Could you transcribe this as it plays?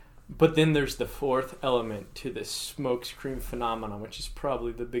But then there's the fourth element to this smokescreen phenomenon, which is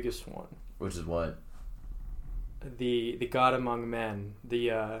probably the biggest one. Which is what? The God among men,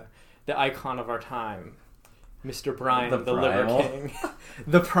 the icon of our time, Mr. Brian, the Liver King.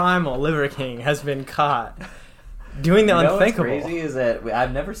 The primal Liver King has been caught doing the unthinkable. What's crazy is that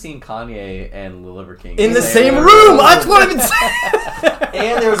I've never seen Kanye and the Liver King in the same room. That's what I've been saying.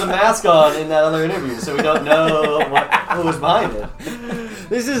 And there was a mask on in that other interview, so we don't know who was behind it.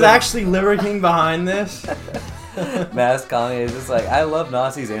 This is actually Liver King behind this. Mask Kanye is just like, I love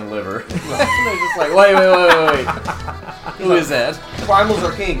Nazis and liver. They're just like, wait. Who is that? Primals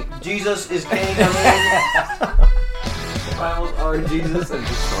are king. Jesus is king. I mean, Primals are Jesus and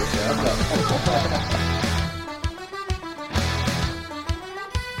just short down.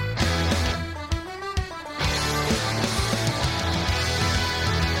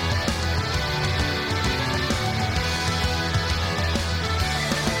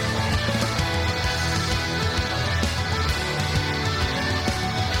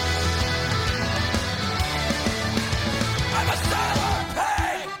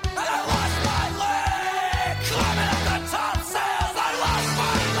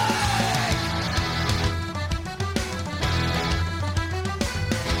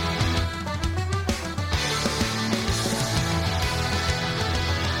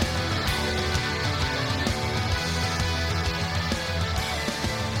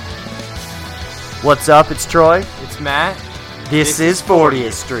 what's up? It's Troy. It's Matt. This is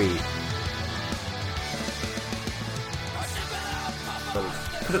 40th Street.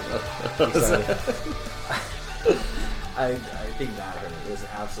 I think Matt heard it. It was an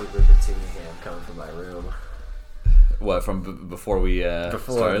absolute Ripper Tingham coming from my room. What, from before we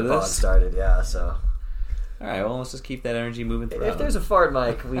Before started the pod this? started, yeah, so. Alright, well, let's just keep that energy moving through. If there's a fart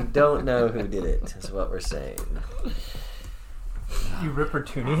mic, we don't know who did it, is what we're saying. You Ripper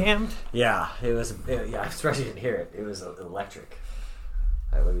Toonie-hammed? Yeah, it was, yeah, I especially didn't hear it. It was electric.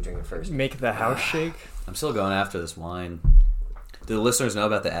 Alright, what are we drinking first? Make the house shake? I'm still going after this wine. Do the listeners know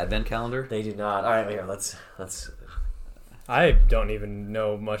about the Advent calendar? They do not. Alright, here, let's... I don't even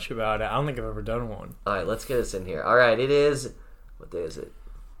know much about it. I don't think I've ever done one. Alright, let's get us in here. Alright, it is... What day is it?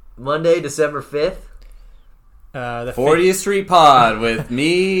 Monday, December 5th. The 40th Street Pod with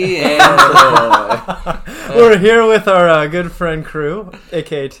me and Troy. We're here with our good friend Crew,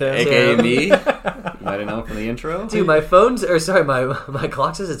 a.k.a. Tim. A.k.a. me. You might have known from the intro. Dude, my clock says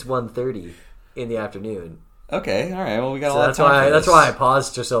it's 1:30 in the afternoon. Okay, alright, well, we got a So lot of time for that's this. why I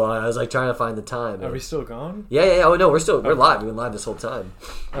paused for so long. I was like trying to find the time. Are we still going? Yeah. Oh no, we're live. We've been live this whole time.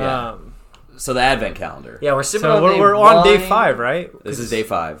 Yeah. So the Advent calendar. Yeah, we're sipping So on we're on day 5, right? This is day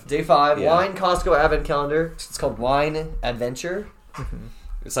 5. Day 5, Yeah. Wine Costco Advent Calendar. It's called Wine Adventure.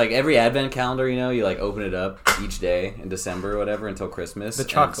 It's like every Advent calendar, you know, you like open it up each day in December or whatever until Christmas. The and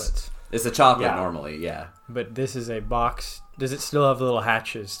chocolates. It's the chocolate Yeah. normally, yeah. But this is a box. Does it still have little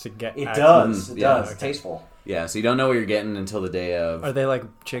hatches to get It at does. them? It Yeah, does. okay. It's tasteful. Yeah, so you don't know what you're getting until the day of. Are they like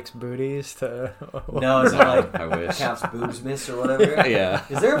chicks' booties? To No, it's not I like wish. Cap's Boobs Miss or whatever. Yeah.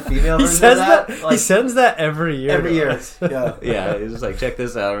 Is there a female He version says of that? that. He sends that every year. every to year. us. Yeah. Yeah, it's just like, check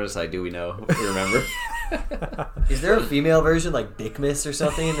this out. We're just like, do we know? We remember? Is there a female version like Dick Miss or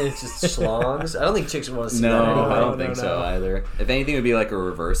something? And it's just schlongs. I don't think chicks would want to see No, that I anymore. don't No, think no. so either. If anything, it would be like a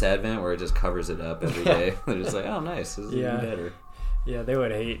reverse Advent where it just covers it up every day. They're just like, oh, nice. This is Yeah. even better. Yeah, they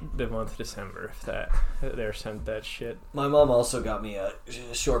would hate the month of December if they're sent that shit. My mom also got me a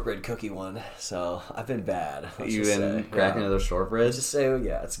shortbread cookie one, so I've been bad. let's You just been say. cracking Yeah. another shortbread? Let's just say,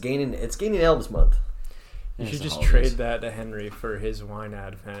 yeah, it's gaining Elms month. You should It's just the holidays. trade that to Henry for his wine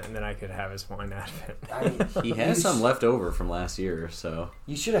advent, and then I could have his wine advent. He has some left over from last year, so.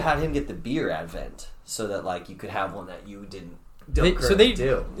 You should have had him get the beer advent, so that like you could have one that you didn't.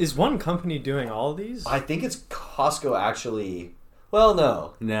 Do. Is one company doing all these? I think it's Costco actually. Well,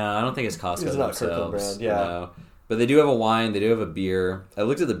 no. No, I don't think it's Costco It's not Kirkland themselves. brand, yeah. No. But they do have a wine. They do have a beer. I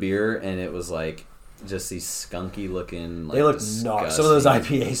looked at the beer, and it was like just these skunky looking. Like, They look disgusting. gnarly. Some of those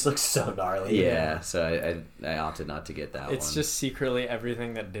IPAs look so gnarly. Yeah, so I opted not to get that one. It's just secretly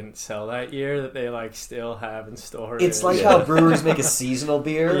everything that didn't sell that year that they like still have in storage. It's like how brewers make a seasonal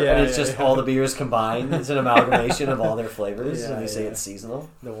beer, Yeah, and it's yeah, just yeah. all the beers combined. It's an amalgamation of all their flavors, Yeah, and they say yeah. it's seasonal.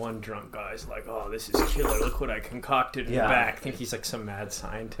 the one drunk guy's like, "Oh, this is killer! Look what I concocted in Yeah. the back." I think he's like some mad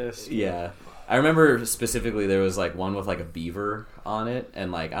scientist. Yeah. I remember specifically there was like one with like a beaver on it,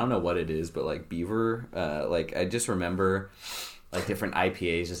 and like I don't know what it is, but like beaver, like I just remember like different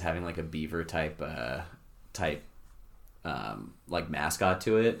IPAs just having like a beaver type like mascot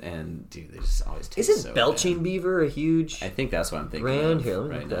to it, and dude, they just always taste Isn't so Belching bad. Beaver a huge I think that's what I'm thinking brand? of Here, let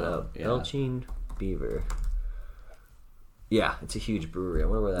me right look that now. up. Yeah. Belching Beaver. Yeah, it's a huge brewery. I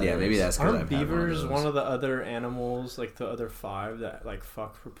wonder where that is. Yeah, maybe that's because Aren't beavers one of the other animals, like the other 5 that like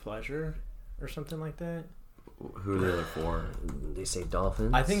fuck for pleasure or something like that? Who are the other 4? They say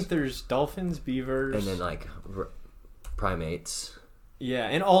dolphins. I think there's dolphins, beavers, and then like primates. Yeah,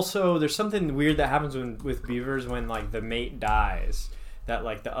 and also there's something weird that happens with beavers when like the mate dies, that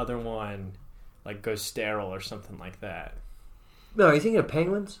like the other one like goes sterile or something like that. No, are you thinking of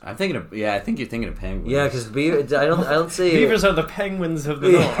penguins? I think you're thinking of penguins. Yeah, because I don't say beavers are the penguins of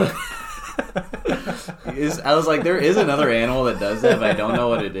the north. I was like, there is another animal that does that, but I don't know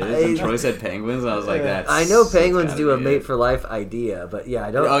what it is. And Troy said penguins, and I was like, I know penguins do a mate for life idea, but yeah,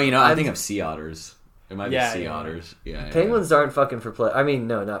 I don't. Oh, I think of sea otters. It might be sea otters. Yeah, penguins aren't fucking for pleasure. I mean,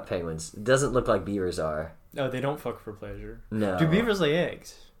 no, not penguins. It doesn't look like beavers are. No, they don't fuck for pleasure. No. Do beavers lay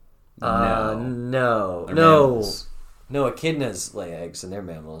eggs? No. Mammals. No, echidnas lay eggs and they're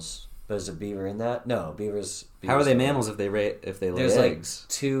mammals. But is a beaver in that? No, beavers. How are they mammals if they lay There's eggs? Like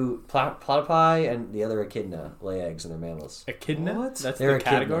 2 platypi and the other echidna lay eggs and they're mammals. Echidna? What? That's they're the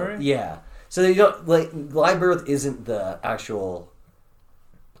category? Yeah. So you don't like live birth isn't the actual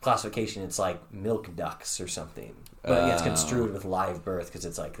classification. It's like milk ducks or something. But it's construed with live birth because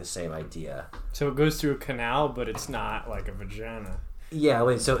it's like the same idea. So it goes through a canal, but it's not like a vagina. Yeah,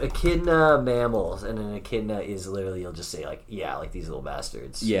 wait, so echidna mammals, and an echidna is literally, you'll just say, like, like these little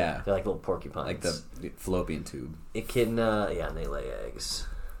bastards. Yeah. They're like little porcupines. Like the fallopian tube. Echidna, and they lay eggs.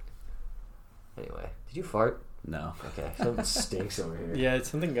 Anyway, did you fart? No. Okay, something stinks over here. Yeah,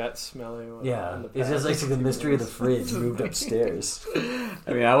 something got smelly. It's just like the mystery of the fridge moved upstairs.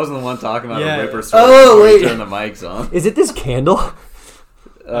 I mean, I wasn't the one talking about a ripper sword. Oh, wait. Turn the mics on. Is it this candle?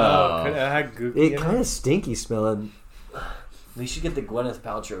 It had goopy It kind of stinky smelling. We should get the Gwyneth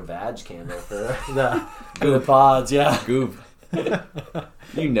Paltrow Vag candle for the pods, yeah. Goop.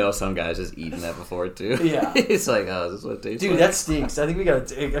 Some guys just eating that before, too. Yeah. It's like, is this what it tastes like? Dude, that stinks. I think we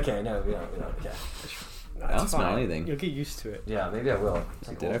gotta okay, no, we don't, okay. I don't smell anything. You'll get used to it. Yeah, maybe I will.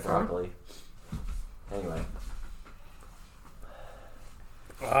 Did I fart? Broccoli. Anyway.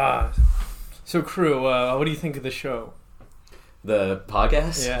 So, crew, what do you think of the show? The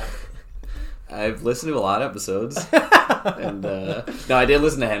podcast? Yeah. I've listened to a lot of episodes. And no, I did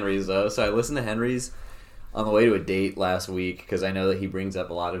listen to Henry's, though. So I listened to Henry's on the way to a date last week because I know that he brings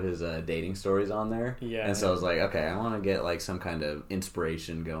up a lot of his dating stories on there. Yeah. And so I was like, okay, I want to get like some kind of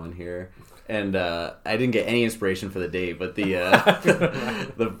inspiration going here. And I didn't get any inspiration for the date, but the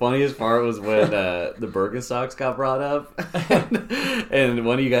the funniest part was when the Birkenstocks got brought up, and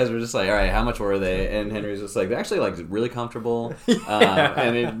one of you guys were just like, "All right, how much were they?" And Henry was just like, "They're actually like really comfortable."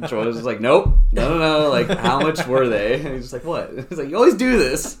 And then Troy was just like, "Nope, no, like how much were they?" And he's just like, "What?" He's like, "You always do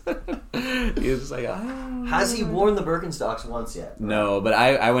this." He was just like, Has he worn the Birkenstocks once yet? No, but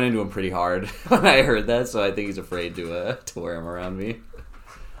I went into him pretty hard when I heard that, so I think he's afraid to wear them around me.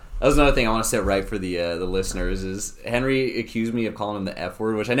 That was another thing I want to set right for the listeners is Henry accused me of calling him the F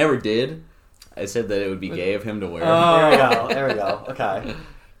word, which I never did. I said that it would be gay of him to wear. There we go. Okay.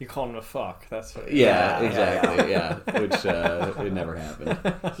 You call him a fuck. That's what. Yeah, exactly. Yeah, which it never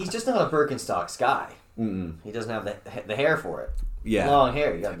happened. He's just not a Birkenstocks guy. Mm-mm. He doesn't have the hair for it. Yeah, long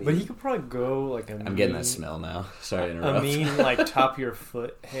hair. You gotta be. But he could probably go like a. I'm getting that smell now. Sorry to interrupt. A mean like top of your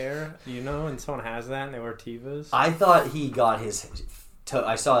foot hair, and someone has that and they wear Tevas. I thought he got his.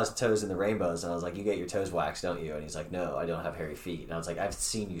 I saw his toes in the rainbows, and I was like, "You get your toes waxed, don't you?" And he's like, "No, I don't have hairy feet." And I was like, "I've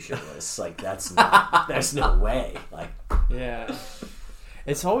seen you shirtless. Like that's not, there's no way." Like, yeah,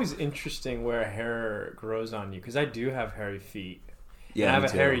 it's always interesting where hair grows on you because I do have hairy feet. Yeah, and I have a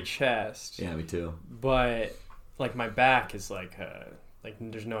too. hairy chest. Yeah, me too. But like my back is like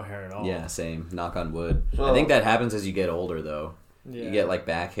there's no hair at all. Yeah, same. Knock on wood. So, I think that happens as you get older, though. Yeah. You get like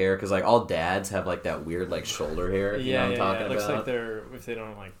back hair because like all dads have like that weird like shoulder hair. You know what I'm talking It looks about? like if they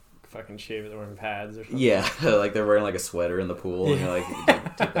don't like fucking shave it, they're wearing pads or something. Yeah, like they're wearing like a sweater in the pool and you're like,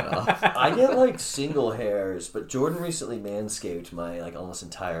 take that off. I get like single hairs, but Jordan recently manscaped my like almost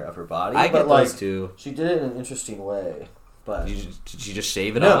entire upper body. I get but, like, those too. She did it in an interesting way, but Did she just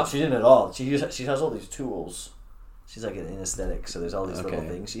shave it no, off? she didn't at all. She has all these tools. She's like an anesthetic, so there's all these little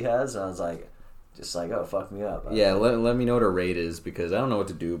things she has, and I was like. Just like, oh, fuck me up. Yeah, let me know what her rate is because I don't know what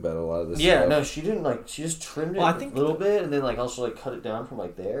to do about a lot of this stuff. No, she didn't like. She just trimmed it a little bit, and then like also like cut it down from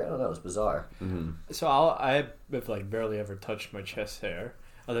like there. I don't know. It was bizarre. Mm-hmm. So I have like barely ever touched my chest hair,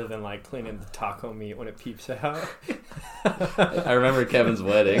 other than like cleaning the taco meat when it peeps out. I remember Kevin's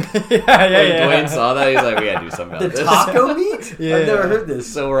wedding. yeah. Dwayne saw that, he's like, we gotta do something about The this. taco meat? Yeah. I've never heard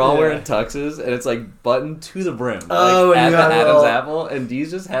this. So we're all wearing tuxes, and it's like buttoned to the brim. Oh, like, and at you the have Adam's all... apple, and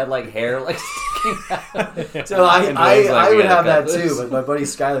Dee's just had like hair like working out. So I we would gotta have that cut this. too, but my buddy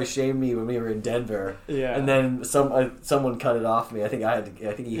Skylar shamed me when we were in Denver. Yeah. And then someone cut it off me. I think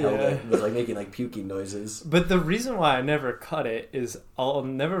he held it and was like making like puking noises. But the reason why I never cut it is I'll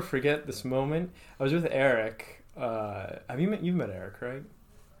never forget this moment. I was with Eric. You've met Eric, right?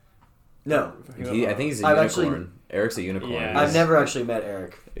 No. I think he's a I've unicorn. Eric's a unicorn. Yeah. I've never actually met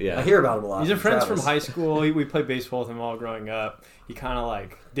Eric. Yeah. I hear about him a lot. These are friends from Travis. high school. We played baseball with him all growing up. He kind of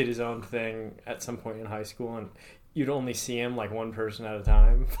like did his own thing at some point in high school, and you'd only see him like one person at a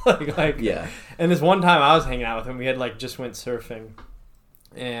time. like Yeah. And this one time I was hanging out with him. We had like just went surfing,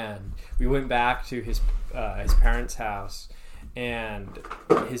 and we went back to his parents' house, and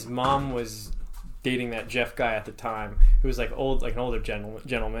his mom was dating that Jeff guy at the time, who was like an older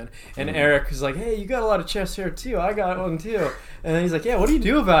gentleman. And Eric was like, "Hey, you got a lot of chest hair too. I got one too." And then he's like, "Yeah, what do you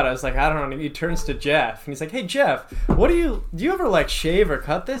do about it?" I was like, "I don't know." And he turns to Jeff and he's like, "Hey, Jeff, do you ever like shave or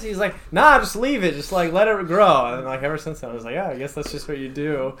cut this?" He's like, "Nah, just leave it. Just like let it grow." And like ever since then, I was like, "Yeah, I guess that's just what you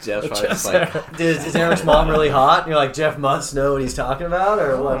do." Jeff's with probably chest just like, hair. Is Eric's mom really hot? And you're like, Jeff must know what he's talking about,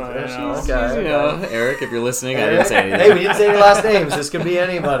 or what? I know. Eric, if you're listening, I didn't say anything. Hey, we didn't say your last names. This could be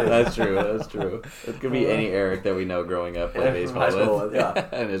anybody. That's true. It could be any Eric that we know growing up playing baseball high school, with, yeah.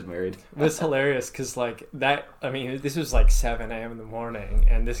 and is married. But it's hilarious because like that. I mean, this was like 7 a.m. in the morning,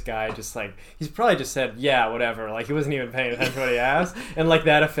 and this guy just like he's probably just said, "Yeah, whatever." Like he wasn't even paying attention to what he asked, and like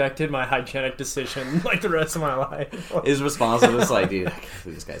that affected my hygienic decision like the rest of my life. His response was like, "Dude, I can't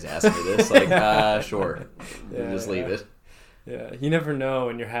believe this guy's asking me this." Like, sure, just leave it. Yeah, you never know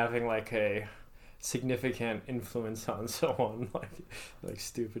when you're having like a significant influence on someone, like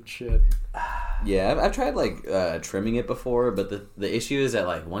stupid shit. Yeah, I've tried like trimming it before, but the issue is that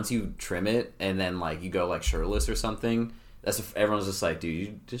like once you trim it and then like you go like shirtless or something, everyone's just like, "Dude,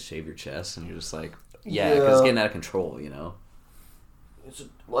 you just shave your chest," and you're just like, "Yeah," because it's getting out of control, you know. It's a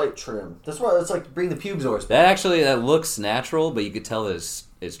light trim. That's why it's like bring the pubes oars back. That looks natural, but you could tell that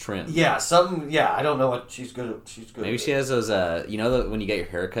it's trimmed. Yeah, I don't know what she's good at. Maybe she has those. When you get your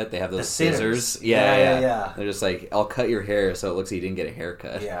hair cut, they have those scissors. scissors. Yeah. Yeah. They're just like, I'll cut your hair so it looks like you didn't get a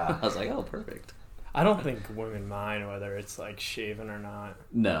haircut. Yeah. I was like, oh, perfect. I don't think women mind whether it's like shaven or not.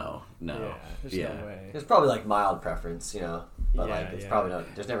 No. Yeah, there's no way. There's probably like mild preference, you know, but Yeah, like it's yeah. probably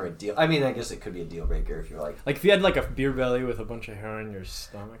not. There's never a deal. I mean, I guess it could be a deal breaker if you're like, Like if you had like a beer belly with a bunch of hair on your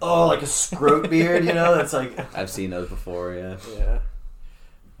stomach. oh, like a scrote beard, you know, that's like. I've seen those before. Yeah. Yeah.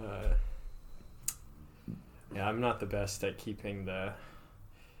 Yeah, I'm not the best at keeping the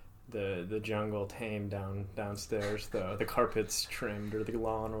jungle tame downstairs though. The carpet's trimmed or the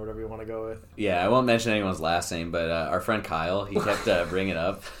lawn or whatever you want to go with. Yeah, I won't mention anyone's last name, but our friend Kyle, he kept bringing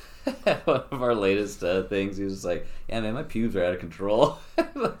up one of our latest things. He was just like, "Yeah, man, my pubes are out of control."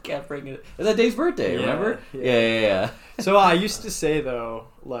 I kept bringing it. It was that Dave's birthday, remember? Yeah. So I used to say though,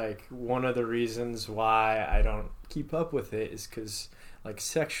 like one of the reasons why I don't keep up with it is because like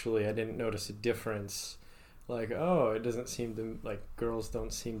sexually I didn't notice a difference. Like, oh, it doesn't seem to, like, girls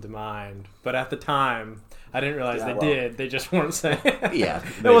don't seem to mind. But at the time, I didn't realize they did. They just weren't saying it. Yeah.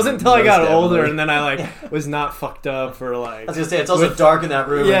 It wasn't until I got most older definitely. and then I, like, was not fucked up for, like... I was gonna say, it's also dark in that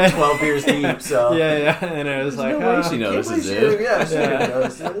room, like 12 beers deep, so... Yeah, and it was like... no way she notices it. Yeah, she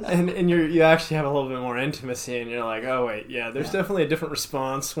notices. And you actually have a little bit more intimacy, and you're like, oh, wait, there's definitely a different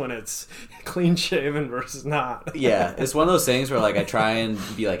response when it's clean-shaven versus not. Yeah, it's one of those things where, like, I try and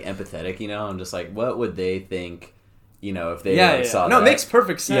be, like, empathetic, you know? I'm just like, what would they think, you know, if they saw that? No, it makes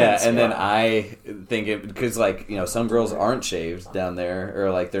perfect sense. Yeah, and then I think it... Because, like, you know, some girls aren't shaved down there,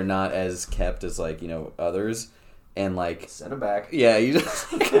 or, like, they're not as kept as, like, you know, others. And, like... Send them back. Yeah, you just...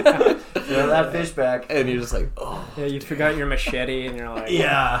 Throw that fish back. And you're just like, oh. Yeah, you forgot your machete, and you're like...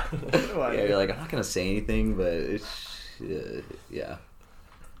 Yeah. What? Yeah, you're like, I'm not going to say anything, but it's... yeah.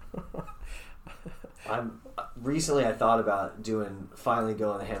 Recently I thought about finally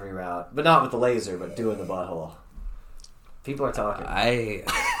going the Henry route, but not with the laser, but doing the butthole. People are talking.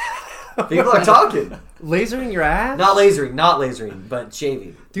 People are talking. Lasering your ass? Not lasering, but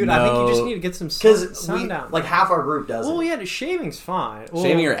shaving. Dude, No. I think you just need to get some Because sun down. like half our group does Well, it. yeah, the shaving's fine. Well,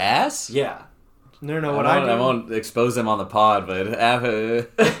 Shaving your ass? Yeah. No, what I do... I won't expose them on the pod, but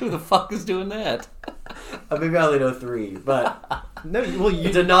who the fuck is doing that? Maybe I only know 3, but No, well,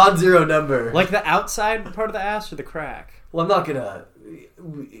 it's a non-zero number. like the outside part of the ass or the crack? Well, I'm not gonna...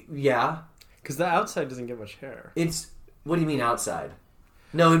 Yeah. Because the outside doesn't get much hair. It's... What do you mean outside?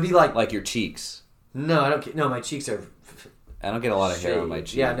 No, it'd be like... Like your cheeks. No, I don't... No, my cheeks are... I don't get a lot of hair on my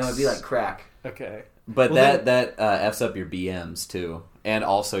cheeks. Yeah, no, it'd be like crack. Okay. But Well, that F's up your BMs, too. And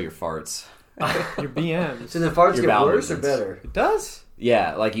also your farts. Your BMs. So the farts Your get bowel worse or movements. better? It does?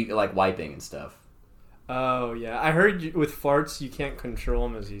 Yeah, like wiping and stuff. Oh, yeah. I heard with farts, you can't control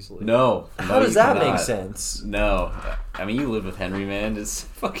them as easily. No. How does that make sense? No. I mean, you live with Henry, man. It's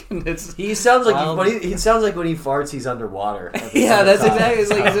fucking... He sounds like he sounds like when he farts, he's underwater. Yeah, that's exactly...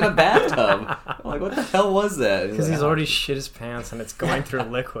 It's like he's in a bathtub. I'm like, what the hell was that? Because he's already shit his pants and it's going through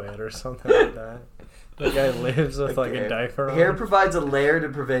liquid or something like that. The guy lives with like a diaper on. Hair provides a layer to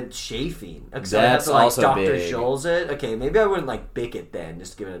prevent chafing. That's I have to, also Dr. big. Scholl's it. Okay, maybe I wouldn't like bick it then,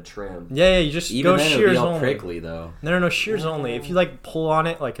 just give it a trim. Yeah, you just Even go then, shears it'd be all only. prickly, though. No, shears only. If you like pull on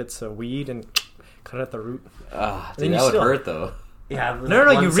it like it's a weed and cut it at the root. Dude, then that would hurt, though. Yeah, you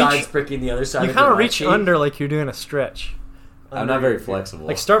one side's reach pricking, the other side. You kind of reach under like you're doing a stretch. I'm not very flexible.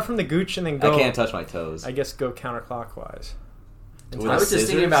 Like start from the gooch and then go. I can't touch my toes. I guess go counterclockwise. I was just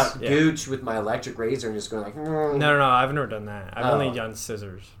thinking about gooch with my electric razor and just going like... No, I've never done that. I've only done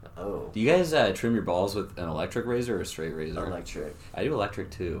scissors. Oh. Do you guys trim your balls with an electric razor or a straight razor? Electric. I do electric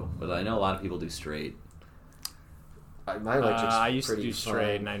too, but I know a lot of people do straight. My electric's I used to pretty do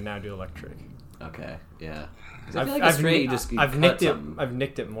straight, fun. and I now do electric. Okay, yeah. I've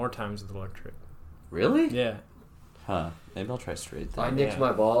nicked it more times with electric. Really? Yeah. Huh. Maybe I'll try straight then. I nicked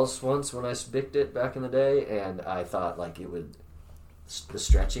my balls once when I spicked it back in the day, and I thought like it would... The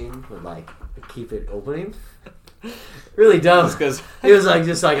stretching would like keep it opening. Really dumb. Because it was like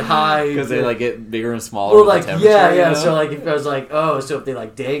just like high because they like get bigger and smaller. Well, like with the temperature, yeah. you know? So like if I was like, so if they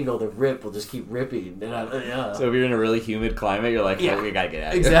like dangle, the rip will just keep ripping. And So if you're in a really humid climate, you're like, we gotta get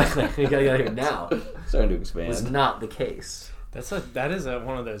out of here. Exactly, you gotta get out of here now. Starting to expand. Was not the case. That is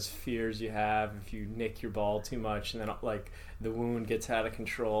one of those fears you have if you nick your ball too much and then like the wound gets out of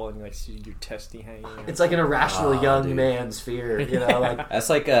control and you like see your testy hanging out. It's like an irrational young man's fear, you know. Like that's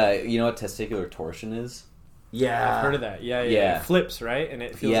like you know what testicular torsion is? Yeah, I've heard of that. Yeah. It flips, right? And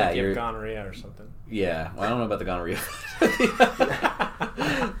it feels like you have gonorrhea or something. Yeah, well, I don't know about the gonorrhea.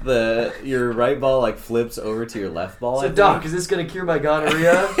 Your right ball like flips over to your left ball. So, Doc, is this gonna cure my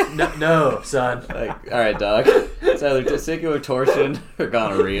gonorrhea? No, son. Like, all right, Doc. It's either testicular torsion or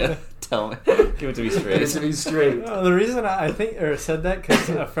gonorrhea. Tell me. Give it to me straight. Give it to me straight. The reason I said that because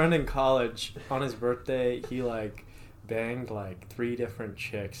a friend in college on his birthday he like banged like 3 different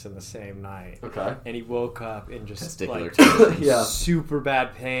chicks in the same night. Okay. And he woke up in just testicular like super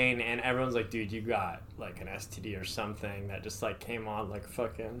bad pain, and everyone's like, "Dude, you got like an STD or something that just like came on like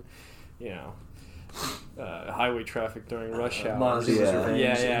fucking, you know." Highway traffic during rush hour.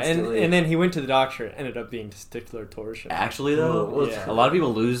 Yeah. And then he went to the doctor. It ended up being testicular torsion. Actually, though, a lot of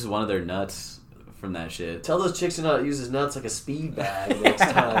people lose one of their nuts from that shit. Tell those chicks to not use his nuts like a speed bag next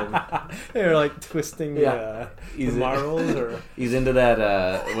time. They're like twisting the marbles. Or he's into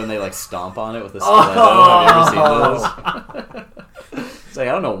that when they like stomp on it with a stiletto. Have you ever seen those? It's like,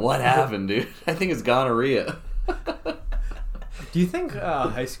 I don't know what happened, dude. I think it's gonorrhea. Do you think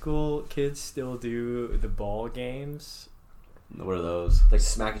high school kids still do the ball games? What are those? Like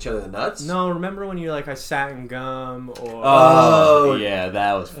smack each other in the nuts? No, remember when you're like, I sat in gum or... Oh, yeah,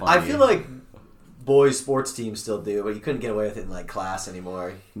 that was funny. I feel like boys' sports teams still do, but you couldn't get away with it in like class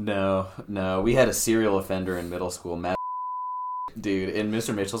anymore. No. We had a serial offender in middle school, Matt. Dude, in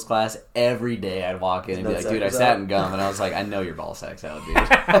Mr. Mitchell's class, every day I'd walk in and be like, dude, I sat in gum. And I was like, I know your ball sack's out, dude.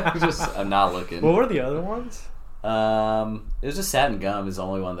 I'm not looking. What were the other ones? It was just satin gum is the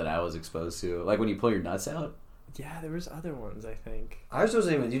only one that I was exposed to. Like when you pull your nuts out. Yeah, there was other ones, I think. Ours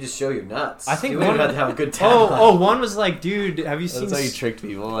wasn't even, you just show your nuts. I think you one had to have a good time. One was like, dude, have you seen... That's how you tricked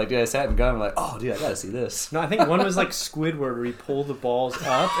people. Like, dude, I sat in gum. I'm like, oh, dude, I gotta see this. No, I think one was like Squidward where you pull the balls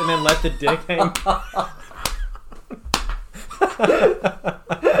up and then let the dick hang.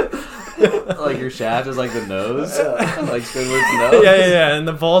 Like your shaft is like the nose. Like Squidward's nose. Yeah, and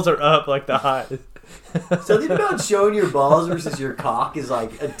the balls are up like the eyes. Something about showing your balls versus your cock is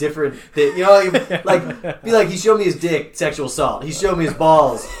like a different thing. You know, like be like, he showed me his dick, sexual assault. He showed me his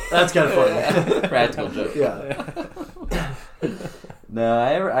balls. That's kind of funny. Practical joke. Yeah. No,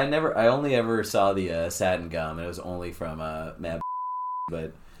 I only ever saw the satin gum, and it was only from Mad.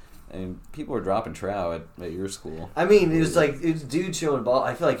 But I mean, people were dropping trow at your school. I mean, it was dudes showing ball.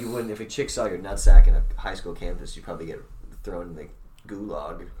 I feel like you wouldn't, if a chick saw your nutsack in a high school campus, you'd probably get thrown in the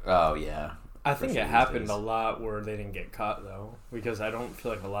gulag. Oh yeah. I think it happened a lot where they didn't get caught, though, because I don't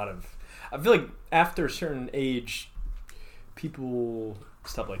feel like I feel like after a certain age, people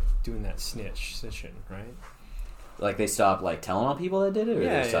stop like doing that snitching, right? Like they stopped like telling on people that did it, or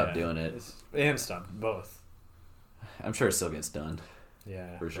they stopped doing it. And stopped both. I'm sure it still gets done.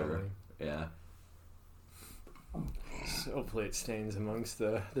 Yeah, for sure. Probably. Yeah. So hopefully it stains amongst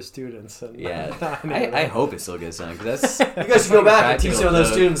the students. And yeah, I hope it still gets done, because that's... You guys should go back and teach some of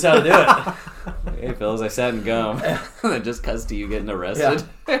those students how to do it. Hey, fellas, I sat in gum. And it just cuts to you getting arrested.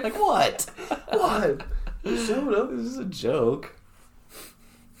 Yeah. Like, what? What? Soda. This is a joke.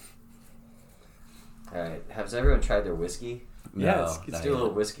 All right. Has everyone tried their whiskey? Yeah, No, Let's do a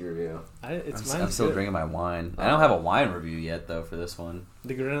little whiskey review. I'm still drinking my wine. I don't have a wine review yet, though, for this one.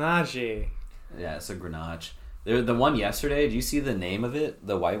 The Grenache. Yeah, it's a Grenache. The one yesterday, do you see the name of it?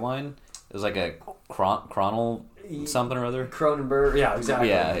 The white wine? It was like a Cronel something or other. Cronenberg. Yeah, exactly.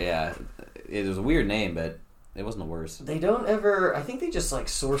 Yeah. It was a weird name, but it wasn't the worst. They don't ever... I think they just, like,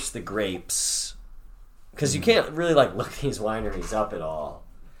 source the grapes. Because you can't really, like, look these wineries up at all.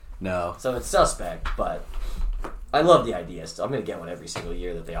 No. So it's suspect, but... I love the idea. So I'm going to get one every single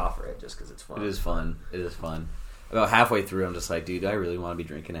year that they offer it, just because it's fun. It is fun. About halfway through, I'm just like, dude, do I really want to be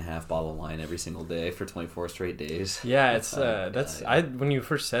drinking a half bottle of wine every single day for 24 straight days? Yeah, it's when you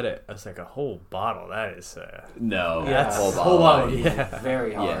first said it, I was like, a whole bottle. That is no, that's whole whole bottle. Yeah.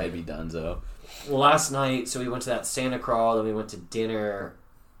 Very hard. Yeah, it'd be donezo. Well, last night, so we went to that Santa crawl, then we went to dinner,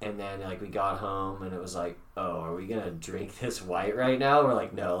 and then like we got home, and it was like, oh, are we gonna drink this white right now? We're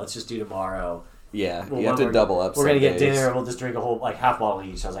like, no, let's just do tomorrow. Yeah, you have to double up. We're gonna get dinner, and we'll just drink a whole like half bottle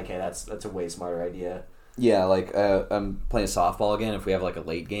each. I was like, hey, that's a way smarter idea. Yeah, like I'm playing softball again. If we have like a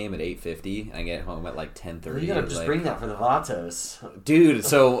late game at 8:50, and I get home at like 10:30, You gotta just bring that for the Vatos, dude.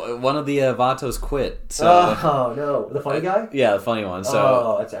 So one of the Vatos quit. So oh no, the funny guy. Yeah, the funny one.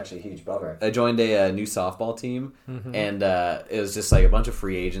 So that's actually a huge bummer. I joined a new softball team, and it was just like a bunch of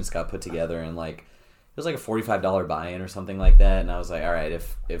free agents got put together, and like it was like a $45 buy-in or something like that. And I was like, all right,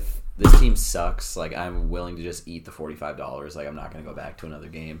 if this team sucks, like I'm willing to just eat the $45. Like I'm not gonna go back to another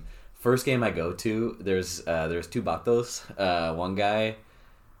game. First game I go to, there's two vatos. One guy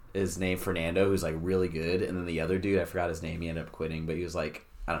is named Fernando, who's like really good, and then the other dude, I forgot his name. He ended up quitting, but he was like,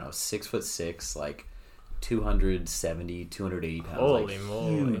 I don't know, 6'6", like 270, 280 pounds, Holy like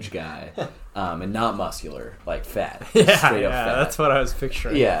moly. huge guy, and not muscular, like fat, Yeah, straight up fat. that's what I was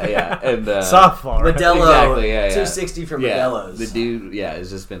picturing. Yeah, and softball. Right? Modelo, exactly, yeah. 260 for Yeah, Modelo's. the dude,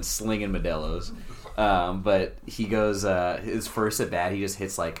 has just been slinging Modelo's. But he goes, his first at bat, he just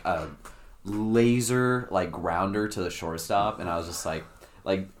hits like a laser like grounder to the shortstop, and I was just like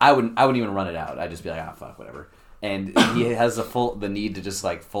I wouldn't even run it out. I'd just be like, fuck, whatever. And he has the need to just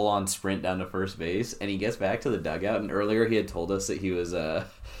like full on sprint down to first base, and he gets back to the dugout. And earlier he had told us that he was a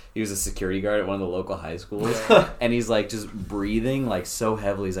security guard at one of the local high schools, and he's like just breathing like so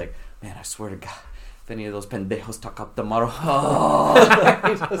heavily. He's like, man, I swear to God, if any of those pendejos talk up tomorrow,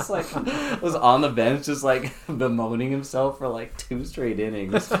 he just like was on the bench just like bemoaning himself for like 2 straight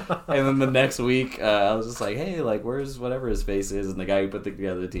innings. And then the next week I was just like, hey, like where's whatever his face is, and the guy who put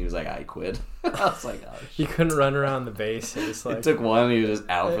together the team was like, I quit. I was like, oh shit. He couldn't run around the bases. Like... It took one, he was just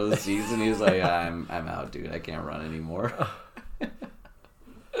out for the season. He was like, I'm out, dude, I can't run anymore.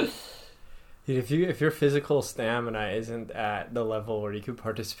 Dude, if your physical stamina isn't at the level where you could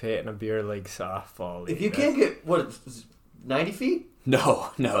participate in a beer league softball league, If you can't get 90 feet.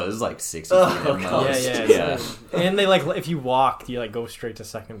 No, it was like 60 Oh, feet at God. most. Yeah. And they like if you walked, you like go straight to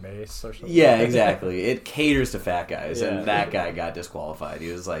second base or something. Yeah, exactly. It caters to fat guys, Yeah. and that guy got disqualified.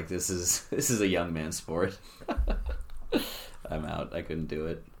 He was like, "This is a young man's sport." I'm out. I couldn't do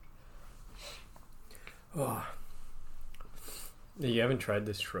it. Oh. You haven't tried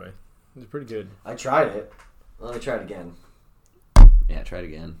this, Troy. It's pretty good. I tried it. Let me try it again. Yeah, try it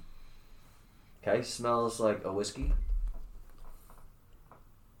again. Okay, smells like a whiskey.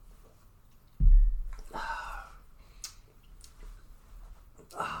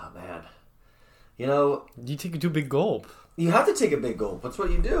 Ah, man. You know, You take a too big gulp. you have to take a big gulp. That's what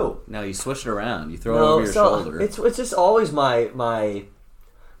you do. Now you switch it around. You throw it over your shoulder. It's just always my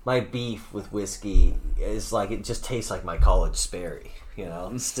beef with whiskey is like it just tastes like my college Sperry. You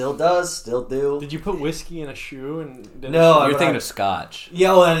know, still does, still do. Did you put whiskey in a shoe and? No, You're thinking of Scotch.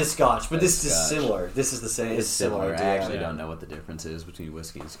 Yeah, well, that is Scotch, but That's this is Scotch. similar. This is the same. It's similar. I idea. actually don't know what the difference is between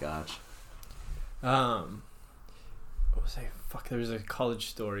whiskey and Scotch. What was I? Fuck, there was a college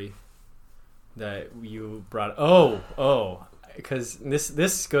story that you brought. Oh, because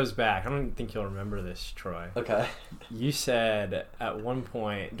this goes back. I don't think you'll remember this, Troy. Okay. You said at one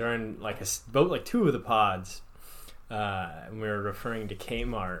point during like like 2 of the pods, we were referring to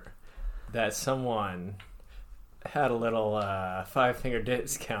Kmart, that someone had a little 5-finger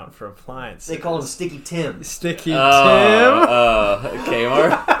discount for appliances. They call him Sticky Tim. Sticky Tim.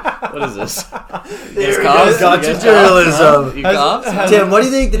 Kmart? What is this? There we cops? go. Got You your guys journalism. You cops? Tim, what do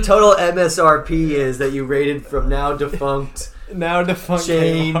you think the total MSRP is that you rated from now defunct Now defunct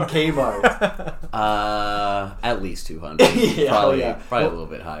chain Kmart. Kmart? At least 200. Yeah, probably yeah. probably a little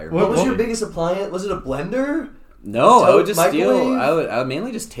bit higher. What was What- your biggest appliance? Was it a blender? No, I would just Microwave? steal. I would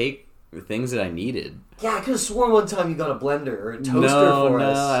mainly just take things that I needed. Yeah, I could have sworn one time you got a blender or a toaster for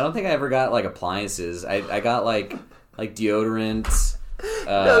us. No, I don't think I ever got like appliances. I got like deodorant.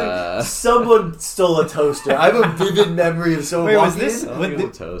 No, someone stole a toaster. I have a vivid memory of someone walking in.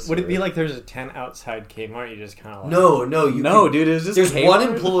 Would it be like there's a tent outside Kmart? You just kind of like... No, dude. It was just there's Kmart? one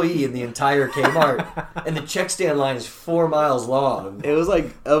employee in the entire Kmart, and the check stand line is 4 miles long. It was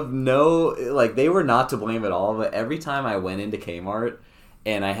like they were not to blame at all. But every time I went into Kmart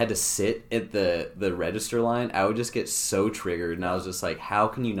and I had to sit at the register line, I would just get so triggered, and I was just like, how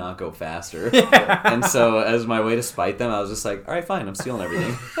can you not go faster? Yeah. And so as my way to spite them, I was just like, all right, fine, I'm stealing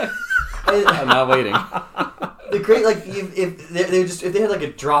everything. I'm not waiting. The great, like, if they had like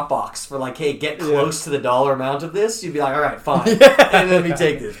a Dropbox for like, hey, get close to the dollar amount of this, you'd be like, all right, fine, and let me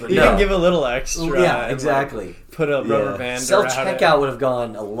take this. But you can give a little extra. Yeah, exactly. Like, put a rubber band. Self-checkout would have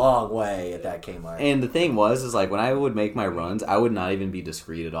gone a long way at that Kmart. And the thing is like when I would make my runs, I would not even be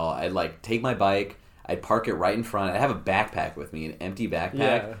discreet at all. I'd like take my bike, I'd park it right in front. I'd have a backpack with me, an empty backpack.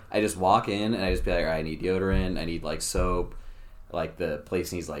 Yeah. I just walk in and I just be like, all right, I need deodorant, I need like soap. Like the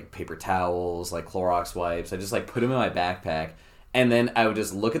place needs like paper towels, like Clorox wipes. I just like put them in my backpack, and then I would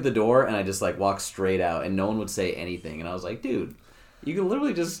just look at the door and I just like walk straight out, and no one would say anything. And I was like, dude, you can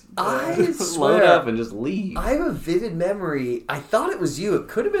literally just load up and just leave. I have a vivid memory. I thought it was you. It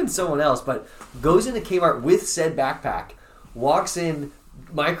could have been someone else, but goes into Kmart with said backpack, walks in.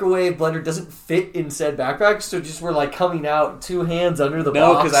 Microwave blender doesn't fit in said backpack, so just we're like coming out 2 hands under the box.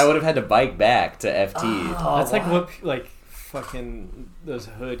 No, because I would have had to bike back to FT. Oh, that's like what fucking those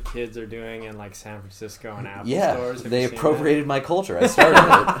hood kids are doing in like San Francisco and Apple stores. They appropriated my culture. I started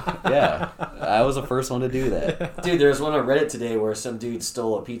it. Yeah, I was the first one to do that. Dude, there was one on Reddit today where some dude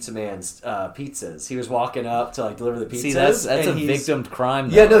stole a pizza man's pizzas. He was walking up to like deliver the pizzas. See, that's a victim crime.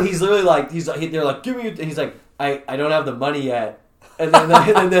 Though. Yeah, no, he's literally like they're like, give me. And he's like, I don't have the money yet. And then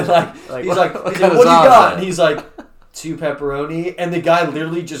he's like, what do you got? And he's like, 2 pepperoni, and the guy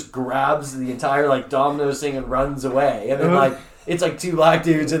literally just grabs the entire like Domino's thing and runs away, and then like it's like 2 black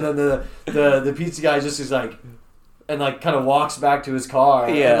dudes, and then the pizza guy just is like, and like kind of walks back to his car.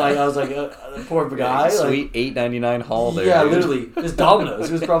 Yeah, and, like I was like, poor guy. Sweet $8.99 haul there. Yeah, dude. Literally, it's Domino's.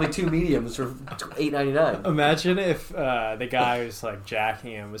 It was probably 2 mediums for $8.99. Imagine if the guy who's like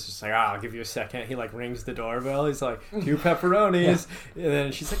jacking him was just like, I'll give you a second. He like rings the doorbell. He's like, 2 pepperonis, and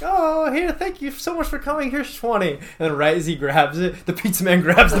then she's like, oh, here, thank you so much for coming. Here's 20. And then right as he grabs it, the pizza man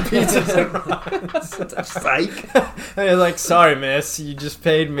grabs the pizzas and runs. Psych. And he's like, sorry, miss, you just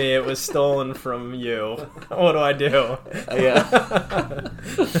paid me. It was stolen from you. What do I do? Yeah.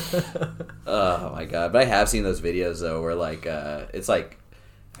 Oh my god! But I have seen those videos though, where like it's like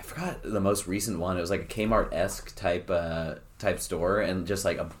I forgot the most recent one. It was like a Kmart-esque type store, and just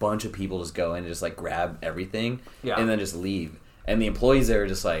like a bunch of people just go in and just like grab everything, and then just leave. And the employees there are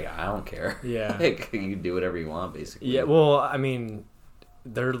just like, I don't care. Yeah, like, you can do whatever you want, basically. Yeah. Well, I mean,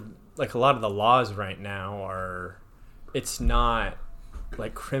 they're like a lot of the laws right now are, it's not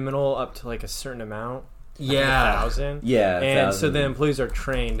like criminal up to like a certain amount. Yeah. 1,000. Yeah. And 1,000. so the employees are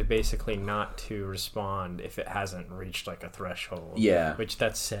trained basically not to respond if it hasn't reached like a threshold. Yeah. Which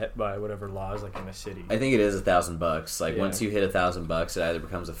that's set by whatever laws like in a city. I think it is $1,000. Like once you hit $1,000, it either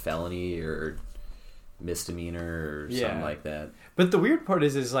becomes a felony or misdemeanor or something like that. But the weird part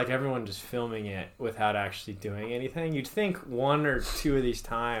is like everyone just filming it without actually doing anything. You'd think 1 or 2 of these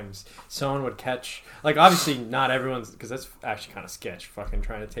times someone would catch, like obviously not everyone's, because that's actually kind of sketch, fucking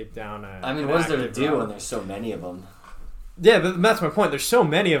trying to take down what is there to do when there's so many of them? Yeah, but that's my point. There's so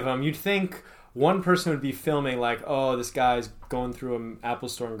many of them. You'd think one person would be filming like, oh, this guy's going through an Apple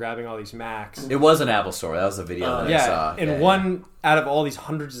store and grabbing all these Macs. It was an Apple store. That was the video that I saw. And one out of all these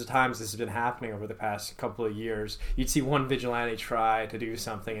hundreds of times this has been happening over the past couple of years, you'd see one vigilante try to do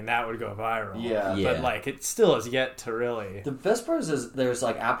something and that would go viral. Yeah. But like it still has yet to really. The best part is there's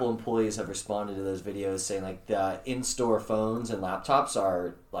like Apple employees have responded to those videos saying like the in-store phones and laptops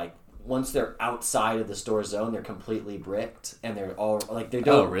are like, once they're outside of the store zone, they're completely bricked, and they're all like they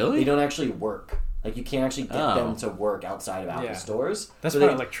don't. Oh, really? They don't actually work. Like you can't actually get them to work outside of Apple stores. That's why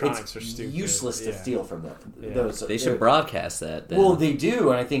electronics are stupid. Useless to steal from them. Yeah. They should broadcast that. Then. Well, they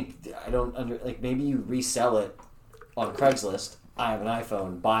do, and I think maybe you resell it on Craigslist. I have an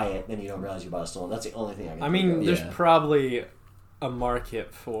iPhone. Buy it, then you don't realize you bought a stolen. That's the only thing I can. I mean, there's probably a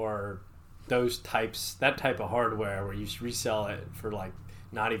market for that type of hardware where you resell it for like.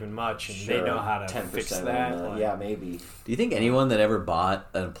 Not even much, and they know how to fix that. Yeah, maybe. Do you think anyone that ever bought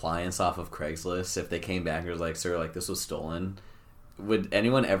an appliance off of Craigslist, if they came back and was like, "Sir, like this was stolen," would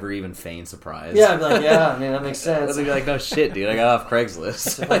anyone ever even feign surprise? Yeah, I'd be like, yeah, I mean, that makes sense. They'd be like, no shit, dude, I got off Craigslist.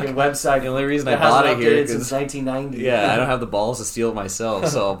 It's a fucking website. The only reason I bought it here is since 1990. Yeah, I don't have the balls to steal it myself,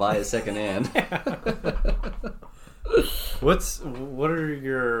 so I'll buy it secondhand. What are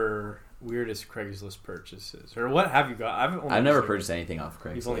your weirdest Craigslist purchases, or what have you got? I've never purchased anything off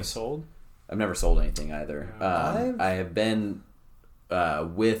Craigslist. You've only sold? I've never sold anything either. I have been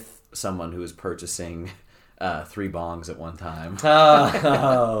with someone who was purchasing 3 bongs at one time.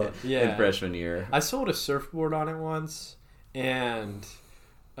 Oh, yeah. In freshman year. I sold a surfboard on it once, and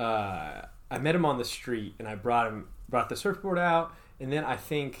I met him on the street, and I brought the surfboard out, and then I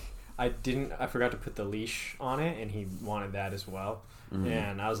think I forgot to put the leash on it, and he wanted that as well. Mm-hmm.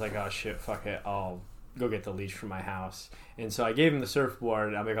 And I was like, oh shit, fuck it, I'll go get the leash from my house. And so I gave him the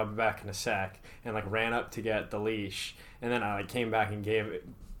surfboard. I'm like, I'll be back in a sec, and like ran up to get the leash, and then I like came back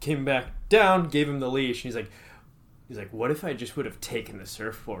down, gave him the leash, and he's like, what if I just would have taken the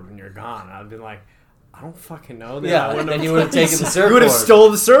surfboard when you're gone? I'd been like, I don't fucking know. Then you would have taken the surfboard. You would have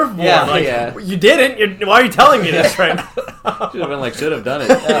stole the surfboard. Yeah, like, yeah. You didn't. Why are you telling me this right now? Should have been like, should have done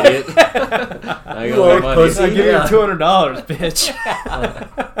it, idiot. I got my money. I'll give you $200, bitch.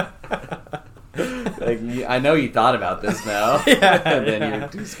 Like, I know you thought about this now, and then you're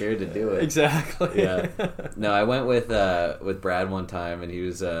too scared to do it. Exactly. Yeah. No, I went with Brad one time, and he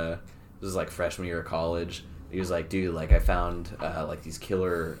was this was like freshman year of college. He was like, dude, like I found like these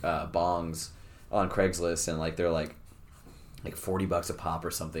killer bongs on Craigslist, and like they're like $40 a pop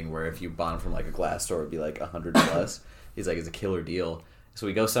or something. Where if you bought them from like a glass store, it'd be like $100 plus. He's like, it's a killer deal. So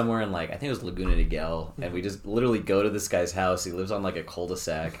we go somewhere in like, I think it was Laguna Niguel, and we just literally go to this guy's house. He lives on like a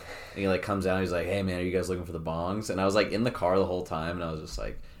cul-de-sac, and he like comes out and he's like, hey man, are you guys looking for the bongs? And I was like in the car the whole time, and I was just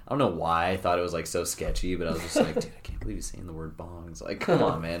like, I don't know why I thought it was like so sketchy, but I was just like, dude, I can't believe he's saying the word bongs. Like, come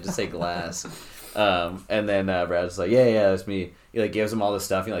on man, just say glass. And then Brad's like, yeah, that's me. He like gives him all this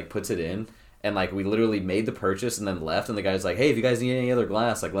stuff, he like puts it in, and like we literally made the purchase and then left, and the guy's like, hey, if you guys need any other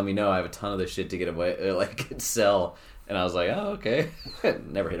glass, like let me know. I have a ton of this shit to get away, like sell. And I was like, oh, okay.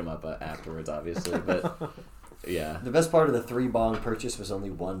 Never hit him up afterwards, obviously, but yeah. The best part of the 3 bong purchase was only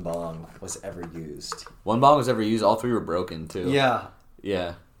 1 bong was ever used. 1 bong was ever used. All 3 were broken, too. Yeah.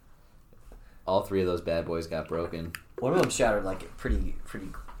 Yeah. All 3 of those bad boys got broken. One of them shattered like pretty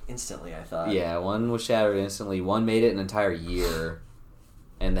instantly, I thought. Yeah, one was shattered instantly. One made it an entire year.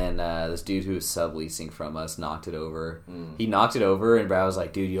 And then this dude who was subleasing from us knocked it over. He knocked it over, and Brad was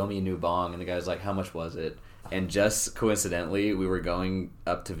like, dude, you owe me a new bong. And the guy was like, how much was it? And just coincidentally, we were going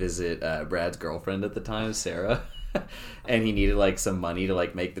up to visit Brad's girlfriend at the time, Sarah. And he needed like some money to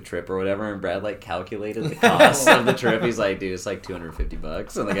like make the trip or whatever, and Brad like calculated the cost of the trip. He's like, dude, it's like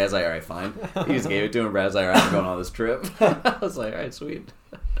 $250. And the guy's like, all right, fine. He just gave it to him. Brad's like, all right, I'm going on this trip. I was like, all right, sweet.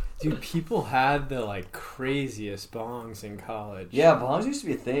 Dude, people had the like craziest bongs in college. Yeah, bongs used to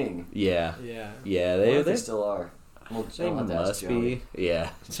be a thing. Yeah. They still are. Well, they must be.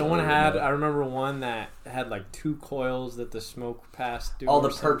 Yeah. Someone had, I remember one that had like 2 coils that the smoke passed through. All the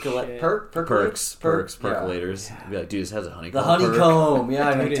perks, percolators. Yeah. Be like, dude, this has a honeycomb. The honeycomb, perk.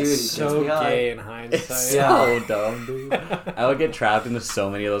 yeah. Dude, it's so gay in hindsight. It's so dumb, dude. I would get trapped into so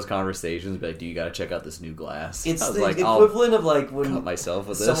many of those conversations. Be like, dude, you gotta check out this new glass. It's the like, equivalent of like when cut myself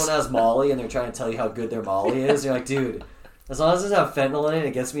with someone has Molly and they're trying to tell you how good their Molly is. You're like, dude, as long as it doesn't have fentanyl in it and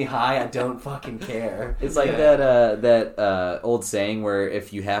it gets me high, I don't fucking care. It's like that old saying where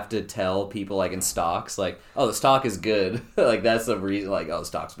if you have to tell people like in stocks, like, oh, the stock is good, like that's the reason, like, oh, the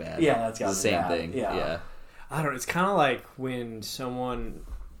stock's bad. Yeah, that's the same thing. Yeah. I don't know. It's kind of like when someone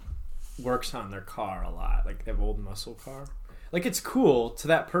works on their car a lot, like they have an old muscle car. Like, it's cool to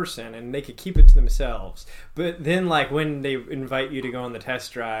that person, and they could keep it to themselves. But then, like, when they invite you to go on the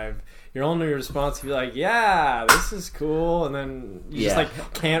test drive, your only response to be like, yeah, this is cool. And then you just,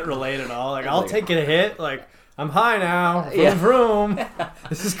 like, can't relate at all. Like, I'll take a hit. Like, I'm high now. Vroom, vroom.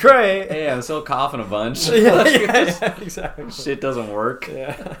 This is great. Hey, I'm still coughing a bunch. yeah, exactly. Shit doesn't work.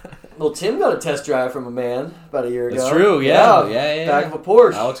 Yeah. Well, Tim got a test drive from a man about a year ago. It's true, yeah. Back of a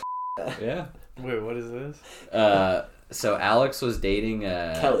Porsche. Alex, yeah. Wait, what is this? So Alex was dating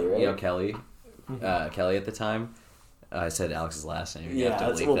Kelly, right? You know Kelly, Kelly at the time. I said Alex's last name. You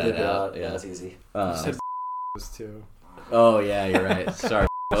have to we'll bleep that out. Yeah, that's easy. You said was too. Oh yeah, you're right. Sorry.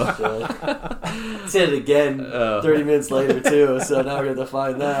 Said it again 30 minutes later too. So now we're gonna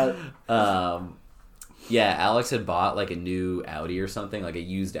find that. Yeah, Alex had bought like a new Audi or something, like a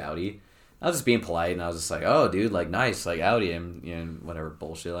used Audi. I was just being polite, and I was just like, "Oh, dude, like nice, like Audi, and you know, whatever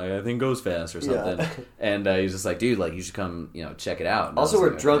bullshit, like I think goes fast or something." Yeah. And he was just like, "Dude, like you should come, you know, check it out." And also, we're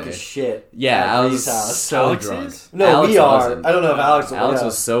like, drunk as shit. Yeah, I was house. so Alex drunk. Is? No, Alex we are. wasn't. I don't know if Alex. Alex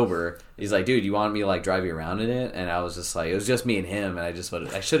was sober, He's like, dude, you want me to like drive you around in it? And I was just like, it was just me and him, and I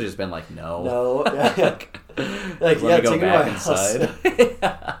should have just been like, no. No. Yeah. Let me go back inside.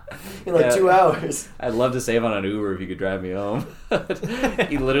 In like 2 hours. I'd love to save on an Uber if you could drive me home.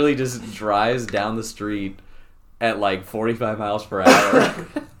 He literally just drives down the street at like 45 miles per hour.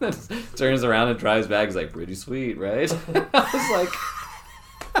 Turns around and drives back. He's like, pretty sweet, right? I was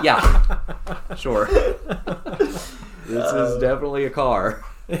like, yeah, sure. This is definitely a car.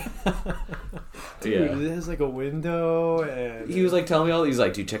 Dude, it has like a window, and he was like telling me all. He's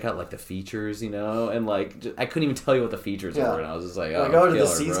like, dude, check out like the features, and like I couldn't even tell you what the features were, and I was just like, oh, did the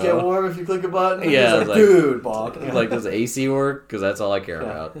seats get warm if you click a button? Yeah, like, dude, Bob. Like, does the AC work? Because that's all I care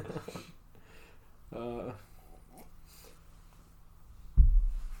about. Oh,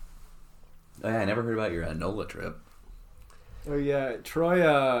 yeah, I never heard about your NOLA trip. Oh yeah,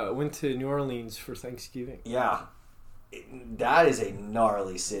 Troy went to New Orleans for Thanksgiving. Yeah. That is a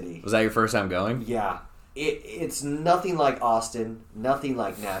gnarly city. Was that your first time going? Yeah. It's nothing like Austin, nothing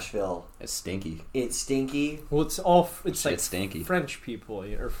like Nashville. It's stinky. It's stinky. Well, it's like stinky. French people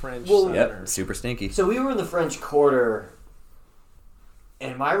or French. Yep, super stinky. So we were in the French Quarter,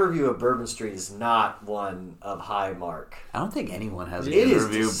 and my review of Bourbon Street is not one of high mark. I don't think anyone has a good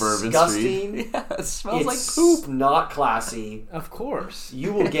review of Bourbon Street. Yeah, it smells like poop. It's not classy. Of course.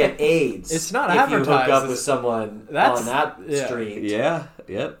 You will get AIDS. It's not if advertised. you hook up with someone on that street. Yeah.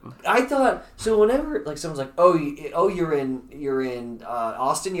 Yep. I thought so. Whenever like someone's like, "Oh, you're in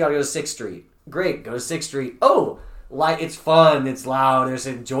Austin. You got to go to 6th Street." Great, go to 6th Street. Oh, it's fun. It's loud. There's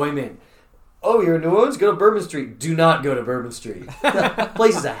enjoyment. Oh, you're in New Orleans? Go to Bourbon Street. Do not go to Bourbon Street. That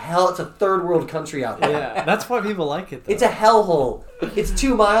place is a hell. It's a third world country out there. Yeah, that's why people like it, though. It's a hellhole. It's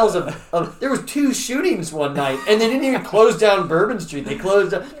 2 miles of... There was 2 shootings one night, and they didn't even close down Bourbon Street. They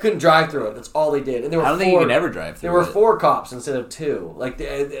closed down... Couldn't drive through it. That's all they did. And there were I don't think you can ever drive through it. There were 4 cops instead of 2. Like,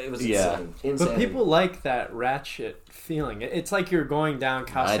 it was insane. But people like that ratchet feeling. It's like you're going down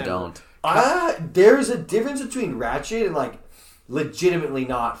Casa. I don't. There's a difference between ratchet and, like, legitimately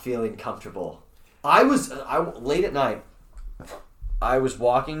not feeling comfortable. I late at night, I was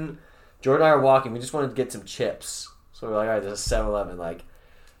walking, Jordan and I were walking, we just wanted to get some chips. So we're like, all right, there's a 7-Eleven, like,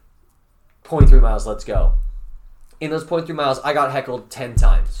 0.3 miles, let's go. In those 0.3 miles, I got heckled 10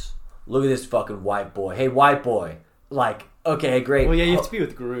 times. Look at this fucking white boy. Hey, white boy. Like, okay, great. Well, yeah, you have to be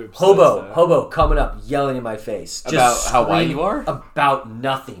with groups. Hobo coming up, yelling in my face. About how white you are? About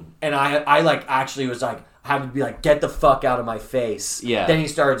nothing. And I like, actually was like, had to be like, get the fuck out of my face. Yeah. Then he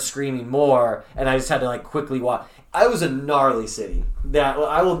started screaming more, and I just had to like quickly walk. I was a gnarly city.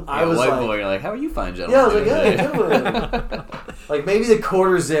 I was white like, boy. You're like, how are you fine, gentlemen? yeah, I was like, hey, gentlemen. Like maybe the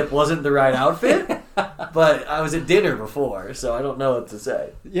quarter zip wasn't the right outfit, but I was at dinner before, so I don't know what to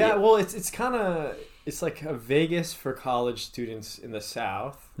say. Yeah, well, it's kind of. It's like a Vegas for college students in the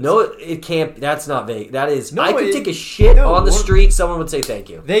South. No, it can't. That's not Vegas. That is. No, I could take a shit on the street. Someone would say thank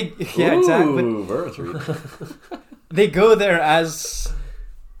you. Exactly. They go there as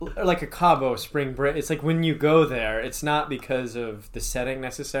like a Cabo spring break. It's like when you go there, it's not because of the setting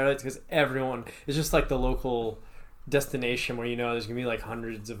necessarily. It's because everyone. It's just like the local destination where there's gonna be like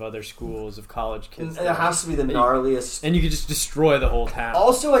hundreds of other schools of college kids. It has to be the gnarliest, and you could just destroy the whole town.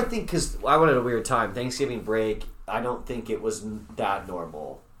 Also, I think because I went at a weird time, Thanksgiving break. I don't think it was that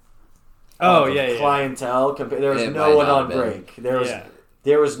normal. Oh yeah, clientele. There was no one on break.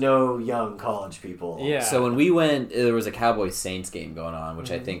 There was no young college people. Yeah. So when we went, there was a Cowboys Saints game going on,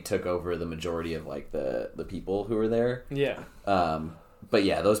 which I think took over the majority of like the people who were there. Yeah. But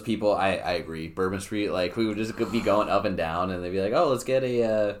yeah, those people, I agree. Bourbon Street, like, we would just be going up and down, and they'd be like, oh, let's get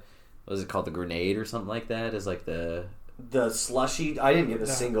a, what is it called, the grenade or something like that? Is like the slushy. I didn't get a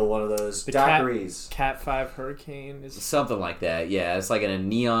single one of those. The daiquiris. Cat 5 Hurricane is something like that. Yeah, it's like in a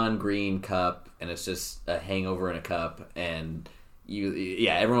neon green cup, and it's just a hangover in a cup, and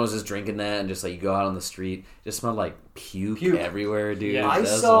everyone was just drinking that, and just like you go out on the street, it just smelled like puke everywhere, dude. Yeah. I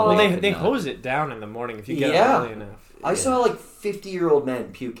saw. Well, they hose it down in the morning if you get up early enough. I saw like 50-year-old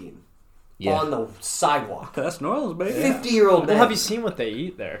men puking on the sidewalk. That's New Orleans, baby. 50-year-old men. Well, have you seen what they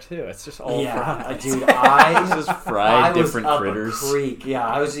eat there too? It's just all fried. Dude, I just fried different was up critters. A creek. Yeah,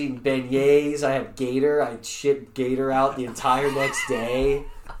 I was eating beignets. I had gator. I shit gator out the entire next day.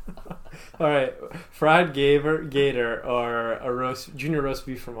 All right, fried gator or a junior roast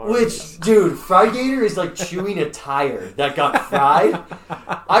beef from Arby's. Which, dude, fried gator is like chewing a tire that got fried.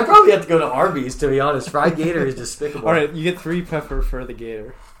 I probably have to go to Arby's, to be honest. Fried gator is despicable. All right, you get 3 pepper for the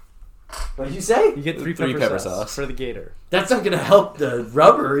gator. What did you say? You get 3 pepper sauce for the gator. That's not going to help the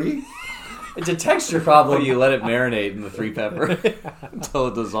rubbery. It's a texture problem. Well, you let it marinate in the 3 pepper until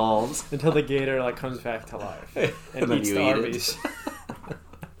it dissolves. Until the gator comes back to life and then eats you the eat Arby's.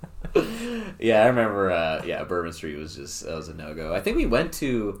 Yeah, I remember. Bourbon Street was a no go. I think we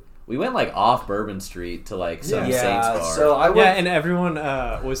went like off Bourbon Street to like some Saints bar. So I went, and everyone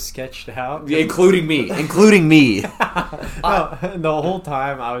was sketched out, including me. No, the whole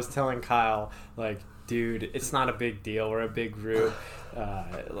time I was telling Kyle, like, dude, it's not a big deal. We're a big group.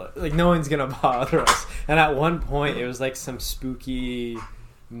 Like, no one's gonna bother us. And at one point, it was like some spooky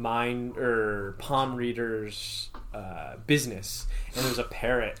mind or palm readers business, and there's a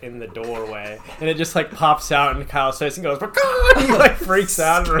parrot in the doorway, and it just like pops out, and Kyle's face and goes, "Pecan!" He like freaks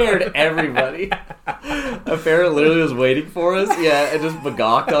out, scared everybody. A parrot literally was waiting for us. Yeah, and just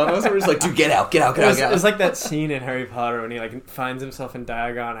begawked on us. We're just like, dude, get out. It's like that scene in Harry Potter when he like finds himself in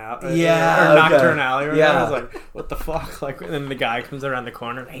Diagon Alley, or Nocturne Alley. Or yeah, I was like, what the fuck? Like, and then the guy comes around the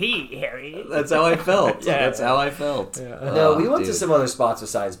corner, hey Harry. That's how I felt. That's how I felt. Yeah. No, we went to some other spots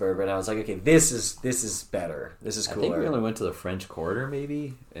besides Bourbon. I was like, okay, this is better. This is cooler. I think we only went to the French Quarter,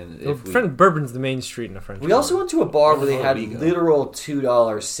 maybe. And Bourbon's the main street in the French. We also went to a bar where they had literal $2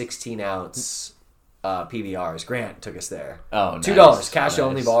 16-ounce PBRs. Grant took us there. Oh, nice. $2 cash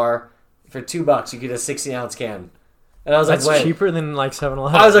only bar for $2. You get a 16-ounce can. And I was that's like, wait. cheaper than like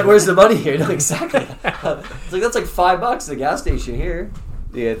 7-Eleven. I was like, where's the money here? No, exactly. It's like, that's like $5 at the gas station here.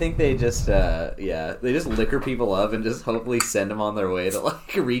 Yeah, I think they just they just liquor people up and just hopefully send them on their way to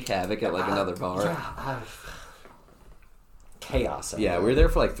like wreak havoc at like another bar. Chaos. Yeah, we were there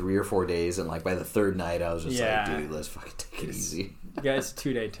for like 3 or 4 days, and like by the third night, I was just like, dude, let's fucking take it easy. Yeah, it's a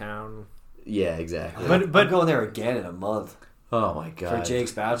 2-day town. Yeah, exactly. But I'm going there again in a month. Oh my god! For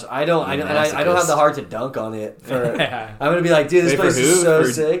Jake's bachelor, I don't have the heart to dunk on it. I'm gonna be like, dude, this place is so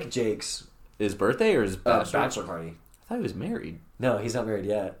sick. Jake's his birthday or his bachelor party. I thought he was married. No, he's not married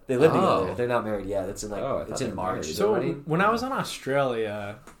yet. They live together. They're not married yet. It's in like it's in March. So when I was in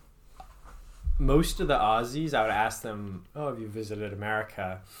Australia, most of the Aussies, I would ask them, "Oh, have you visited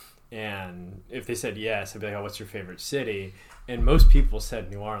America?" And if they said yes, I'd be like, "Oh, what's your favorite city?" And most people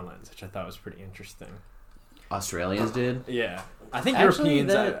said New Orleans, which I thought was pretty interesting. Australians did? Yeah. I think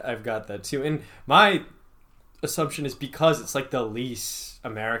Europeans, I've got that too. And my assumption is because it's like the least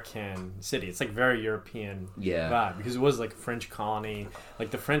American city. It's like very European vibe. Because it was like a French colony.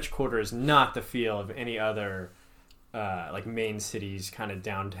 Like the French Quarter is not the feel of any other like main cities kind of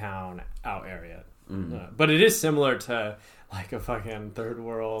downtown out area. But it is similar to like a fucking third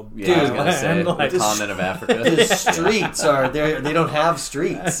world. Yeah, I was gonna say, like, the continent of Africa. The streets are there. They don't have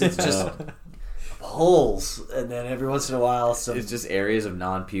streets. It's just holes, and then every once in a while it's just areas of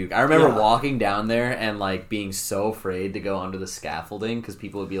non-puke. I remember walking down there and like being so afraid to go under the scaffolding because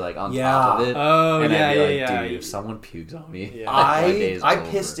people would be like on top of it. Oh, and I'd be like, yeah. dude, if someone pukes on me, I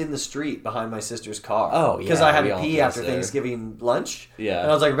pissed in the street behind my sister's car. Oh, yeah, because I had to pee after Thanksgiving lunch. Yeah, and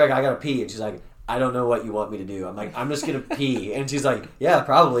I was like, Rebecca, I gotta pee, and she's like, I don't know what you want me to do. I'm like, I'm just gonna pee, and she's like, yeah,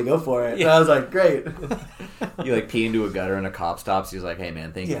 probably go for it. And I was like, great. You like pee into a gutter and a cop stops. He's like, hey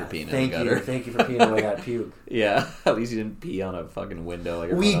man, thank you for peeing in the gutter. Thank you for peeing away that puke. Yeah, at least you didn't pee on a fucking window.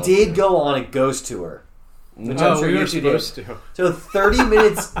 Like we did go on a ghost tour, which I'm sure you two did. So 30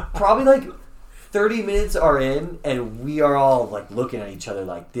 minutes, probably like 30 minutes are in, and we are all like looking at each other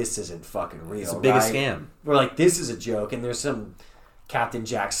like this isn't fucking real. It's the biggest scam. We're like, this is a joke, and there's some Captain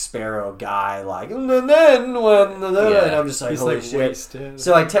Jack Sparrow guy like, and then when and I'm just like, holy shit. Wasted.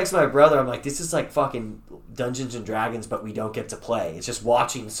 So I text my brother, I'm like, this is like fucking Dungeons and Dragons, but we don't get to play. It's just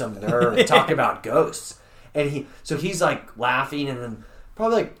watching some nerd talk about ghosts. And he's like laughing, and then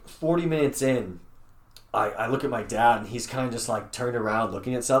probably like 40 minutes in, I look at my dad, and he's kind of just like turned around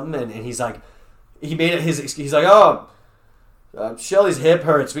looking at something, and he's like, he's like, oh, Shelly's hip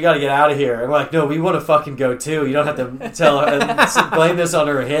hurts. We got to get out of here. And we're like, no, we want to fucking go too. You don't have to tell her, blame this on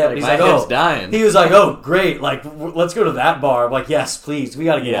her hip. Like, he's my like, hip's dying. He was like, oh, great. Like, let's go to that bar. I'm like, yes, please. We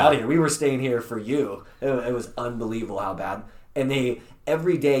got to get out of here. We were staying here for you. It was unbelievable how bad. And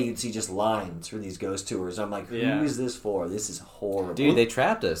every day you'd see just lines for these ghost tours. I'm like, who is this for? This is horrible. Dude, they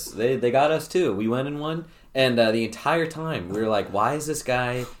trapped us. They got us too. We went in one, and the entire time we were like, why is this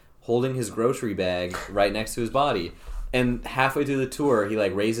guy holding his grocery bag right next to his body? And halfway through the tour, he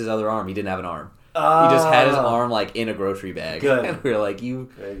like raised his other arm. He didn't have an arm. He just had his arm like in a grocery bag. Good. And we were like, there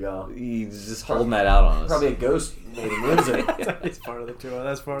you go. He's just holding that out on us. Probably a ghost made him lose it. It's part of the tour.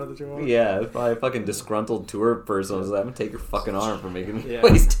 That's part of the tour. Yeah, it's probably a fucking disgruntled tour person. I was like, I'm gonna take your fucking arm for making me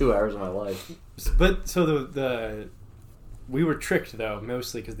waste 2 hours of my life. But so we were tricked though,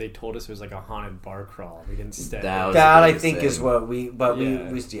 mostly because they told us it was like a haunted bar crawl. We didn't stay. That I think is what we. But we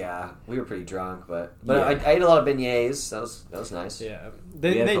were pretty drunk. But I ate a lot of beignets. That was nice. Yeah,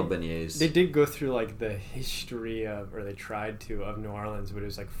 they beignets. They did go through like the history of, or they tried to, of New Orleans, but it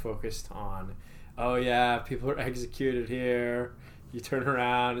was like focused on, oh yeah, people are executed here. You turn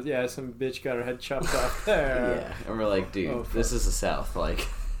around, yeah, some bitch got her head chopped off there. Yeah, and we're like, dude, this is the South. Like,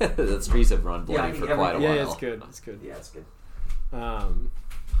 the streets have run bloody for quite a while. Yeah, it's good. It's good. Yeah, it's good.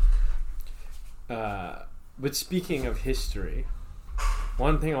 But speaking of history,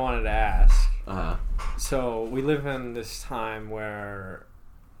 one thing I wanted to ask. So we live in this time where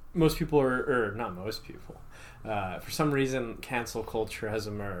most people or not most people, for some reason, cancel culture has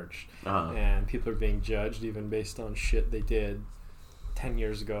emerged, and people are being judged even based on shit they did 10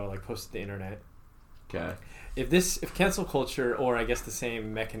 years ago, like posted to the internet. Okay. If cancel culture, or I guess the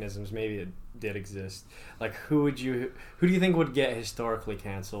same mechanisms, maybe it did exist, like who do you think would get historically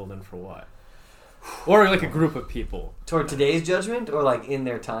canceled and for what? Or like a group of people. Toward today's judgment or like in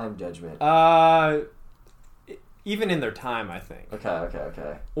their time judgment? Even in their time, I think.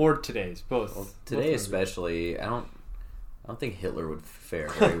 Okay. Or today's, both. Well, today especially, I don't think Hitler would fare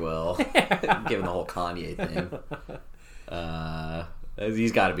very well, given the whole Kanye thing.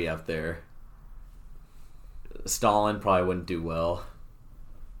 He's got to be up there. Stalin probably wouldn't do well,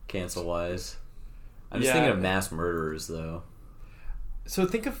 cancel-wise. I'm just thinking of mass murderers, though. So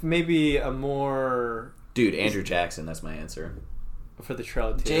think of maybe a more... Dude, Andrew Jackson, that's my answer. For the Trail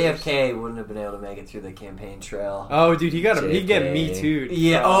of Tears. JFK wouldn't have been able to make it through the campaign trail. Oh, dude, he'd get Me Too.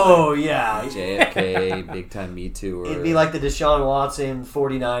 Yeah, oh, yeah. JFK, big time Me Too. It'd be like the Deshaun Watson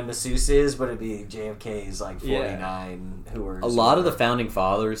 49 masseuses, but it'd be JFK's like 49 who were... A lot of the founding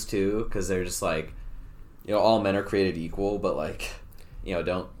fathers, too, because they're just like, you know, all men are created equal, but like, you know,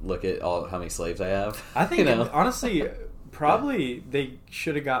 don't look at how many slaves I have. I think, you know? Honestly, probably they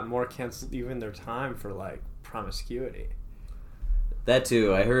should have got more canceled even their time for like promiscuity. That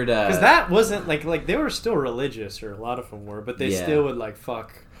too, I heard. Because that wasn't like they were still religious, or a lot of them were, but they still would like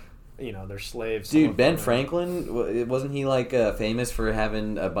fuck, you know, their slaves. Dude, Ben Franklin, wasn't he like famous for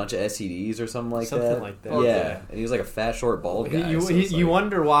having a bunch of STDs or something like that? Something like that. Yeah, and he was like a fat, short, bald guy. You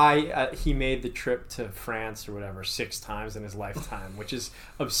wonder why he made the trip to France or whatever 6 times in his lifetime, which is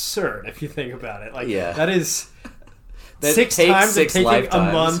absurd if you think about it. Like, that is. That 6 times and taking lifetimes.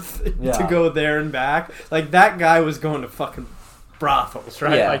 A month to go there and back. Like, that guy was going to fucking brothels,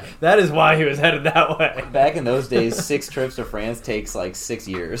 right? Like, that is why he was headed that way. Back in those days, 6 trips to France takes like 6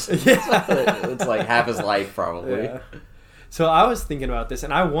 years. It's like half his life, probably. Yeah. So I was thinking about this,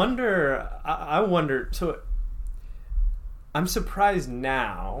 and I wonder. So I'm surprised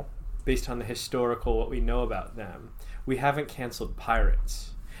now, based on the historical what we know about them, we haven't canceled pirates.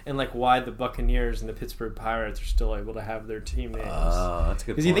 And like why the Buccaneers and the Pittsburgh Pirates are still able to have their team names. Oh, that's a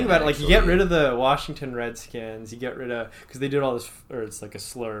good point. Because you think about it, like you get rid of the Washington Redskins, you get rid of, because they did all this, or it's like a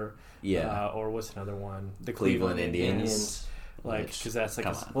slur. Yeah. Or what's another one? The Cleveland Indians. Like, because that's like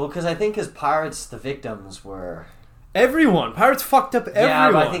because I think as Pirates, the victims were... Everyone. Pirates fucked up everyone.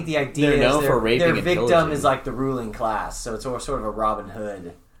 Yeah, but I think the idea is for raping their and victim pillaging. is like the ruling class, so it's sort of a Robin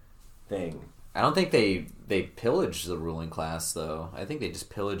Hood thing. I don't think they pillaged the ruling class, though. I think they just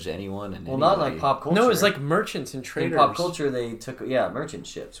pillaged anyone and not like pop culture. No, it's like merchants and traders. In pop culture, they took merchant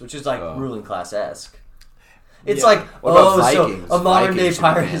ships, which is like ruling class-esque. It's like, Vikings? So a modern day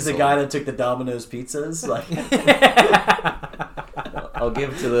pirate is the guy that took the Domino's pizzas. Like, I'll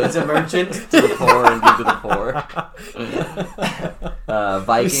give to the it's a merchant to the poor and give to the poor.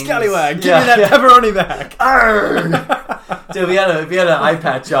 Vikings. Scallywag, give me that pepperoni back. Dude, if we had an eye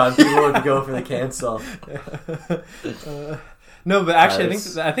patch on, people would go for the cancel. No, but actually,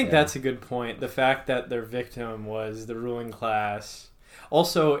 I think that's a good point. The fact that their victim was the ruling class.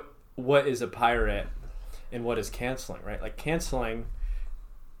 Also, what is a pirate and what is canceling, right? Like canceling,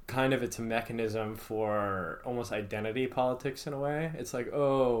 kind of, it's a mechanism for almost identity politics in a way. It's like,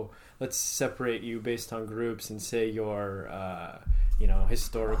 oh, let's separate you based on groups and say you're,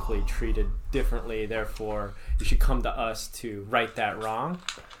 historically treated differently. Therefore, you should come to us to right that wrong.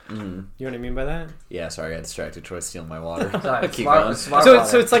 Mm-hmm. You know what I mean by that? Yeah, sorry, I got distracted. Troy stealing my water. Keep going.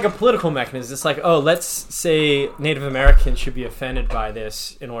 So it's like a political mechanism. It's like, oh, let's say Native Americans should be offended by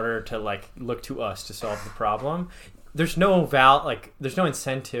this in order to like look to us to solve the problem. There's no there's no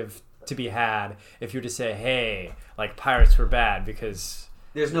incentive to be had if you're to say, hey, like pirates were bad because.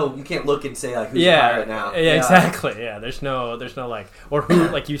 You can't look and say like who's a pirate now. Yeah, exactly. Yeah, there's no like, or who,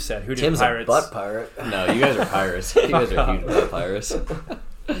 like you said, who did Tim's pirates? A butt pirate. No, you guys are pirates. You guys are huge butt pirates.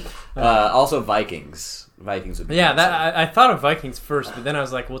 Also, Vikings. Vikings would be I thought of Vikings first, but then I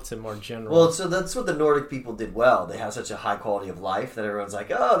was like, what's it more general? Well, so that's what the Nordic people did well. They have such a high quality of life that everyone's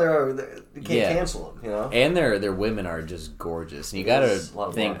like, oh, you can't cancel them, you know? And their women are just gorgeous. And you got to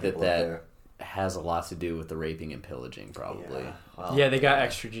think that has a lot to do with the raping and pillaging, probably. Yeah, they got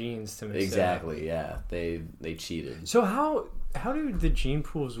extra genes to mix exactly. Yeah, they cheated. So how do the gene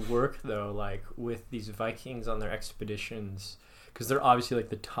pools work though? Like with these Vikings on their expeditions, because they're obviously like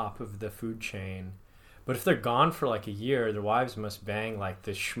the top of the food chain. But if they're gone for like a year, their wives must bang like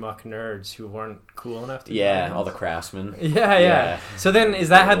the schmuck nerds who weren't cool enough to. Yeah, all the craftsmen. Yeah. So then, is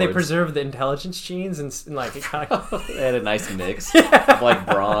that how they Lords. preserve the intelligence genes and like it kind of? They had a nice mix of like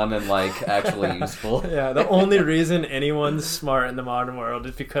brawn and like actually useful. Yeah, the only reason anyone's smart in the modern world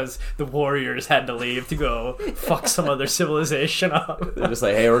is because the warriors had to leave to go fuck some other civilization up. They're just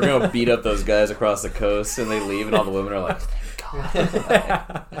like, hey, we're gonna beat up those guys across the coast, and they leave, and all the women are like, thank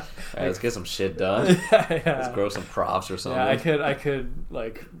God. All right, let's get some shit done. Let's grow some props or something. Yeah, I could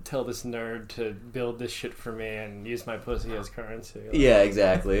like tell this nerd to build this shit for me and use my pussy as currency. Like. Yeah,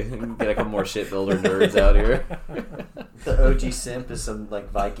 exactly. Get a couple more shit builder nerds out here. The OG simp is some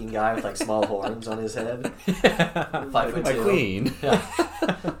like Viking guy with like small horns on his head. 5'2". My queen. Yeah.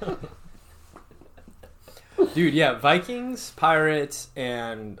 Dude, yeah, Vikings, pirates,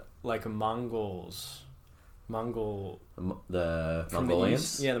 and like Mongols. The From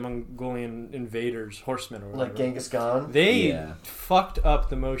Mongolians? the Mongolian invaders, horsemen or whatever. Like Genghis Khan. They fucked up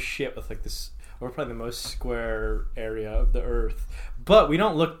the most shit with like this, or probably the most square area of the earth. But we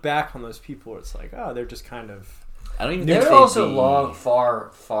don't look back on those people where it's like, oh, they're just kind of... I don't even think They're also long,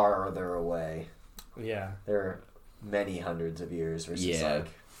 farther away. Yeah. They're many hundreds of years versus like...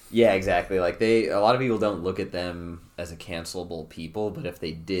 Yeah, exactly. Like a lot of people don't look at them as a cancelable people, but if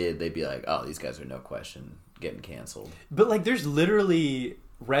they did, they'd be like, oh, these guys are no question getting canceled. But like there's literally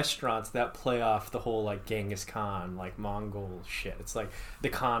restaurants that play off the whole like Genghis Khan, like Mongol shit. It's like the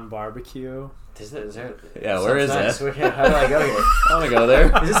Khan barbecue. Is there, yeah, where is that? How do I go here? I want to go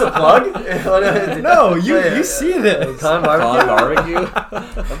there. Is this a plug? No, you see this. Khan barbecue?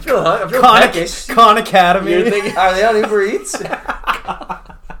 I'm feeling peckish. Khan Academy. Are they on Uber Eats?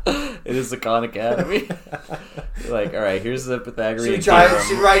 It is the Khan Academy. Like, all right, here's the Pythagorean should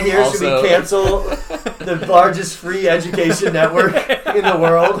right here, also, should we cancel the largest free education network in the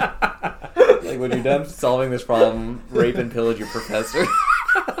world? Like, when you're done solving this problem, rape and pillage your professor.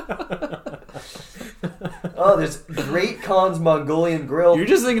 Oh, there's Great Khan's Mongolian Grill. You're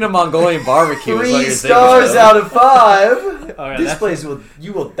just thinking of Mongolian barbecue. 3 stars out of 5. Oh, yeah, this place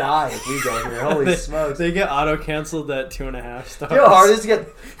you will die if we go here. Holy smokes! They get auto canceled at 2.5 stars. You know how hard it is to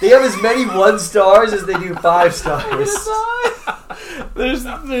get? They have as many 1 stars as they do 5 stars. There's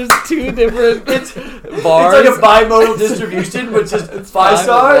 2 different bars. It's like a bimodal distribution, which is 5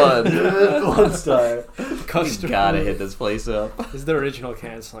 stars, 1 star. You gotta hit this place up. This is the original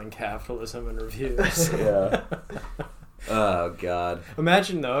canceling capitalism and reviews. Yeah. Oh god.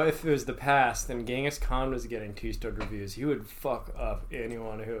 Imagine though if it was the past and Genghis Khan was getting 2-star reviews, he would fuck up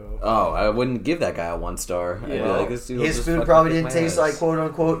anyone who. Oh, I wouldn't give that guy a 1 star. Yeah. I'd be like, this dude will His just food fucking probably kick didn't my taste ass. like quote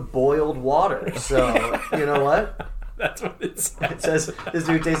unquote boiled water. So you know what? That's what it says. It says this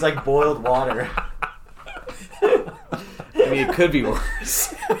dude tastes like boiled water. I mean, it could be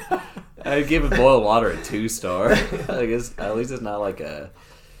worse. I'd give it boiled water a 2 star. I guess at least it's not like a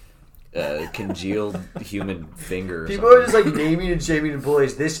congealed human finger. Or People something. are just like naming and shaming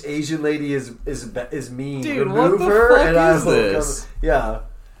employees. This Asian lady is mean. Dude, remove what the her, fuck and I is will this? Yeah.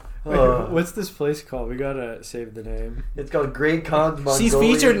 Wait, what's this place called? We gotta save the name. It's called Great Khan's Mongolian She's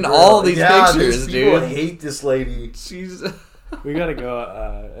featured in Grill. all these yeah, pictures, these people dude. hate this lady. She's. We gotta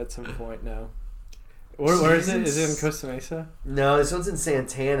go at some point now. Where is it? Is it in Costa Mesa? No, this one's in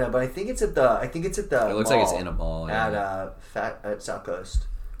Santana, but I think it's at the. It looks like it's in a mall. Yeah. At South Coast.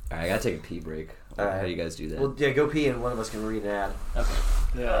 All right, I gotta take a pee break. All right. How do you guys do that? Well, yeah, go pee, and one of us can read an ad. Okay.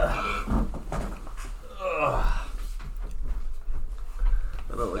 Yeah.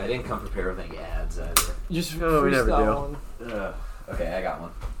 I didn't come prepared with any ads either. Just No, we never freestyle do. one. Okay, I got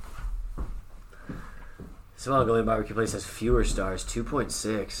one. This Mongolian barbecue place has fewer stars,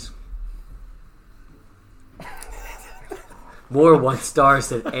 2.6. More 1 stars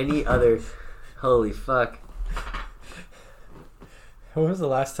than any other. Holy fuck. When was the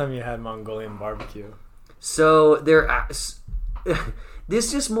last time you had Mongolian barbecue? So this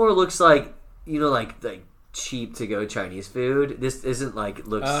just more looks like, you know, like cheap to go Chinese food. This isn't like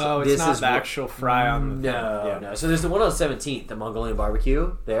looks. Oh, it's this not is the actual fry on the thing. No. So there's the one on 17th, the Mongolian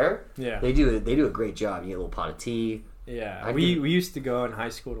barbecue. There, Yeah. they do a great job. You get a little pot of tea. Yeah, we used to go in high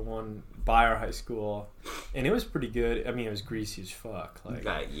school to one by our high school, and it was pretty good. I mean, it was greasy as fuck. Like,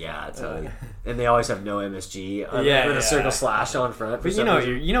 Yeah, totally. And they always have no MSG. Yeah, with yeah. a circle slash on front. but you know what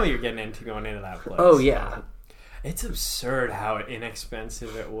you're getting into going into that place. Oh yeah. It's absurd how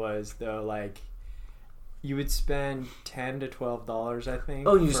inexpensive it was, though. Like, you would spend $10 to $12, I think.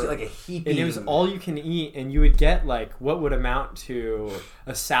 Oh, you just get like a heaping. And it was all you can eat, and you would get like what would amount to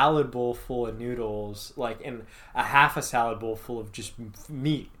a salad bowl full of noodles, like, and a half a salad bowl full of just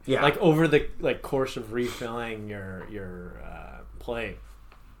meat. Yeah. Like over the course of refilling your plate.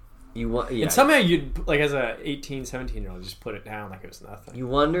 And somehow you'd, like, as a 18, 17-year-old, just put it down like it was nothing. You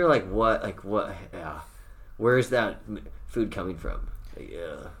wonder, where's that food coming from?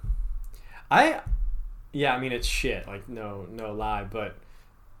 I mean, it's shit, like, no lie, but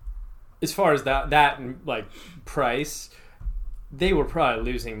as far as that like, price, they were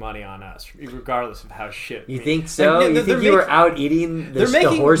probably losing money on us, regardless of how shit. You think so? Like, you think you were out eating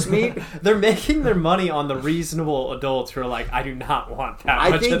the horse meat? They're making their money on the reasonable adults who are like, I do not want that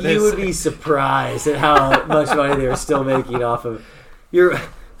much of this. I think you would be surprised at how much money they're still making off of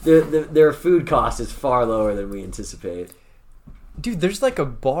their food cost is far lower than we anticipate. Dude, there's like a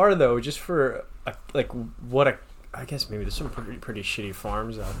bar though, just for I guess maybe there's some pretty shitty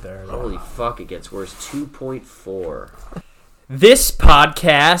farms out there. Holy fuck, it gets worse. 2.4. This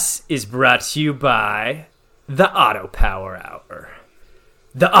podcast is brought to you by the Auto Power Hour.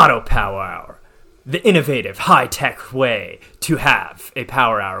 The Auto Power Hour, the innovative, high-tech way to have a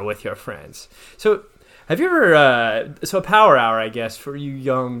power hour with your friends. So, have you ever, a power hour, I guess, for you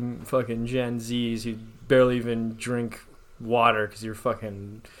young fucking Gen Zs who barely even drink water because you're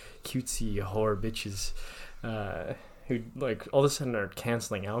fucking cutesy whore bitches, who, like, all of a sudden are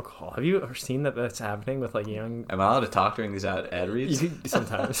canceling alcohol. Have you ever seen that's happening with, like, young... Am I allowed to talk during these ad reads?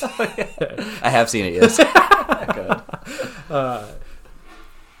 Sometimes. I have seen it, yes.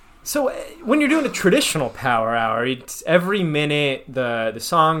 So when you're doing a traditional power hour, it's every minute the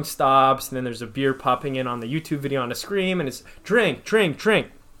song stops, and then there's a beer popping in on the YouTube video on the screen, and it's drink, drink, drink.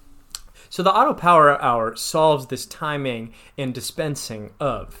 So the Auto Power Hour solves this timing and dispensing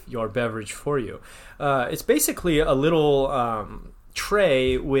of your beverage for you. It's basically a little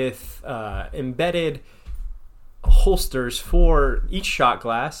tray with embedded holsters for each shot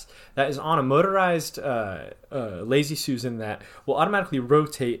glass that is on a motorized Lazy Susan that will automatically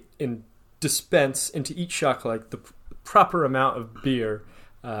rotate and dispense into each shot like the proper amount of beer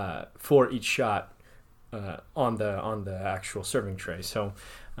for each shot on the actual serving tray. So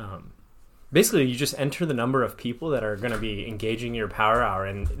basically, you just enter the number of people that are going to be engaging your power hour,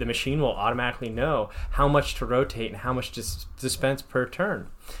 and the machine will automatically know how much to rotate and how much to dispense per turn.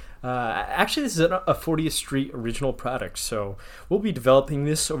 Actually, this is a 40th Street original product, so we'll be developing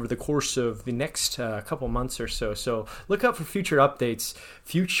this over the course of the next couple months or so. So look out for future updates,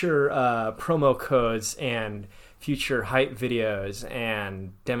 future promo codes, and future hype videos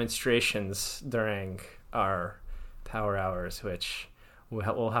and demonstrations during our power hours, which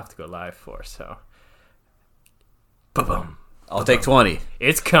we'll have to go live for. So, boom. I'll take 20.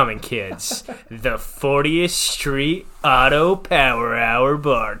 It's coming, kids. The 40th Street Auto Power Hour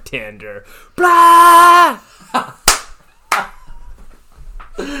bartender. Blah!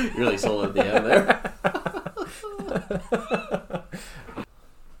 You really sold it at the end there.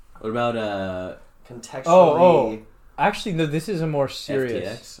 What about contextually? Actually, no. This is a more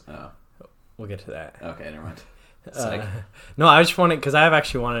serious. FTX? Oh. We'll get to that. Okay, never mind. No, I just wanted, because I've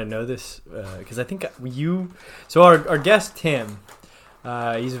actually wanted to know this, because I think so our guest Tim,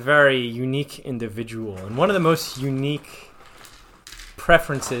 he's a very unique individual, and one of the most unique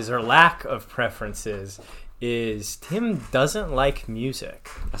preferences or lack of preferences is Tim doesn't like music.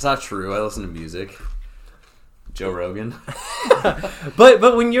 That's not true. I listen to music. Joe Rogan. but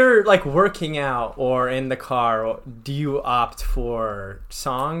when you're like working out or in the car, do you opt for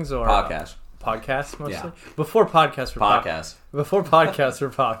songs or Podcasts mostly? Yeah. Before podcasts were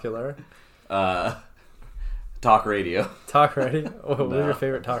popular. Talk radio. Talk radio? What was your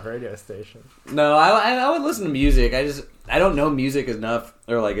favorite talk radio station? No, I would listen to music. I don't know music enough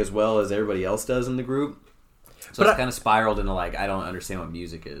or like as well as everybody else does in the group. So it's kind of spiraled into like I don't understand what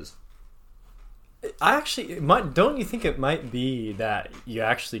music is. Don't you think it might be that you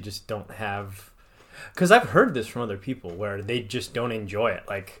actually just don't have... Because I've heard this from other people where they just don't enjoy it.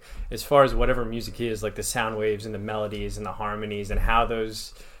 Like, as far as whatever music is, like the sound waves and the melodies and the harmonies and how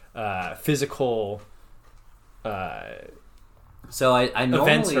those physical so I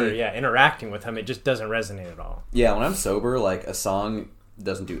normally... events are interacting with them, it just doesn't resonate at all. Yeah, when I'm sober, like a song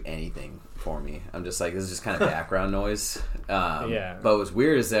doesn't do anything for me. I'm just like, this is just kind of background noise. But what's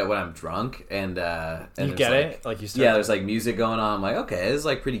weird is that when I'm drunk and you get it? Like you start... Yeah, there's like music going on. I'm like, okay, this is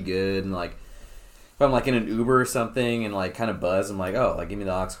like pretty good. And like, if I'm like in an Uber or something and like kind of buzz, I'm like, oh, like give me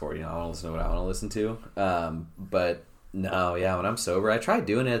the aux cord. You know, I want to listen to what I want to listen to. But no, yeah, when I'm sober, I try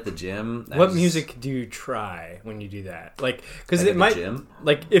doing it at the gym. What music do you try when you do that? Like, because it might, gym?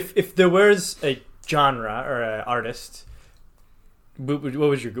 Like, if there was a genre or an artist, what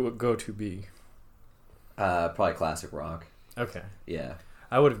would your go-to be? Probably classic rock. Okay. Yeah.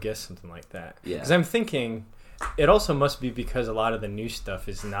 I would have guessed something like that. Yeah. Because I'm thinking, it also must be because a lot of the new stuff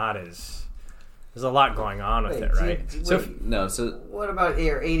is not as There's a lot going on with it, right? So what about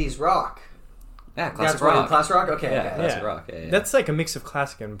your 80s rock? Yeah, classic rock. rock. Classic rock? Okay. Yeah, classic rock. Yeah. That's like a mix of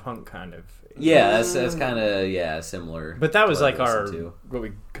classic and punk, kind of. Yeah, that's kind of similar. But that was like what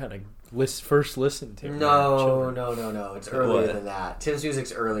we kind of first listened to. No. It's earlier than that. Tim's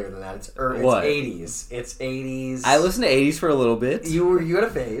music's earlier than that. It's 80s. It's 80s. I listened to 80s for a little bit. You had a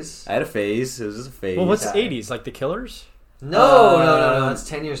phase. I had a phase. It was just a phase. Well, what's 80s? Like the Killers? No. That's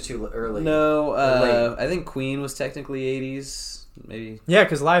 10 years too early. No, I think Queen was technically 80s. Maybe. Yeah,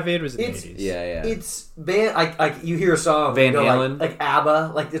 because Live Aid was in the 80s. Yeah. It's band. You hear a song. Van Halen, like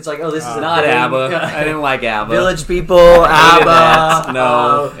ABBA. Like it's like, oh, this is not ABBA. I didn't like ABBA. Village People. ABBA.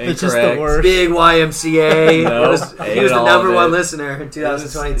 No, it's just the worst. Big YMCA. No, he was the number one listener in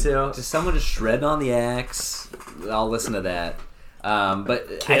 2022. Just someone just shredding on the axe. I'll listen to that.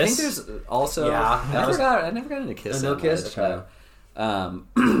 But Kiss? I think there's also. Yeah, I never got into Kiss. No Kiss.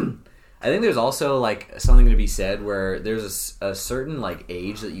 I think there's also like something to be said where there's a certain like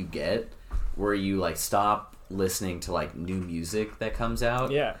age that you get where you like stop listening to like new music that comes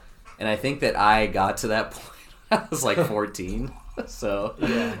out. Yeah. And I think that I got to that point when I was like 14. So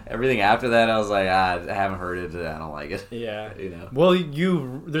everything after that, I was like, I haven't heard it. I don't like it. Yeah. Well,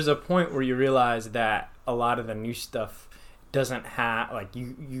 there's a point where you realize that a lot of the new stuff doesn't have like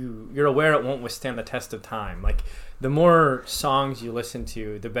you're aware it won't withstand the test of time. Like the more songs you listen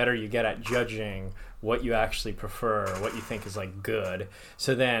to, the better you get at judging what you actually prefer, what you think is like good.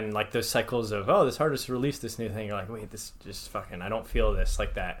 So then like those cycles of this artist released this new thing, you're like, wait, this just fucking I don't feel this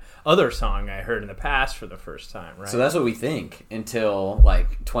like that other song I heard in the past for the first time, right? So that's what we think until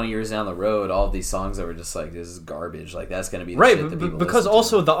like 20 years down the road, all of these songs that were just like, this is garbage. Like that's gonna be the shit that people because listen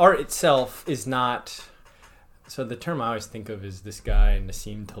also to. the art itself is not. So the term I always think of is this guy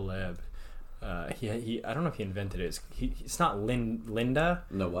Nassim Taleb. He I don't know if he invented it. It's not Linda.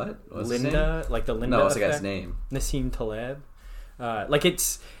 No, what? What's Linda, like the Linda. No, what's the effect? guy's name? Nassim Taleb. Like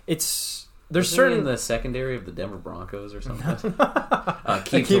it's there's Wasn't certain he in the secondary of the Denver Broncos or something.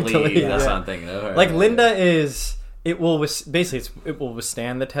 Keep Talib. Talib, That's what I'm thinking of. Like Linda is. It will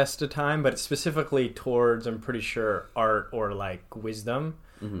withstand the test of time, but it's specifically towards, I'm pretty sure, art or like wisdom.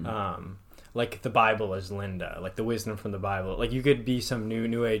 Mm-hmm. Like the Bible is Linda, like the wisdom from the Bible. Like you could be some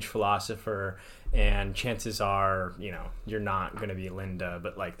new age philosopher, and chances are, you're not going to be Linda.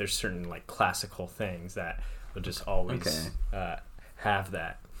 But like, there's certain like classical things that will just always have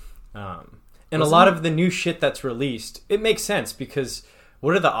that. And a lot of the new shit that's released, it makes sense because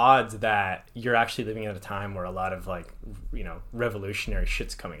what are the odds that you're actually living at a time where a lot of like, revolutionary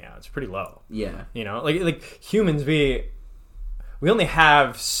shit's coming out? It's pretty low. Yeah. Like humans, we only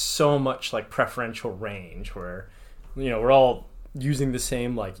have so much like preferential range where, we're all using the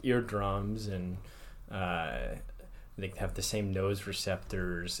same like eardrums and they have the same nose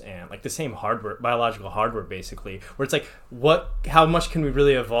receptors and like the same hardware, biological hardware basically, where it's like, how much can we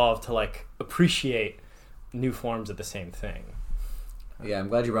really evolve to like appreciate new forms of the same thing? Yeah, I'm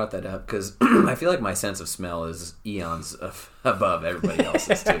glad you brought that up because I feel like my sense of smell is eons above everybody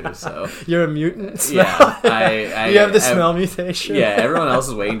else's too. So you're a mutant. Yeah, I you have the smell mutation. Yeah, everyone else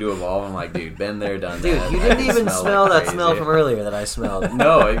is waiting to evolve. I'm like, dude, been there, done that. Dude, you didn't even smell like that smell from earlier that I smelled.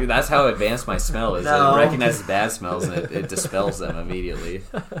 No, that's how advanced my smell is. It recognizes bad smells and it dispels them immediately.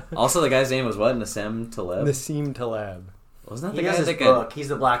 Also, the guy's name was what? Nassim Taleb. Nassim Taleb. Wasn't that the guy's book? He's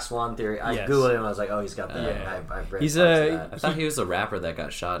the Black Swan Theory. I googled him and I was like, oh, he's got that. Yeah. I read I thought he was the rapper that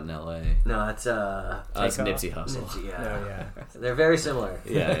got shot in L.A. No, it's Nipsey Hussle. Nipsey, yeah. Oh, yeah. They're very similar.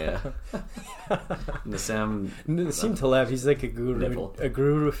 Yeah. Nassim Taleb, he's like a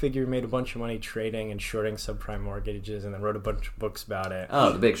guru figure, made a bunch of money trading and shorting subprime mortgages, and then wrote a bunch of books about it.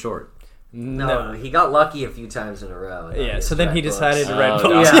 Oh, The Big Short. No, he got lucky a few times in a row. Yeah, so then he decided to write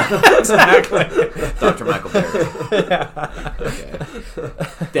books. Yeah, exactly. Dr. Michael Berry. Yeah. Okay.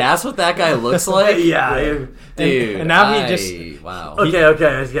 That's what that guy looks like? Yeah. Dude. And now he just... Wow.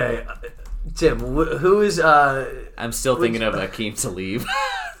 Okay. Tim, who is... I'm still thinking of Akeem Talib.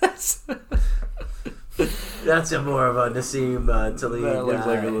 That's more of a Nassim Talib. That looks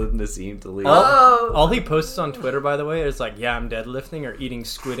like a Nassim Talib. All he posts on Twitter, by the way, is like, I'm deadlifting or eating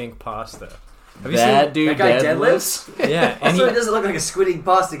squid ink pasta. Have you seen that dude that guy deadlifts? Yeah. And he doesn't look like a squid ink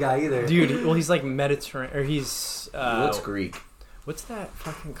pasta guy either. Dude, well, he's like Mediterranean, or he's... he looks Greek. What's that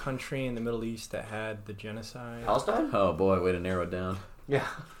fucking country in the Middle East that had the genocide? Palestine? Oh boy, way to narrow it down. Yeah.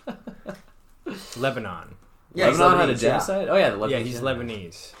 Lebanon. Yeah, Lebanon had a genocide? Yeah. Oh yeah, the Lebanese. Yeah, he's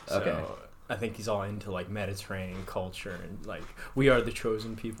Lebanese. So okay. I think he's all into like Mediterranean culture and like we are the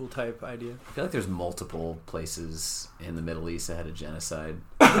chosen people type idea. I feel like there's multiple places in the Middle East that had a genocide.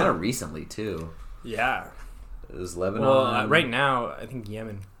 Kind of recently too. Yeah. It was Lebanon. Well, right now I think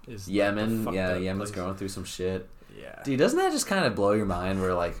Yemen. is Yemen. the Yeah, Yemen's going through some shit. Yeah, dude, doesn't that just kind of blow your mind?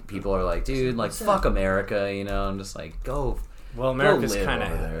 Where like people are like, dude, like fuck America, you know, and just like go. Well, America's live kind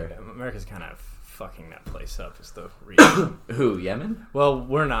over of fucking that place up. Is the reason. Who, Yemen? Well,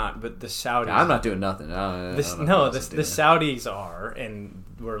 we're not, but the Saudis. I'm not doing nothing. The Saudis are, and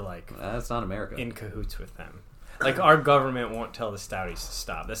we're like that's not America in cahoots with them. Like our government won't tell the Saudis to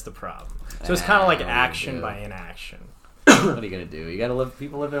stop. That's the problem. So it's kind of like action by inaction. What are you gonna do? You gotta let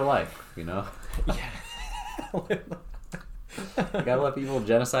people live their life, you know. Yeah. You gotta let people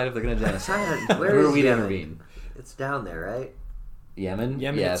genocide if they're gonna genocide. Where is we Yemen? intervene? It's down there, right? Yemen?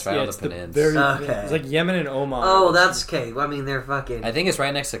 Yeah, it's right on the peninsula. Okay. It's like Yemen and Oman. Oh, that's okay. Well, I mean, they're fucking. I think it's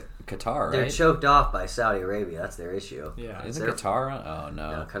right next to Qatar, right? They're choked off by Saudi Arabia. That's their issue. Yeah. Isn't Qatar? Oh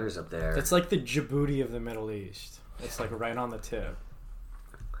no. No, Qatar's up there. It's like the Djibouti of the Middle East. It's like right on the tip.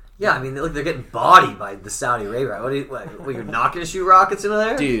 Yeah, I mean, they're getting bodied by the Saudi Arabia. What you're not going to shoot rockets into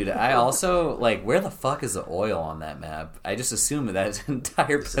there? Dude, I also, like, where the fuck is the oil on that map? I just assume that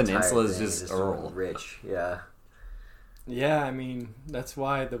entire peninsula is just oil. Rich, yeah. Yeah, I mean, that's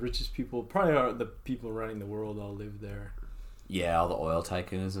why the richest people, probably are the people running the world, all live there. Yeah, all the oil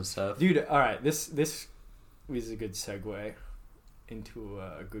tycoons and stuff. Dude, alright, this is a good segue into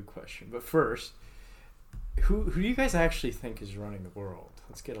a good question. But first, who do you guys actually think is running the world?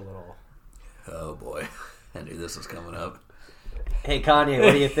 Let's get a little... Oh boy, I knew this was coming up. Hey Kanye,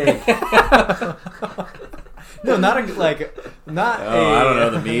 what do you think? No, not a... I don't know,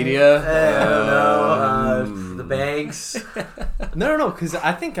 the media? I don't know, the banks? No, because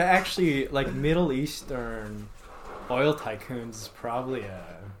I think actually, like, Middle Eastern oil tycoons is probably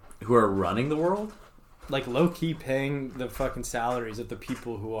who are running the world? Like, low-key paying the fucking salaries of the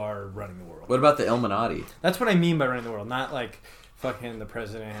people who are running the world. What about the Illuminati? That's what I mean by running the world, not like... fucking the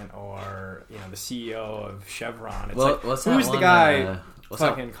president or the CEO of Chevron. It's who's the guy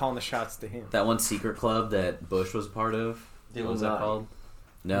calling the shots to him? That one secret club that Bush was part of. What was that called?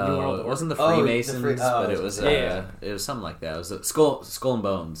 New No, World it wasn't the Order. Freemasons, but it was it was something like that. It was the Skull and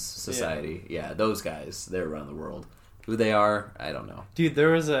Bones Society. Yeah, those guys. They're around the world. Who they are, I don't know. Dude, there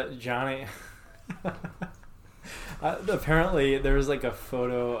was a Johnny. Apparently, there was like a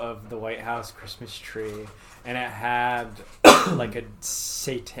photo of the White House Christmas tree, and it had like a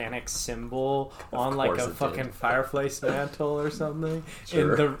satanic symbol on like a fucking fireplace mantle or something.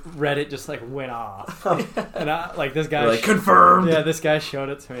 Sure. And the Reddit just like went off. And this guy like confirmed. Yeah, this guy showed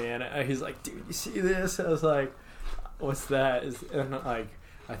it to me, and he's like, "Dude, you see this?" I was like, "What's that?" And like,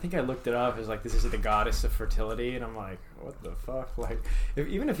 I think I looked it up. It's like, this is the goddess of fertility, and I'm like, what the fuck? Like,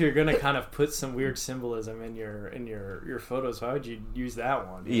 even if you're gonna kind of put some weird symbolism in your photos, why would you use that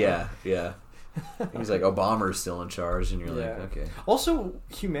one? Yeah. He's like, Obama's still in charge, and you're like, okay. Also,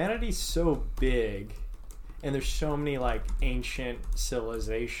 humanity's so big, and there's so many like ancient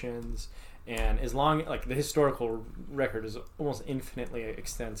civilizations, and as long like the historical record is almost infinitely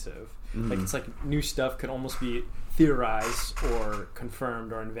extensive. Mm-hmm. Like, it's like new stuff could almost be theorized or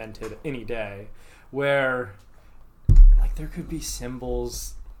confirmed or invented any day, where like there could be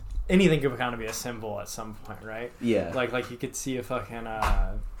symbols. Anything could kind of be a symbol at some point, right? Yeah. Like you could see a fucking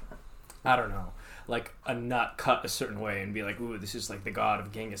I don't know, like a nut cut a certain way and be like, ooh, this is like the god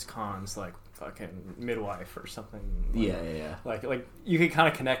of Genghis Khan's like fucking midwife or something. Like, yeah. Like you could kind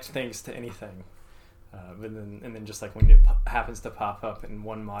of connect things to anything, but then just like when it happens to pop up in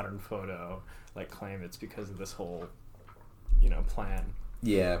one modern photo, like claim it's because of this whole, plan.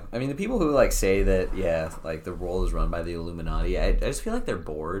 Yeah, I mean the people who like say that like the world is run by the Illuminati, I just feel like they're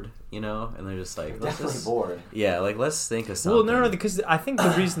bored, and they're just like Definitely bored. Yeah, like let's think of something. Well, no, because I think the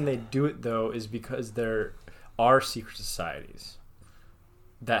reason they do it though is because there are secret societies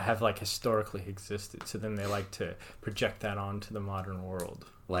that have like historically existed. So then they like to project that onto the modern world,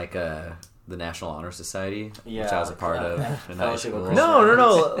 like the National Honor Society, Yeah, which I was a part of in high school.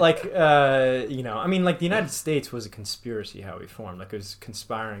 No. Like, I mean, like the United States was a conspiracy how we formed. Like, it was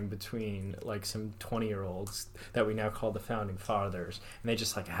conspiring between like some 20-year-olds that we now call the Founding Fathers, and they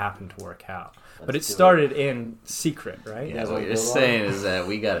just like happened to work out. But it started in secret, right? Yeah, what you're saying is that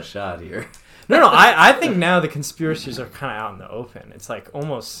we got a shot here. No, I think now the conspiracies are kind of out in the open. It's like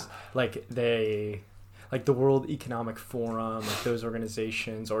almost like like the World Economic Forum, like those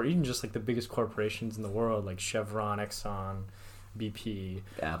organizations, or even just like the biggest corporations in the world, like Chevron, Exxon, BP,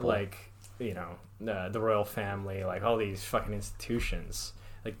 Apple, like the royal family, like all these fucking institutions.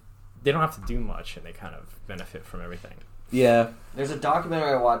 Like they don't have to do much, and they kind of benefit from everything. Yeah. There's a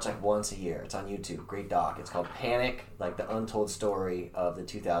documentary I watch like once a year. It's on YouTube. Great doc. It's called Panic, like the untold story of the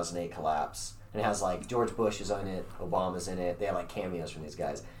 2008 collapse. And it has like George Bush is in it, Obama's in it. They have like cameos from these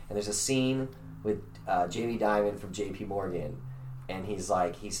guys. And there's a scene with Jamie Dimon from JP Morgan. and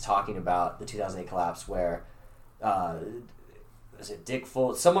he's talking about the 2008 collapse where is it Dick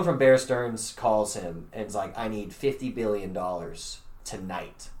Full? Someone from Bear Stearns calls him and is like, I need $50 billion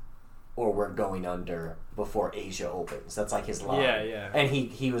tonight, or we're going under before Asia opens. That's like his line. Yeah. And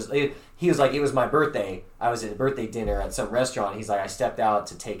he was like, it was my birthday. I was at a birthday dinner at some restaurant. He's like, I stepped out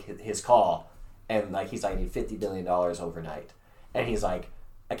to take his call, and like he's like, I need $50 billion overnight. And he's like,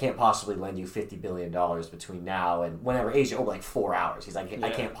 I can't possibly lend you $50 billion between now and whenever Asia over like 4 hours. He's like, I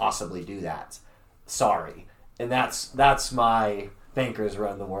can't possibly do that. Sorry. And that's my bankers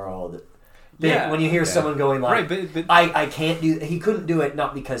run the world. When you hear someone going like, right, but I can't do, he couldn't do it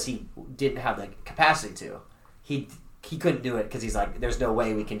not because he didn't have the capacity to. He couldn't do it because he's like, there's no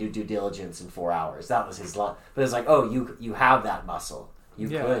way we can do due diligence in 4 hours. That was his line. But it's like, oh, you have that muscle. You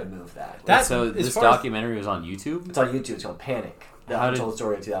could move that. So this documentary was on YouTube? It's on YouTube. It's called Panic. The untold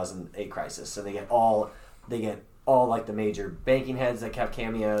story of 2008 crisis. So they get all like the major banking heads that have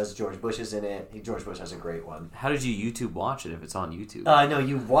cameos. George Bush is in it. George Bush has a great one. How did you YouTube watch it if it's on YouTube? No,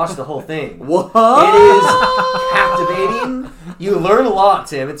 you watch the whole thing. What? It is captivating. You learn a lot,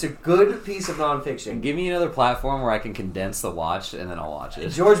 Tim. It's a good piece of nonfiction. Give me another platform where I can condense the watch and then I'll watch it.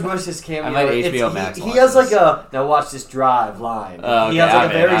 George Bush's cameo. I might HBO Max. He has like a now watch this drive line. Okay, he has like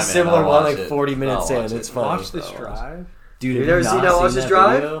a very similar one, like it. 40 minutes in. It's funny. Watch this drive. Dude, you never seen that Watch This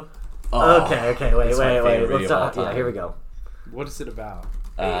Drive? Okay, wait. Let's talk. Yeah, here we go. What is it about?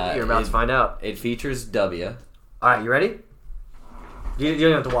 You're about to find out. It features W. All right, you ready? You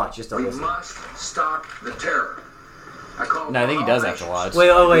don't have to watch. Just don't We listen. must stop the terror. No, I think he does have to watch.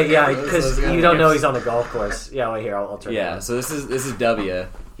 Wait, yeah, because you don't know he's on the golf course. Yeah, wait here, I'll turn it Yeah, on. so this is W.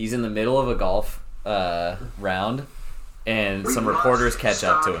 He's in the middle of a golf round, and some reporters catch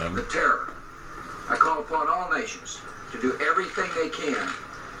up to him. The terror. I call upon all nations to do everything they can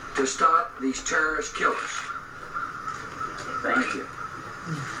to stop these terrorist killers. Thank you.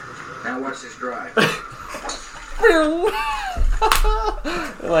 Now watch this drive.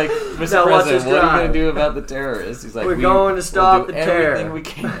 Like, Mr. President, what are you going to do about the terrorists? He's like, We're going to stop the terror. Everything we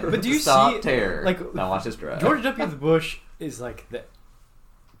can But do you to stop see, terror. like, now watch this drive. George W. Bush is like the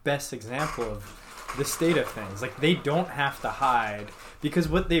best example of the state of things. Like, they don't have to hide because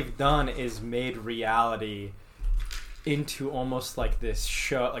what they've done is made reality into almost like this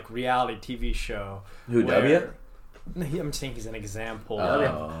show, like reality TV show. Who, W? I'm saying he's an example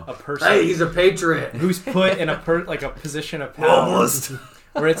Oh. of a person. Hey, he's a patriot. Who's put in a position of power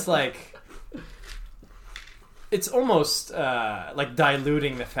where it's like it's almost like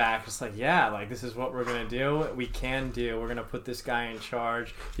diluting the fact. It's like, yeah, like this is what we're gonna do. We can do. We're gonna put this guy in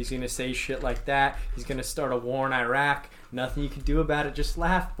charge. He's gonna say shit like that. He's gonna start a war in Iraq. Nothing you can do about it. Just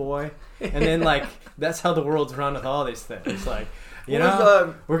laugh, boy. And then like that's how the world's run with all these things. Like, you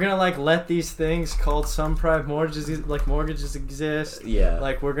know, we're gonna like let these things called subprime mortgages exist. Yeah.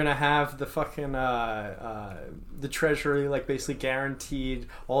 Like we're gonna have the fucking the treasury like basically guaranteed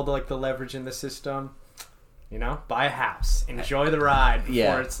all the like the leverage in the system. You know, buy a house, enjoy the ride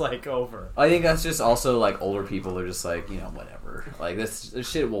before it's like over. I think that's just also like older people are just like, you know, whatever. Like this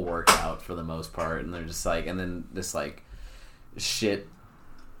shit will work out for the most part, and they're just like, and then this like shit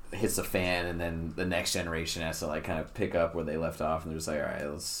hits the fan, and then the next generation has to like kind of pick up where they left off, and they're just like, all right,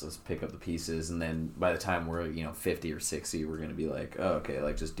 let's pick up the pieces, and then by the time we're 50 or 60, we're gonna be like, oh, okay,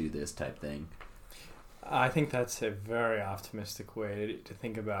 like just do this type thing. I think that's a very optimistic way to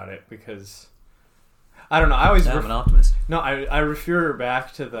think about it because I don't know. I always I'm an optimist. No, I refer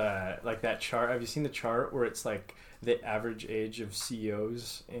back to the like that chart. Have you seen the chart where it's like the average age of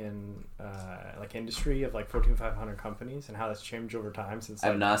CEOs in like industry of like 500 companies and how that's changed over time since?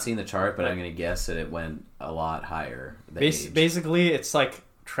 I've not seen the chart, but I'm gonna guess that it went a lot higher. Basically, it's like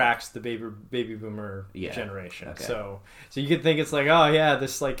tracks the baby boomer generation. Okay. So you could think it's like, oh yeah,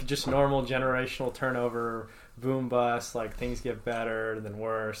 this like just normal generational turnover, boom bust, like things get better then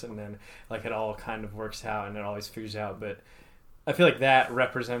worse, and then like it all kind of works out and it always figures out. But I feel like that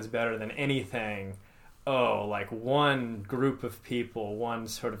represents better than anything. Oh, like one group of people, one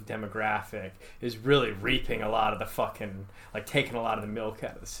sort of demographic is really reaping a lot of the fucking, like taking a lot of the milk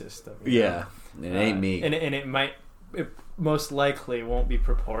out of the system. Yeah, it ain't me. And it most likely won't be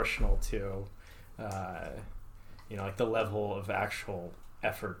proportional to, like the level of actual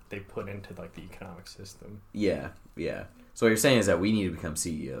effort they put into like the economic system. Yeah. So what you're saying is that we need to become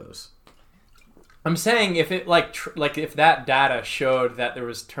CEOs. I'm saying if it like if that data showed that there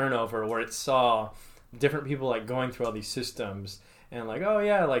was turnover where it saw different people like going through all these systems and like, oh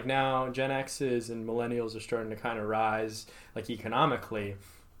yeah, like now Gen X's and millennials are starting to kind of rise like economically,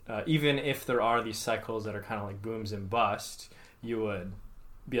 even if there are these cycles that are kind of like booms and busts, you would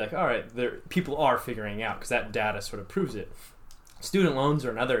be like, all right, people are figuring out because that data sort of proves it. student loans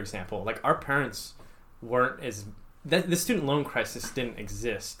are another example. Like our parents weren't as the student loan crisis didn't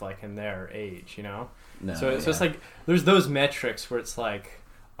exist like in their age, you know. No, so it's like there's those metrics where it's like,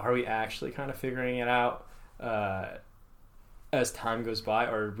 are we actually kind of figuring it out as time goes by,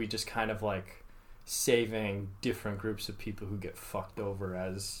 or are we just kind of like saving different groups of people who get fucked over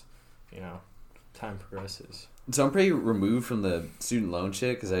as, you know, time progresses? So I'm pretty removed from the student loan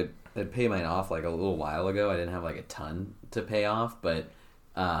shit because I'd pay mine off like a little while ago. I didn't have like a ton to pay off, but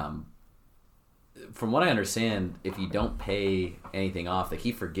from what I understand, if you don't pay anything off, they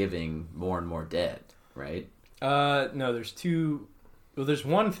keep forgiving more and more debt, right? No, there's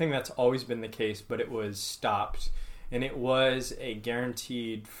one thing that's always been the case, but it was stopped, and it was a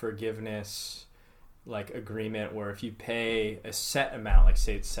guaranteed forgiveness like agreement where if you pay a set amount, like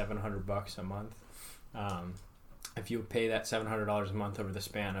say it's $700 a month, if you pay that $700 a month over the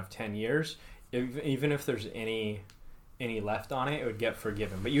span of 10 years, even if there's any left on it, it would get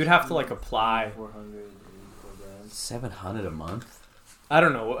forgiven. But you would have to like apply. $700 a month? I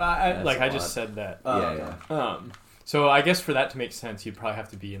don't know. I just said that. Yeah. So I guess for that to make sense, you'd probably have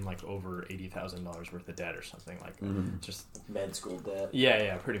to be in like over $80,000 worth of debt or something like just med school debt.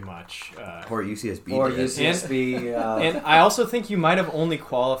 Yeah, pretty much. Or UCSB. Or UCSB. And I also think you might have only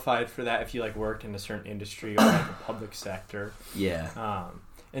qualified for that if you like worked in a certain industry or like the public sector. Yeah.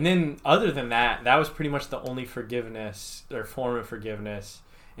 And then other than that, that was pretty much the only forgiveness or form of forgiveness.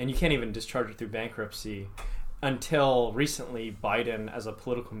 And you can't even discharge it through bankruptcy until recently. Biden, as a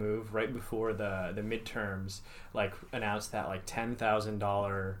political move, right before the midterms, like announced that like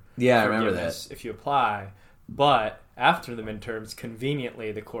 $10,000 I remember that if you apply. But after the midterms,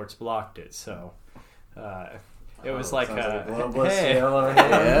 conveniently, the courts blocked it. So it was like hey. I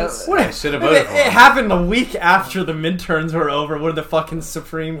should have voted for it happened a week after the midterms were over, where the fucking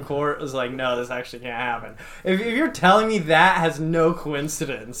Supreme Court was like, no, this actually can't happen. If you're telling me that has no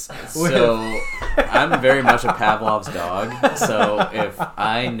coincidence. So I'm very much a Pavlov's dog. So if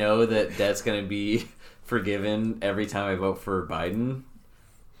I know that debt's going to be forgiven every time I vote for Biden,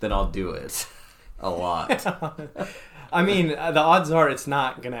 then I'll do it a lot. I mean, the odds are it's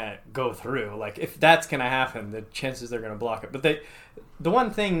not going to go through. Like, if that's going to happen, the chances they're going to block it. But the one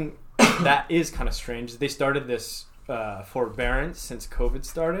thing that is kind of strange is they started this forbearance since COVID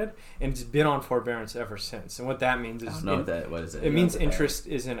started, and it's been on forbearance ever since. And what that means is... what is it? It means interest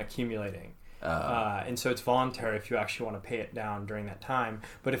isn't accumulating. And so it's voluntary if you actually want to pay it down during that time.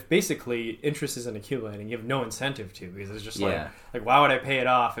 But if basically interest isn't accumulating, you have no incentive to, because it's just like why would I pay it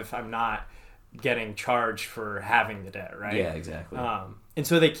off if I'm not getting charged for having the debt, right? Yeah, exactly. And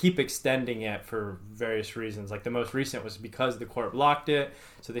so they keep extending it for various reasons. Like the most recent was because the court blocked it.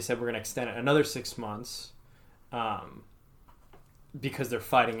 So they said we're going to extend it another 6 months because they're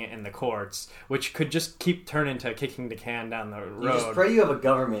fighting it in the courts, which could just keep turning to kicking the can down the road. You just pray you have a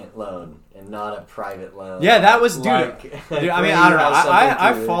government loan and not a private loan. Yeah, that was, dude. I mean, I don't know.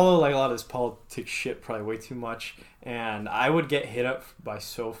 I follow like a lot of this politics shit probably way too much. And I would get hit up by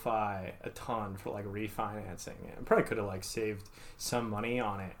SoFi a ton for like refinancing it. I probably could have like saved some money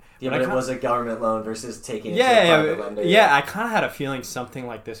on it. Yeah, but it was a government loan versus taking it to a private lender. Yeah, I kind of had a feeling something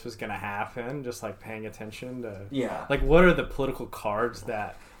like this was going to happen, just like paying attention to... Yeah. Like, what are the political cards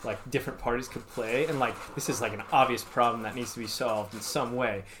that like different parties could play? And like, this is like an obvious problem that needs to be solved in some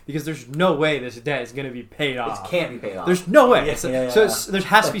way, because there's no way this debt is going to be paid off. It can't be paid off. There's no way. So there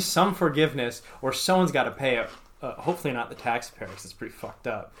has to be some forgiveness, or someone's got to pay it. Hopefully not the taxpayer, because it's pretty fucked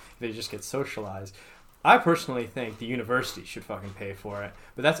up if they just get socialized. I personally think the university should fucking pay for it,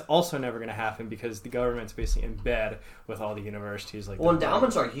 but that's also never going to happen because the government's basically in bed with all the universities. Like, well,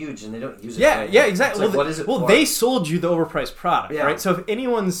 endowments are huge and they don't use it. Yeah, exactly. Like, what is it for? They sold you the overpriced product, right? So if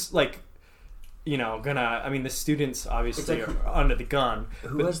anyone's like, you know, gonna, I mean, the students obviously are under the gun.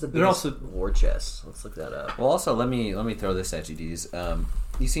 Who has the biggest war chest? Let's look that up. Well, also let me throw this at you, Deez.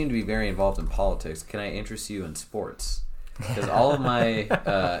 You seem to be very involved in politics. Can I interest you in sports? Because all of my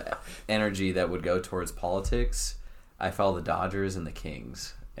energy that would go towards politics, I follow the Dodgers and the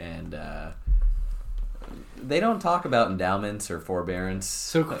Kings, and they don't talk about endowments or forbearance.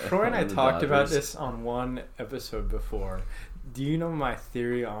 So Croy and I talked about this on one episode before. Do you know my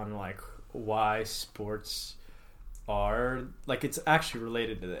theory on like why sports are like? It's actually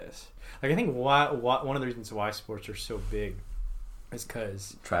related to this. Like, I think why one of the reasons why sports are so big is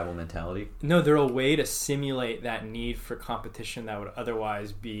because tribal mentality. No, they're a way to simulate that need for competition that would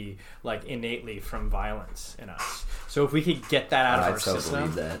otherwise be like innately from violence in us. So if we could get that out of our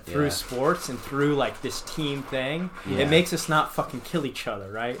system through sports and through like this team thing, it makes us not fucking kill each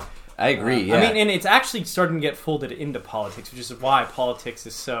other, right? I agree. Yeah. I mean, and it's actually starting to get folded into politics, which is why politics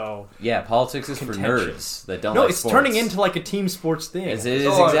is so. Yeah, politics is for nerds that don't. No, like it's sports. turning into like a team sports thing. It is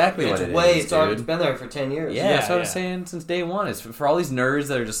exactly what it is. It's been there for 10 years. Yeah, that's what I'm saying since day one. It's for all these nerds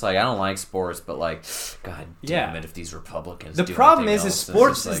that are just like, I don't like sports, but like, God damn it, if these Republicans. The problem is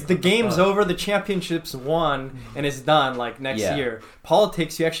sports is the game's over, the championship's won, and it's done. Like next year,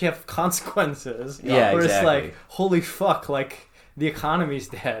 politics you actually have consequences. Yeah, where exactly. It's like, holy fuck, like. The economy's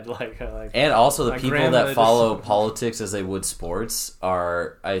dead. And also the people that follow politics as they would sports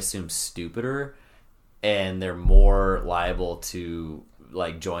are, I assume, stupider, and they're more liable to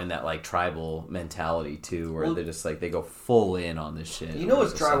like join that like tribal mentality too, where they're just like they go full in on this shit. You know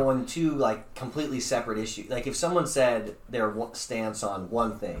what's tribal and two like completely separate issues. Like if someone said their stance on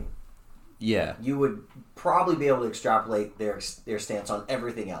one thing, you would probably be able to extrapolate their stance on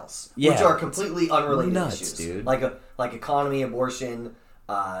everything else, which are completely unrelated issues, dude. Like economy, abortion,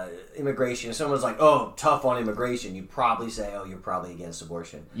 immigration. If someone's like, "Oh, tough on immigration," you'd probably say, "Oh, you're probably against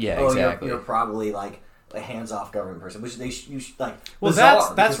abortion." Yeah, exactly. You're probably like a hands-off government person, which you like. Well,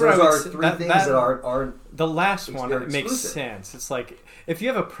 bizarre, that's what I would say. Three things that are the last one. It makes exclusive. sense. It's like if you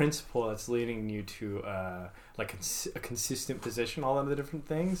have a principle that's leading you to like a consistent position, all of the different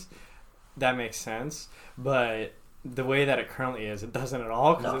things. That makes sense, but the way that it currently is, it doesn't at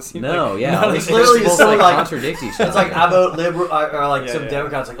all. Because it seems it's literally just so like contradict each other. It's like I vote liberal, or like some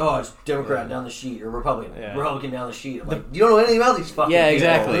Democrats like, oh, it's Democrat down the sheet, or Republican down the sheet. I'm like, you don't know anything about these fucking people.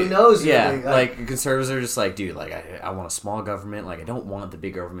 Exactly. Who knows? Like conservatives are just like, dude, like I want a small government. Like I don't want the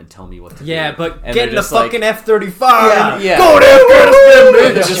big government telling me what to do. Yeah, but and get in the fucking like, F-35. Go to Afghanistan,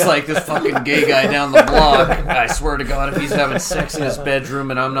 bitch. It's just like this fucking gay guy down the block. I swear to God, if he's having sex in his bedroom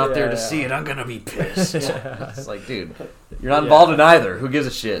and I'm not there to see it, I'm gonna be pissed. It's like, dude. You're not involved in either. Who gives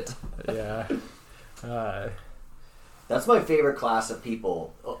a shit? Yeah. That's my favorite class of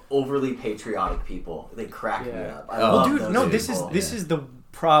people. Overly patriotic people. They crack me up. I love dude, those no, people. this is the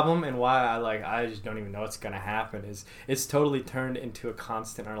problem, and why I just don't even know what's gonna happen. Is it's totally turned into a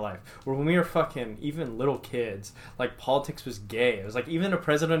constant in our life. Where when we were fucking even little kids, like politics was gay. It was like even a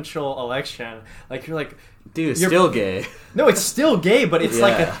presidential election, like you're like. Dude, it's still gay. No, it's still gay, but it's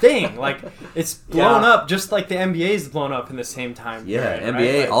like a thing. Like it's blown up, just like the NBA's blown up in the same time. Yeah, period,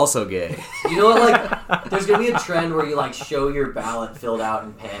 NBA right? also gay. You know what? Like, there's gonna be a trend where you like show your ballot filled out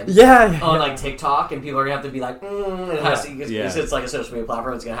in pen. On like TikTok, and people are gonna have to be like, it has to. Because it's like a social media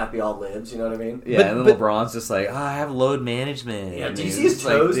platform. It's gonna have to be all libs. You know what I mean? Yeah, and then LeBron's just like, I have load management. Yeah. Did you see his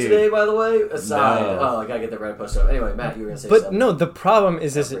toes today? By the way, aside. No. Oh, I gotta get the red post up. Anyway, Matt, you were gonna say something. But no, the problem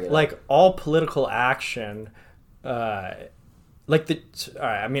is like all political action. I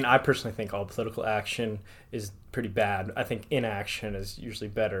mean, I personally think all political action is pretty bad. I think inaction is usually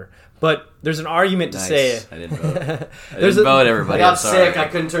better. But there's an argument to say... I didn't vote. I didn't vote, everybody. I got sick. I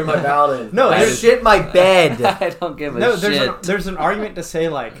couldn't turn my ballot in. No, I shit my bed. I don't give a shit. There's an argument to say,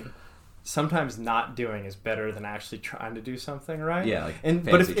 like, sometimes not doing is better than actually trying to do something, right? Yeah, like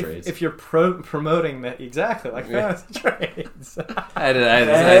but if you're promoting that, exactly, like fancy trades. I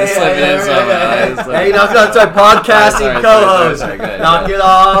just slipped it in somewhere. Hey, knock it off. Sorry, podcasting co-host. Knock it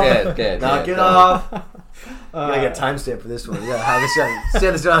off. Good. Knock it off. You gotta get a timestamp for this one. You gotta have this show.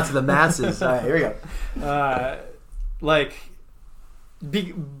 Send this out to the masses. All right, here we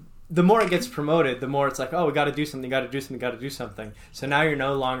go. The more it gets promoted, the more it's like, oh, we got to do something. So now you're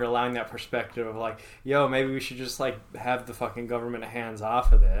no longer allowing that perspective of like, yo, maybe we should just like have the fucking government hands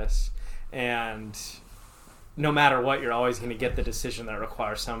off of this. And no matter what, you're always going to get the decision that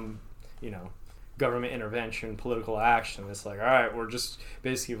requires some, government intervention, political action. It's like, all right, we're just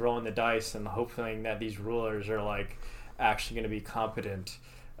basically rolling the dice and hoping that these rulers are like actually going to be competent.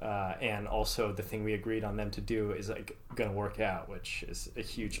 And also the thing we agreed on them to do is like going to work out, which is a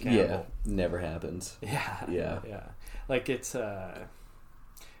huge gamble. Yeah, never happens. Yeah. Like it's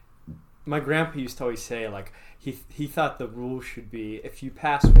my grandpa used to always say like he thought the rule should be if you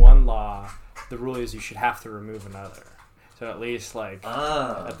pass one law, the rule is you should have to remove another. So at least like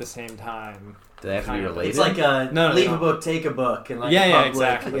at the same time. Do they have to be related? It's like leave a book, take a book, and like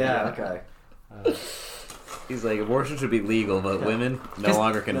exactly. Yeah, okay. He's like, abortion should be legal, but women no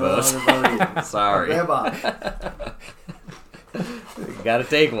longer can vote. Sorry. Grandpa. You gotta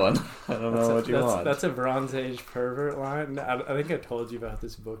take one. I don't know what you want. That's a Bronze Age pervert line. I think I told you about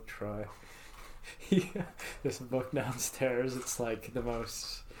this book, Troy. This book downstairs, it's like the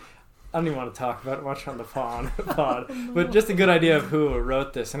most... I don't even want to talk about it much on the pod, but just a good idea of who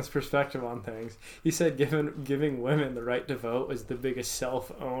wrote this and his perspective on things. He said giving women the right to vote was the biggest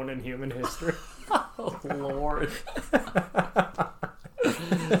self-own in human history. Oh, Lord.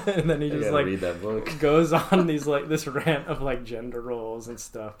 And then he just like read that book. goes on these like this rant of like gender roles and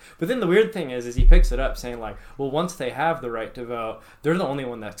stuff. But then the weird thing is he picks it up saying like, well, once they have the right to vote, they're the only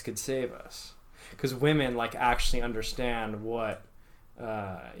one that could save us, because women like actually understand what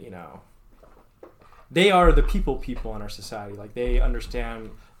they are the people in our society. Like they understand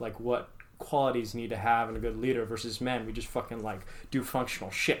like what qualities you need to have in a good leader, versus men. We just fucking like do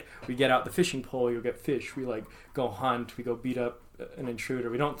functional shit. We get out the fishing pole, you'll get fish. We like go hunt, we go beat up an intruder.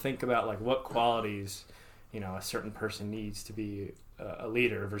 We don't think about like what qualities a certain person needs to be a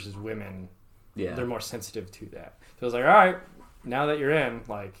leader, versus women. Yeah, they're more sensitive to that. So it's like, all right, now that you're in,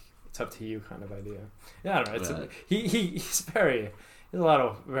 like it's up to you kind of idea. Yeah, I don't know. He's there's a lot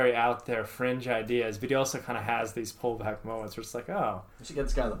of very out there fringe ideas, but he also kind of has these pullback moments where it's like, oh, we should get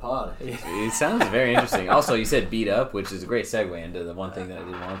this guy on the pod. It sounds very interesting. Also, you said beat up, which is a great segue into the one thing that I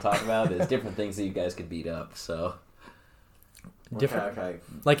didn't want to talk about is different things that you guys could beat up. So different, okay.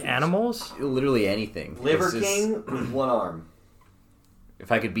 Like animals, literally anything. Liver King with one arm.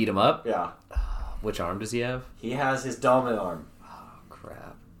 If I could beat him up, yeah. Which arm does he have? He has his dominant arm. Oh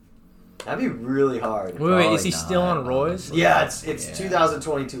crap! That'd be really hard. Wait, is he still on roids? Yeah, it's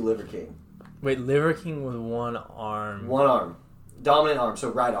 2022 Liver King. Wait, Liver King with one arm. One arm. Dominant arm, so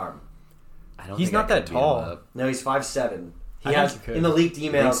right arm. He's not that tall. No, he's 5'7". He has in the leaked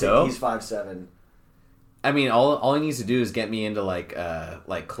emails, so? he's 5'7". I mean, all he needs to do is get me into like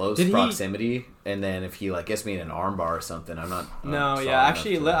close proximity, and then if he like gets me in an armbar or something, I'm not.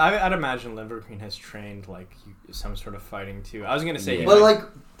 Actually, I'd imagine Liver King has trained like some sort of fighting too. I was gonna say, but like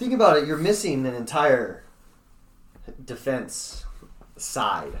think about it, you're missing an entire defense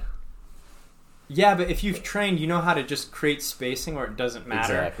side. Yeah, but if you've trained, you know how to just create spacing where it doesn't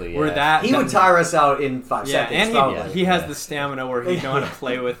matter. Exactly. Yeah. Where he would tire us out in 5 seconds. And he has the stamina where he know how to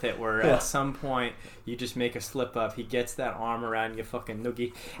play with it. Where at some point you just make a slip up, he gets that arm around you, fucking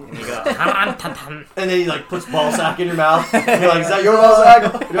noogie, and you go, and then he like puts ball sack in your mouth. And you're like, is that your ball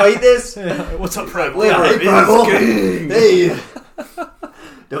sack? Do I eat this? What's up, Primal? Hey, Primal. Hey,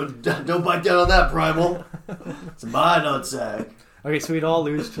 don't bite down on that, Primal. It's my nutsack. Okay, so we'd all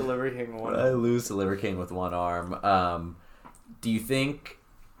lose to Liver King with one arm. I lose to Liver King with one arm. Do you think...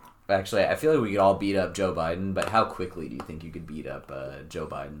 Actually, I feel like we could all beat up Joe Biden, but how quickly do you think you could beat up Joe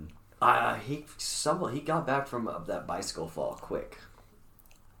Biden? He got back from that bicycle fall quick.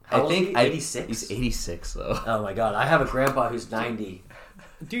 I think 86? He's 86, though. Oh my god, I have a grandpa who's 90.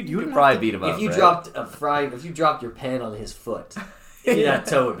 Dude, you could probably beat him up, if you dropped your pen on his foot, that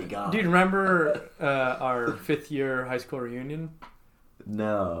toe would be gone. Dude, remember our 5th year high school reunion?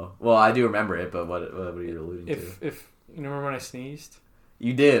 No. Well, I do remember it, but what are you alluding to? If you remember when I sneezed?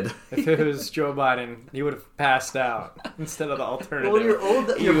 You did. If it was Joe Biden, he would have passed out instead of the alternative. Well, you're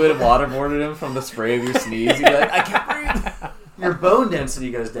old. You would have waterboarded him from the spray of your sneeze. You'd be like, I can't breathe. Your bone density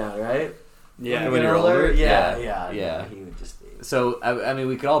goes down, right? Yeah, when you're older. Yeah. He would just. So I mean,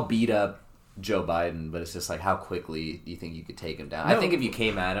 we could all beat up Joe Biden, but it's just like, how quickly do you think you could take him down? No. I think if you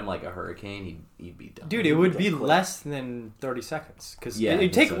came at him like a hurricane, he'd be done. Dude, it would be less than 30 seconds. Because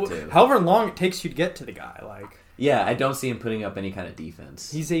it'd take however long it takes you to get to the guy. Like, yeah, I don't see him putting up any kind of defense.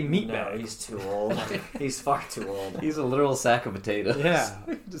 He's a meatbag. No, he's too old. He's far too old. He's a literal sack of potatoes. Yeah.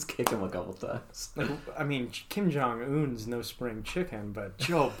 Just kick him a couple times. Like, I mean, Kim Jong-un's no spring chicken, but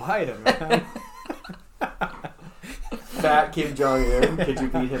Joe Biden, man. Fat Kim Jong-un, could you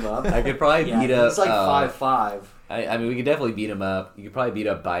beat him up? I could probably beat up... He's like 5'5". I mean, we could definitely beat him up. You could probably beat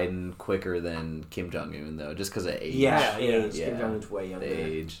up Biden quicker than Kim Jong-un, though, just because of age. Yeah, age. Kim Jong-un's way younger.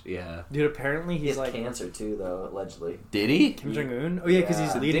 Age, yeah. Dude, apparently he has like cancer, too, though, allegedly. Did he? Kim Jong-un? Oh, yeah, because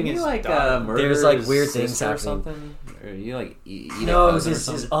he's leading his like, daughter. There's, like, weird things happening. Or something? Or you, like, no, it was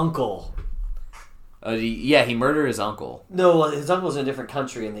his uncle. He murdered his uncle. No, his uncle's in a different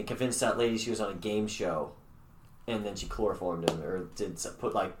country, and they convinced that lady she was on a game show. And then she chloroformed him, or did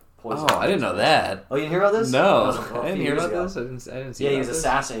put like poison. Oh, I didn't know that. Oh, you didn't hear about this? No, I didn't hear about this. I didn't see. Yeah, he was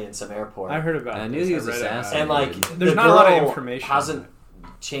assassinated in some airport. I heard about it. I knew he was assassinated. And like, there's not a lot of information. Hasn't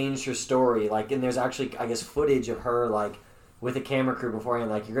changed her story. Like, and there's actually, I guess, footage of her like with a camera crew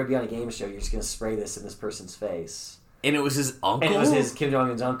beforehand. Like, you're gonna be on a game show. You're just gonna spray this in this person's face. And it was his uncle? And it was his Kim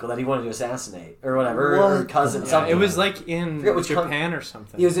Jong-un's uncle that he wanted to assassinate. Or whatever. Or cousin. Something. It was like in Japan or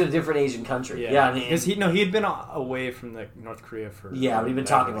something. He was in a different Asian country. Yeah. Because he had been away from North Korea for... Yeah, but he'd been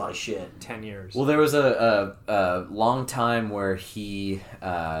talking a lot of shit. 10 years. Well, there was a long time where he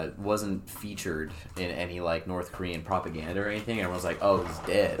wasn't featured in any like North Korean propaganda or anything. Everyone was like, oh, he's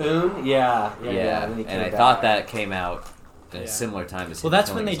dead. Yeah. And I thought that came out a similar time as him. Well, that's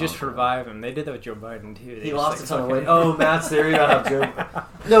when killing they his just uncle. revive him. They did that with Joe Biden too. He lost a ton of weight. Oh, Matt's theory about how Joe.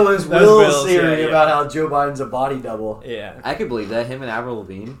 No, it was That was Will's theory yeah. about how Joe Biden's a body double. Yeah. I could believe that. Him and Avril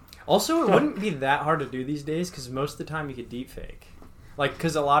Lavigne. Also, it wouldn't be that hard to do these days because most of the time you could deepfake. Like,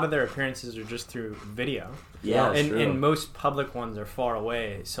 because a lot of their appearances are just through video. Yeah, that's true. And most public ones are far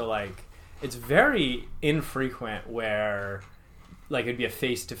away. So, like, it's very infrequent where, like, it'd be a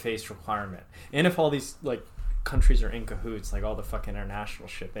face-to-face requirement. And if all these, like, countries are in cahoots, like, all the fucking international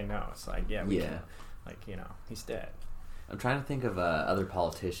shit they know, it's like, yeah, we can, like, you know, he's dead. I'm trying to think of other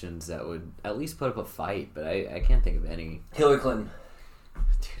politicians that would at least put up a fight, but I can't think of any. Hillary Clinton.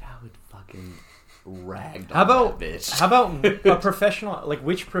 Dude, I would fucking ragged on How about that bitch. How about a professional, like,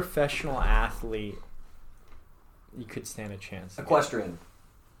 which professional athlete you could stand a chance against? Equestrian.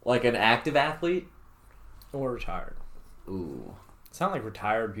 Like an active athlete? Or retired. Ooh. It's not like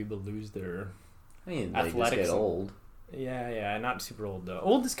retired people lose their I mean, they athletics. just get old. Yeah, not super old though.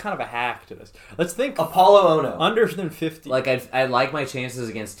 Old is kind of a hack to this. Let's think Apollo Ono. under than 50. Like, I'd like my chances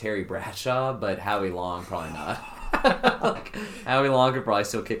against Terry Bradshaw, but Howie Long, probably not. Like, Howie Long could probably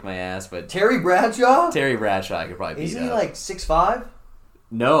still kick my ass, but Terry Bradshaw? Terry Bradshaw I could probably beat Isn't he up. like 6'5"?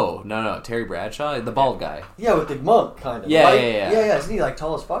 No. Terry Bradshaw, the bald guy. Yeah, with the monk, kind of. Yeah, right? yeah. Isn't he like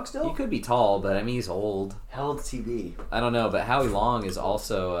tall as fuck still? He could be tall, but I mean, he's old. How old's TB? I don't know, but Howie Long is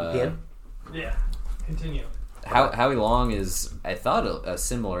also... Yeah. Continue. Howie Long is, I thought, a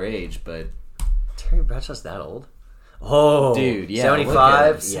similar age, but... Terry Bradshaw's that old? Oh, dude, yeah. 75? Look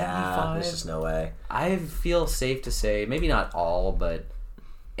at it. Yeah, 75? there's just no way. I feel safe to say, maybe not all, but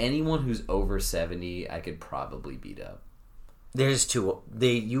anyone who's over 70, I could probably beat up. There's two.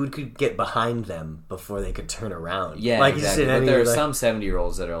 You could get behind them before they could turn around. Yeah, like exactly. You But said, there are like, some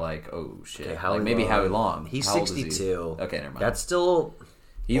 70-year-olds that are like, oh, shit. Okay, like maybe Howie Long. He's How old is he? 62. Okay, never mind. That's still...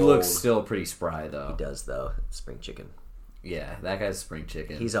 He old. looks still pretty spry, though. He does, though. Spring chicken. Yeah, that guy's spring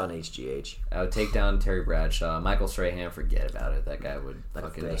chicken. He's on HGH. I would take down Terry Bradshaw. Michael Strahan, forget about it. That guy would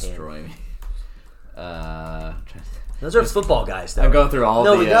fucking Strahan. destroy me. Those are football guys, though. I'm going through all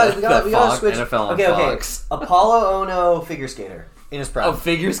We gotta Fox, switch. NFL on Okay. Fox. Apollo Ono, figure skater. In his prime. Oh,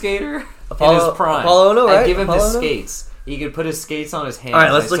 figure skater? Apollo- in his prime. Apollo Ono, right? I'd give him Apollo his Ono? skates. He could put his skates on his hands. All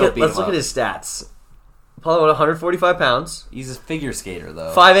right, let's and look I'd at still beat him up. his stats. Apollo, 145 pounds, He's a figure skater,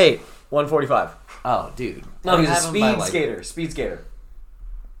 though. 5'8", 145. Oh, dude. No, he's I a have him by, speed like, skater. Speed skater.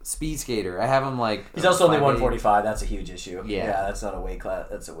 Speed skater. I have him like. He's also only 5'8". 145. That's a huge issue. Yeah. That's not a weight class.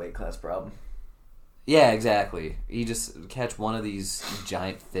 That's a weight class problem. Yeah, exactly. You just catch one of these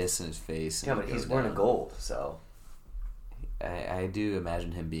giant fists in his face. Yeah, and but he he's goes wearing down. a gold, so I do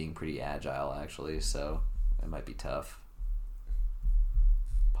imagine him being pretty agile, actually, so it might be tough.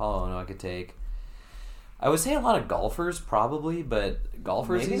 Apollo Ono I could take. I would say a lot of golfers, probably, but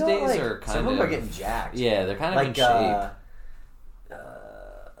golfers maybe these not, days like, are kind some of... of them are getting jacked. Yeah, they're kind of in Like shape.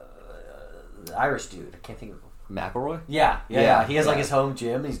 the Irish dude. I can't think of. McElroy? Yeah. He has like yeah. his home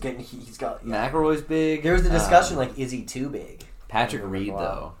gym. He's getting. He's got. Yeah. McElroy's big. There was the discussion like, is he too big? Patrick I don't Reed,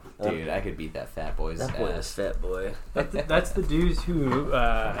 remember. though. Dude, I could beat that fat boy's That boy ass. is fat boy. That's the dudes who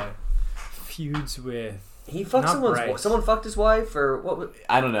feuds with. He fucked Not someone's. Bryce. Someone fucked his wife, or what?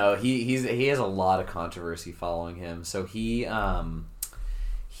 I don't know. He has a lot of controversy following him. So he when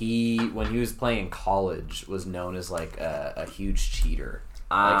he was playing in college was known as like a huge cheater.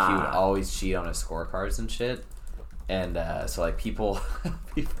 Like he would always cheat on his scorecards and shit. And so like people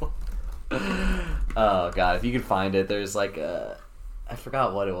oh god, if you could find it, there's like I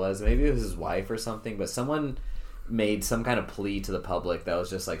forgot what it was. Maybe it was his wife or something, but someone made some kind of plea to the public that was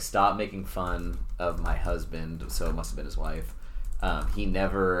just like, stop making fun of my husband. So it must have been his wife. He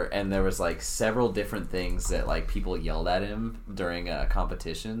never, and there was like several different things that like people yelled at him during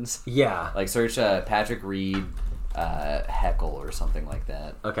competitions. Yeah. Like search Patrick Reed heckle or something like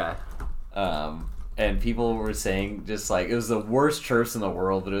that. Okay. And people were saying just like, it was the worst chirps in the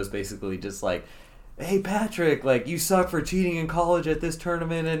world, but it was basically just like, hey Patrick, like you suck for cheating in college at this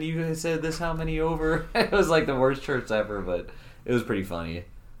tournament and you said this how many over. It was like the worst chirps ever, but it was pretty funny.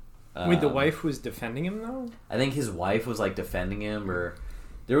 Wait, the wife was defending him though? I think his wife was like defending him, or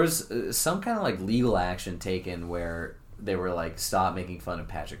there was some kind of like legal action taken where they were like, stop making fun of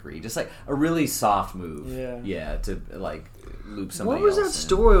Patrick Reed. Just like a really soft move. Yeah, to like loop somebody What was else that in.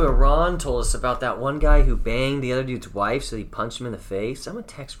 story where Ron told us about that one guy who banged the other dude's wife, so he punched him in the face? I'm gonna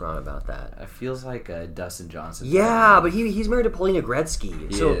text Ron about that. It feels like Dustin Johnson. Yeah, but he's married to Paulina Gretzky.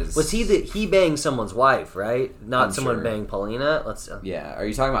 He so is. was he banged someone's wife, right? Not I'm someone sure. banged Paulina. Let's. Yeah, are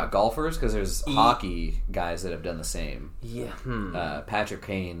you talking about golfers? Because there's hockey guys that have done the same. Yeah. Patrick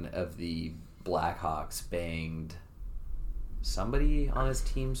Kane of the Blackhawks banged somebody on his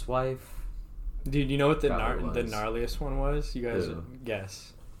team's wife. Dude, you know what the Probably the was. gnarliest one was? You guys Who?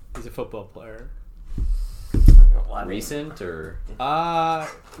 guess. He's a football player. Recent or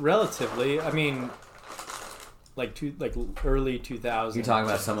Relatively. I mean, like early 2000s. you're talking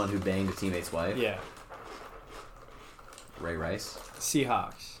about someone who banged a teammate's wife? Yeah. Ray Rice,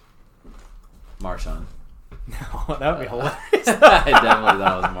 Seahawks. Marshawn. No, that would be hilarious. I definitely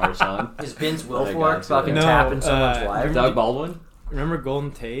thought it was Marshawn. Is Vince I Wilfork got fucking you. tapping No, someone's wife? Doug Baldwin, Remember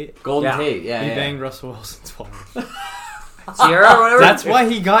Golden Tate? Golden Yeah. Tate. Yeah, He yeah. banged Russell Wilson's wife. Sierra or whatever? That's why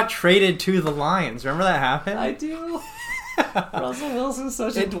he got traded to the Lions. Remember that happened? I do. Russell Wilson's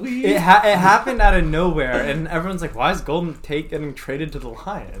such a dweeb. It happened out of nowhere, and everyone's like, "Why is Golden Tate getting traded to the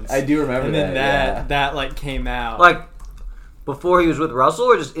Lions?" I do remember and then that. that like came out. Like, before he was with Russell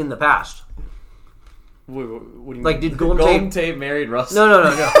or just in the past? Wait, what do you Like, mean? did Golden Golden Tate... Tate married Russell.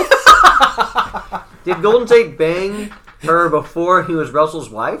 No. Did Golden Tate bang her before he was Russell's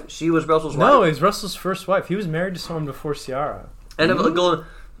wife? She was Russell's wife? No, it was Russell's first wife. He was married to someone before Ciara. And Golden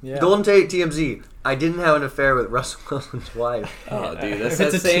Yeah. Tate TMZ. I didn't have an affair with Russell Wilson's wife. Oh, dude, that's If that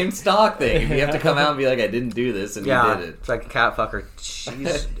it's a same t- stock thing. If you have to come out and be like, I didn't do this, and Yeah, you did it. it's like a cat fucker.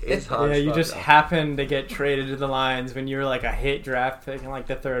 It's hot. Yeah, as you fuck, just though. happened to get traded to the Lions when you were like a hit draft pick in like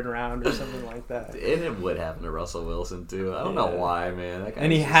the 3rd round or something like that. And it would happen to Russell Wilson, too. I don't know Yeah. why, man. That guy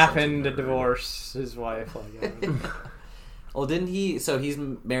And he is just such a happened to nerd. divorce his wife. Like, Well, didn't he? So he's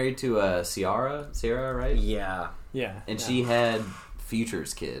married to Ciara, right? Yeah. yeah. And yeah. she had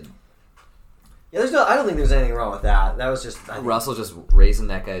Future's kid. Yeah, I don't think there's anything wrong with that. That was just... I think Russell just raising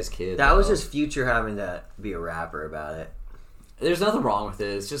that guy's kid. that was though. just Future having to be a rapper about it. There's nothing wrong with it.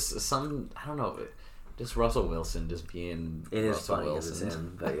 It's just I don't know. Just Russell Wilson just being It is Russell funny because it's Wilson.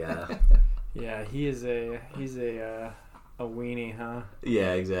 him, but yeah. Yeah, he's a weenie, huh?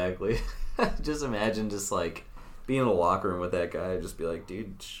 Yeah, exactly. Just imagine just like being in a locker room with that guy. Just be like,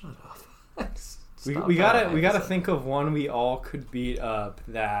 dude, shut up. We gotta think of one we all could beat up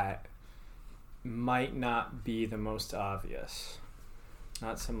that might not be the most obvious.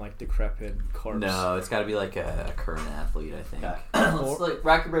 Not some like decrepit corpse. No, it's got to be like a current athlete, I think. Let's like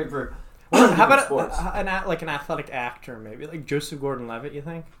rack your brain for... Well, how about sports. an athletic actor maybe like Joseph Gordon-Levitt? You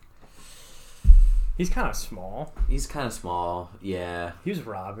think? He's kind of small. He's kind of small. Yeah, He was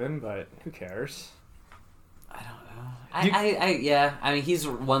Robin, but who cares? I don't know. Yeah. I mean, he's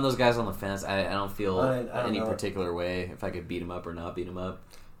one of those guys on the fence. I don't feel I don't any know. particular way if I could beat him up or not beat him up.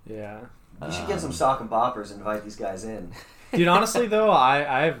 Yeah. You should get some sock and boppers and invite these guys in. Dude, honestly though,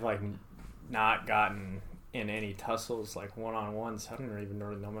 I've like not gotten in any tussles like one-on-ones. I don't even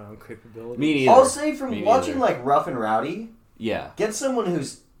really know my own capabilities. Me neither. I'll say from Me watching neither. like Rough and Rowdy, Yeah. get someone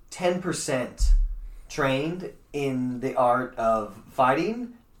who's 10% trained in the art of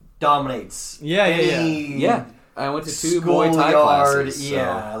fighting, dominates. Yeah. Yeah. I went to 2 Muay Thai schoolyard, classes. So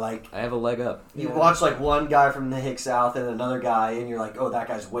yeah, like I have a leg up. you watch like one guy from the Hick South and another guy, and you're like, oh, that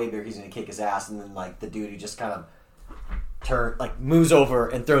guy's way bigger. He's gonna kick his ass, and then like the dude who just kind of moves over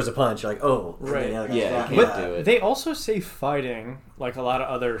and throws a punch. You're like, oh, and then Right. the other guy's Yeah, like, you But can't do it. they also say fighting, like a lot of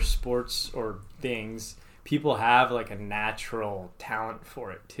other sports or things, people have like a natural talent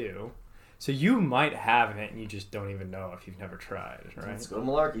for it too. So you might have it and you just don't even know if you've never tried, right? Let's go to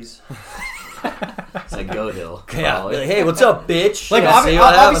Malarkey's. It's like Go Hill. Yeah, probably. like, hey, what's up, bitch? Like, Yeah, see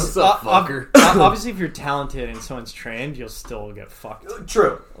what happens? What's up, fucker? obviously, if you're talented and someone's trained, you'll still get fucked.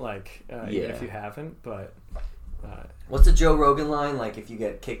 True. Like, even Yeah. if you haven't, but What's the Joe Rogan line? Like, if you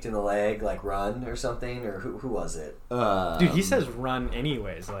get kicked in the leg, like run or something, or who was it? dude, he says run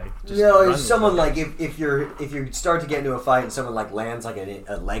anyways. Like, just No, run it's someone with like if you start to get into a fight and someone like lands like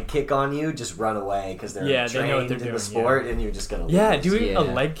a leg kick on you, just run away because they're Yeah, they trained know what they're in doing, the sport, and you're just gonna lose. Yeah, doing Yeah. a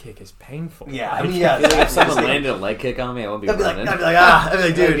leg kick is painful. Yeah, I Like, mean, yeah. If someone landed a leg kick on me, I wouldn't be I'd be like, running. I'd be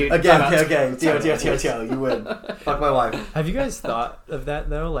like, dude, Dude, again, time out. okay, Tio, you win. Fuck my wife. Have you guys thought of that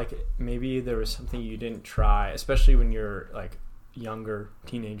though? Like maybe there was something you didn't try, especially when you're like younger,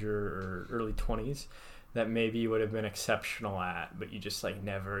 teenager or early 20s, that maybe you would have been exceptional at, but you just like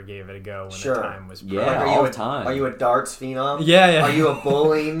never gave it a go when Sure. the time was Yeah. perfect. all the time. Are you a darts phenom? Yeah. Are you a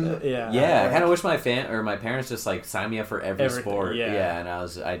bowling? Yeah. Yeah, I kind of wish my parents just like signed me up for every Everything, sport. yeah. And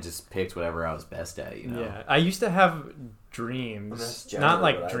I just picked whatever I was best at. You know. Yeah, I used to have That's dreams, generally not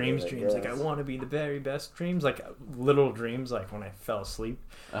like what I dreams, did, I dreams. Like I guess. want to be the very best dreams, like little dreams, like when I fell asleep,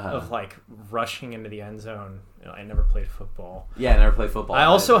 of like rushing into the end zone. You know, I never played football. Yeah, I never played football. I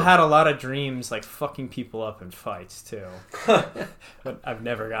also either. had a lot of dreams, like fucking people up in fights too, but I've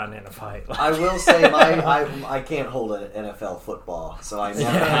never gotten in a fight. I will say I can't hold an NFL football, so I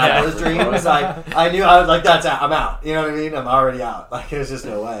never had those dreams. I knew I was like, I'm out. You know what I mean? I'm already out. Like there's just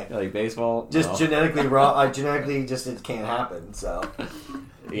no way. like baseball. Just No. genetically wrong. Genetically, just it can't happen. So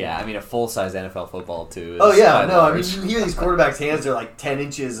Yeah, I mean a full-size NFL football too. Oh yeah, no, large. I mean you hear these quarterbacks' hands are like 10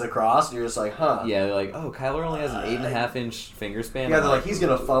 inches across, and you're just like, huh? Yeah, they're like, oh, Kyler only has an 8.5-inch finger span. Yeah, they're like, he's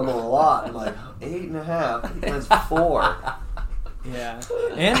gonna fumble a lot. I'm like, 8.5. That's 4. Yeah,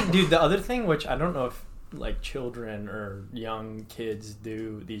 and dude, the other thing, which I don't know if like children or young kids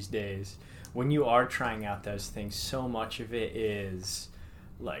do these days, when you are trying out those things, so much of it is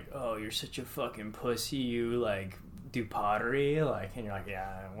like, oh, you're such a fucking pussy, you like do pottery, like, and you're like,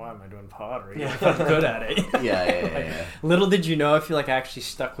 yeah, why am I doing pottery? If I'm good at it. Yeah. Little did you know, if you like actually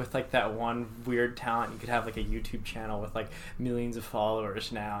stuck with like that one weird talent, you could have like a YouTube channel with like millions of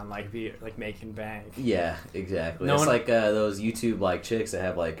followers now and like be like making bank. Yeah, exactly. No it's one- like those YouTube like chicks that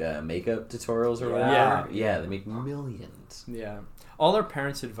have like makeup tutorials or whatever. Yeah, they make millions. Yeah. All our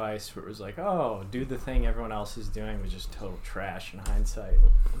parents' advice was like, oh, do the thing everyone else is doing, was just total trash in hindsight.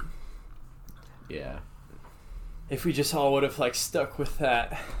 Yeah. If we just all would have like stuck with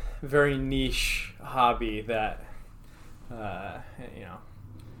that very niche hobby that,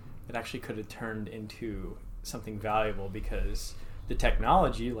 it actually could have turned into something valuable, because the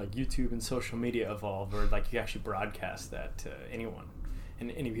technology like YouTube and social media evolved, or like you actually broadcast that to anyone,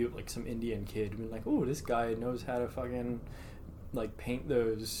 and any people, like some Indian kid would be like, oh, this guy knows how to fucking like paint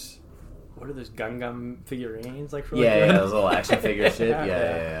those, what are those Gungam figurines, like, really good? Those little action figure shit.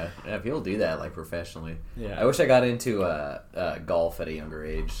 Yeah. People do that like professionally. Yeah. I wish I got into golf at a younger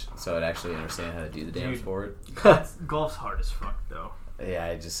age, so I'd actually understand how to do the damn Dude. sport. Golf's hard as fuck though. Yeah,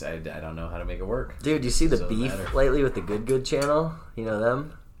 I don't know how to make it work. Dude, you see the Doesn't beef matter. lately with the Good channel? You know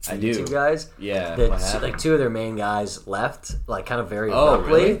them? I The do. YouTube guys? Yeah. The, what happened? like 2 of their main guys left, like kind of very Oh,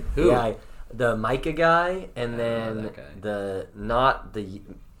 abruptly. really? Who? Yeah, the Micah guy, and I don't know then that guy.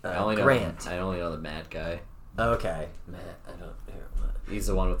 the Grant. I only know the Matt guy. Okay, Matt. I don't. Here, what? He's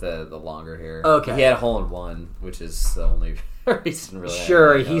the one with the longer hair. Okay. He had a hole in one, which is the only reason really.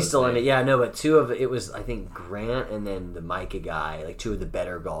 Sure, I know he's his still in name. it. Yeah, no, but 2 of it was, I think, Grant and then the Micah guy, like 2 of the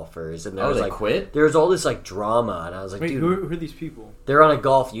better golfers. And there was they like quit? There was all this like drama, and I was like, Wait, dude, who are these people? they're on a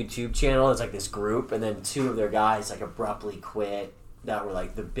golf YouTube channel. It's like this group, and then 2 of their guys like abruptly quit. That were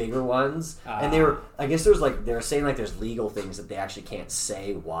like the bigger ones, and they were. I guess there was like they were saying like there's legal things that they actually can't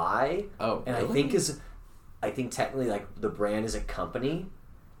say why. Oh, and really? I think technically like the brand is a company,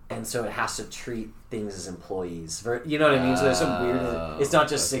 and so it has to treat things as employees. You know what I mean? So there's some weird. It's not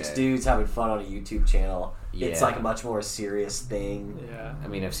just 6 okay. dudes having fun on a YouTube channel. It's Yeah. like a much more serious thing. Yeah. I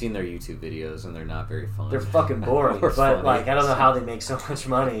mean, I've seen their YouTube videos, and they're not very fun. They're fucking boring, Or but funny. like I don't know how they make so much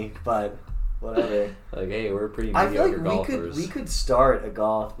money, but whatever. Like, hey, we're pretty I feel mediocre like golfers. we could start a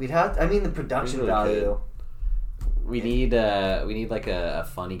golf. We'd have. I mean, the production We really value. We need like a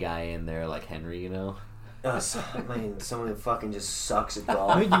funny guy in there, like Henry, you know. I mean, someone who fucking just sucks at I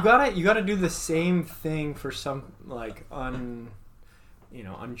golf. mean, you gotta do the same thing for some like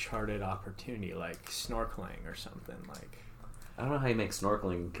uncharted opportunity, like snorkeling or something. Like, I don't know how you make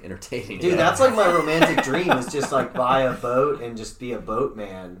snorkeling entertaining. Dude, that's like my romantic dream is just like buy a boat and just be a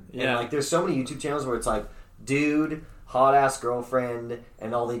boatman. Yeah. And like there's so many YouTube channels where it's like, dude, hot ass girlfriend,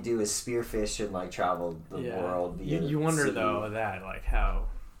 and all they do is spearfish and like travel the world. Via you wonder sea. though that like how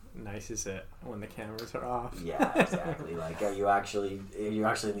nice is it when the cameras are off? Yeah, exactly. Like, are you actually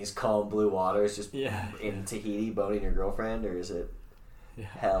in these calm blue waters, just Yeah. in Tahiti boating your girlfriend, or is it Yeah.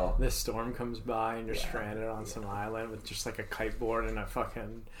 hell? This storm comes by and you're stranded on some island with just like a kiteboard and a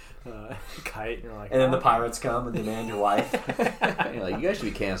fucking kite, and you're like, And then the "Oh." pirates come and demand your wife. You're like, you guys should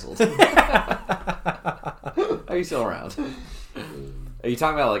be canceled. Are you still around? Are you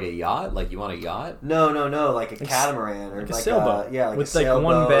talking about like a yacht? Like you want a yacht? No, like a catamaran or like a sailboat. Yeah, like With, a like, sailboat.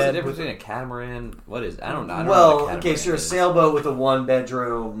 one What's the bed. difference between a catamaran? What is? I don't know. I don't know Well, what a okay, catamaran sure, a is. sailboat with a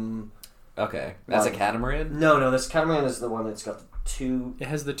 1-bedroom. Okay, that's a Like- catamaran. No, this catamaran is the one that's got the 2 It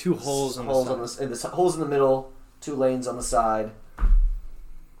has the 2 holes on the side. the holes in the middle, 2 lanes on the side.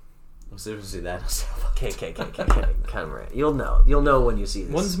 What's the difference between that and a sailboat? Catamaran. You'll know when you see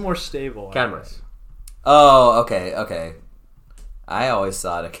this. One's more stable. I Catamaran. guess. Oh, okay. I always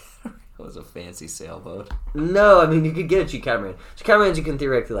thought a catamaran was a fancy sailboat. No, I mean you could get a cheap catamaran. So catamarans you can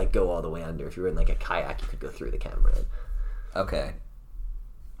theoretically like go all the way under. If you were in like a kayak, you could go through the catamaran. Okay,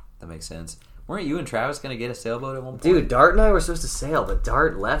 that makes sense. Weren't you and Travis gonna get a sailboat at one point? Dude, Dart and I were supposed to sail, but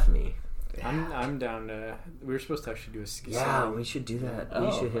Dart left me. I'm down to. We were supposed to actually do a ski. Yeah, sailing. we should do that. Oh,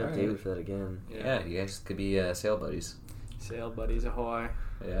 we should hit alright. David for that again. Yeah, you guys could be sail buddies. Sail buddies ahoy!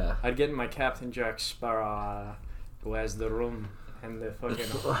 Yeah. I'd get in my Captain Jack Sparrow. Where's the room? And the fucking.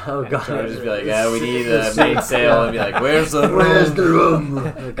 Oh, and God. I would just be like, yeah, we need a main sail, and be like, where's the room? Where's the room?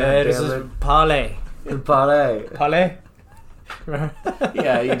 There's Goddammit. Parley. Parlay. Parley.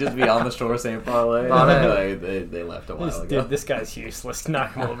 Yeah, you just be on the shore saying parlay. They left a while ago. Dude, this guy's useless.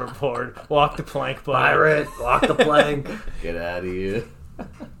 Knock him overboard. Walk the plank, buddy. Pirate, walk the plank. Get out of here.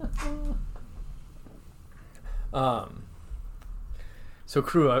 So,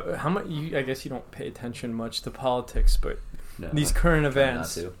 crew, how much? I guess you don't pay attention much to politics, but these current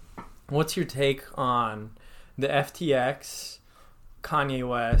events. What's your take on the FTX, Kanye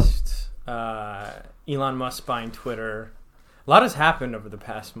West, Elon Musk buying Twitter? A lot has happened over the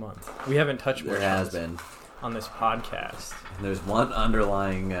past month. We haven't touched There has been on this podcast. And there's one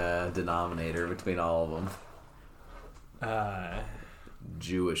underlying denominator between all of them.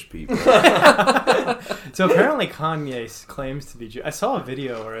 Jewish people. So apparently Kanye claims to be Jewish. I saw a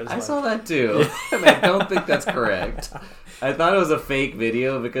video where it was saw that too. And I don't think that's correct. I thought it was a fake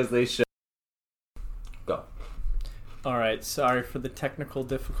video because they showed. Go. Alright, sorry for the technical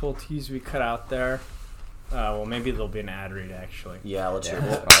difficulties we cut out there. Well, maybe there'll be an ad read, actually. Yeah, let's hear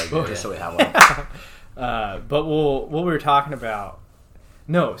it. Just so we have one. But what we were talking about...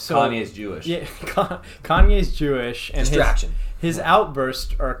 No, so... Kanye's Jewish. Yeah, Kanye's Jewish. And Distraction. His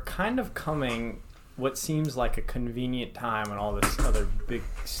outbursts are kind of coming what seems like a convenient time and all this other big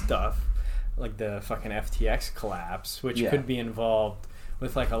stuff, like the fucking FTX collapse, which could be involved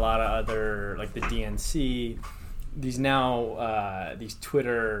with like a lot of other, like the DNC, these now, these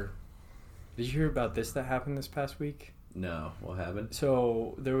Twitter... Did you hear about this that happened this past week? No, what happened?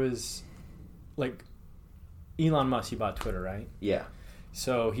 So there was, like, Elon Musk, he bought Twitter, right? Yeah.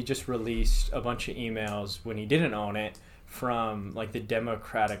 So he just released a bunch of emails when he didn't own it from, like, the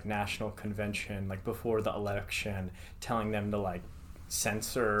Democratic National Convention, like, before the election, telling them to, like,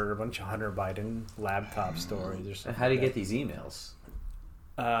 censor a bunch of Hunter Biden laptop stories or something. How do you get these emails?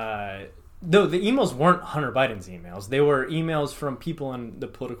 No, the emails weren't Hunter Biden's emails. They were emails from people in the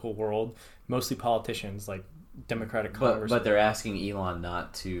political world, mostly politicians, like Democratic Congress. But they're asking Elon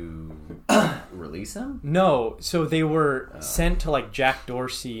not to release them? No, so they were sent to like Jack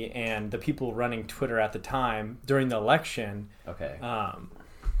Dorsey and the people running Twitter at the time during the election. Okay.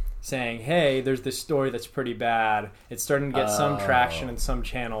 Saying, hey, there's this story that's pretty bad. It's starting to get some traction in some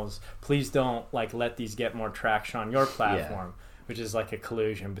channels. Please don't like let these get more traction on your platform. Yeah. Which is like a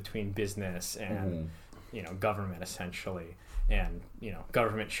collusion between business and you know, government essentially. And you know,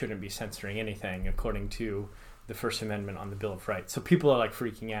 government shouldn't be censoring anything according to the First Amendment on the Bill of Rights. So people are like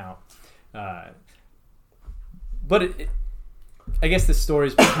freaking out. But I guess the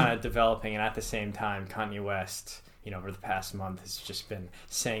story's been kind of developing, and at the same time, Kanye West, you know, over the past month has just been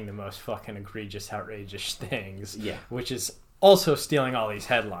saying the most fucking egregious, outrageous things. Yeah. Which is also stealing all these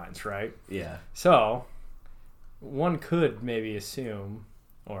headlines, right? Yeah. So one could maybe assume,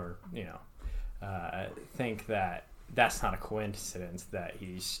 or you know, think that that's not a coincidence that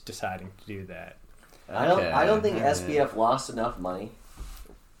he's deciding to do that. I don't think SBF lost enough money.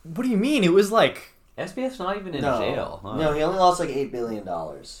 What do you mean? It was like SBF's not even in jail. Huh? No, he only lost like $8 billion,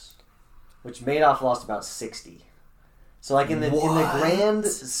 which Madoff lost about 60. So like in the grand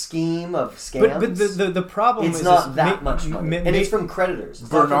scheme of scams, but the problem it's is not that much money, and it's from creditors.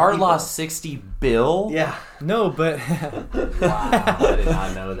 Bernard lost $60 billion. Yeah, no, but wow, I did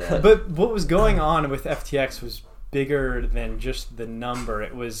not know that. But what was going on with FTX was bigger than just the number.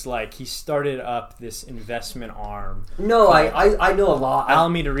 It was like he started up this investment arm. No, I know a lot.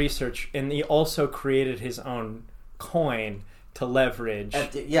 Alameda Research, and he also created his own coin to leverage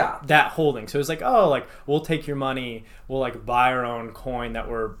that holding. So it was like, oh, like we'll take your money, we'll like buy our own coin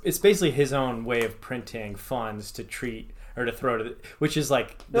it's basically his own way of printing funds to treat or to throw to which is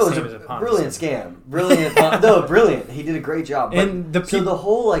like the same as a Ponzi. Brilliant scam. Brilliant. No, brilliant. He did a great job. And so the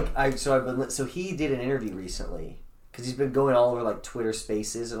whole so he did an interview recently because he's been going all over like Twitter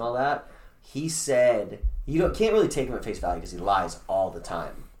Spaces and all that. He said can't really take him at face value because he lies all the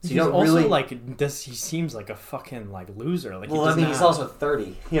time. So he's also really, he seems like a fucking like loser. Like, well, I mean, he's also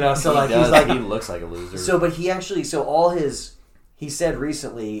 30, you know. So he looks like a loser. So, but he said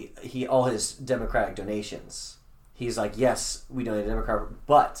recently all his Democratic donations. He's like, yes, we donated Democrat,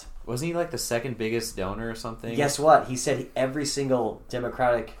 but wasn't he like the second biggest donor or something? Guess what? He said every single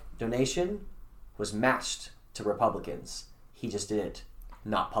Democratic donation was matched to Republicans. He just did it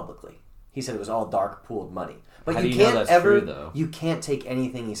not publicly. He said it was all dark pooled money. But How you do you can't know that's ever true, though? You can't take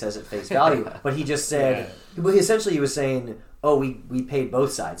anything he says at face value. But he just said essentially he was saying, oh, we paid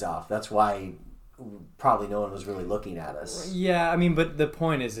both sides off. That's why probably no one was really looking at us. Yeah, I mean, but the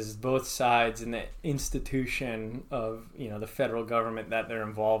point is both sides and the institution of, you know, the federal government that they're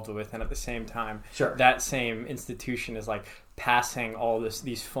involved with, and at the same time, that same institution is like passing all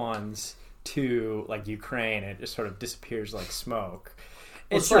these funds to like Ukraine. It just sort of disappears like smoke.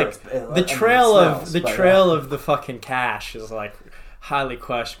 it's sure, like it's- the I trail mean, it of smells, the but, trail of the fucking cash is like highly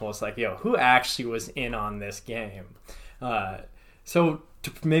questionable. It's like, yo, who actually was in on this game? So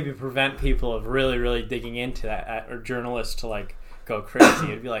to maybe prevent people of really, really digging into that, or journalists to like go crazy,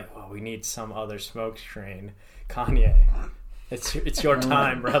 it'd be like, well, we need some other smoke screen. Kanye, it's your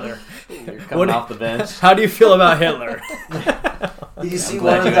time, brother. You're coming off the bench. How do you feel about Hitler? Did you see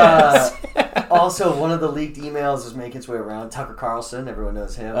glad one of you the also one of the leaked emails is making its way around? Tucker Carlson, everyone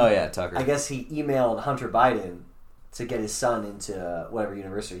knows him. Oh yeah, Tucker. I guess he emailed Hunter Biden to get his son into whatever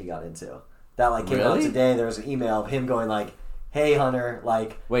university he got into. That like came out Really? today. There was an email of him going like, "Hey Hunter,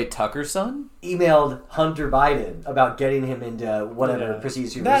 like Wait, Tucker's son? emailed Hunter Biden about getting him into whatever Yeah.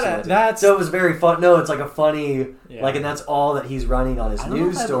 prestigious university." he went to." That's So it was very fun. No, it's like a funny Yeah. like, and that's all that he's running on his I don't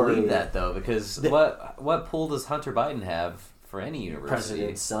news know if story. I believe that though, because what pull does Hunter Biden have for any university?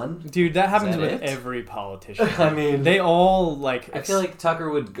 President's son. dude. That happens that with it? every politician. I mean, They all like. I feel like Tucker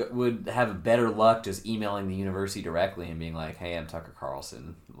would have better luck just emailing the university directly and being like, "Hey, I'm Tucker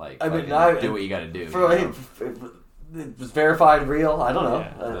Carlson. Like, I mean, fucking do what you got to do." for you know? it was verified, real. I don't know.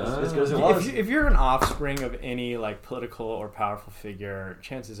 Yeah. As good as it was. If you're an offspring of any like political or powerful figure,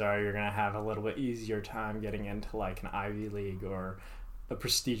 chances are you're gonna have a little bit easier time getting into like an Ivy League or a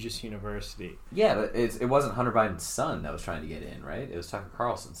prestigious university. Yeah, but it wasn't Hunter Biden's son that was trying to get in, right? It was Tucker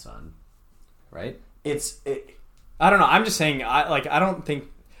Carlson's son, right? I don't know. I'm just saying.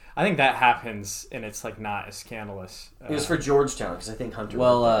 I think that happens, and it's like not as scandalous. It was for Georgetown because I think Hunter.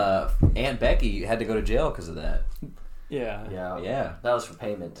 Well, Aunt Becky had to go to jail because of that. yeah. Yeah. that was for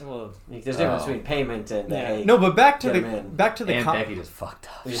payment. Well, There's a difference between payment and yeah. hey, No, but back to get 'em in. the Aunt Con- Becky just fucked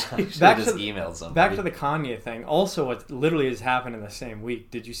up. Yeah. She should Back have to just the- emailed somebody. back to the Kanye thing. Also, what literally has happened in the same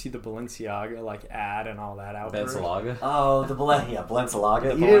week? Did you see the Balenciaga like ad and all that out? Balenciaga. Oh, the Balenciaga. The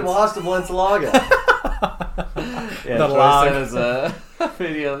You didn't watch the Balenciaga. Yeah, The Troy log. sent us a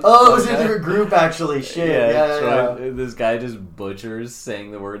video. Oh, it was in a different group actually. Shit. Yeah. Troy, this guy just butchers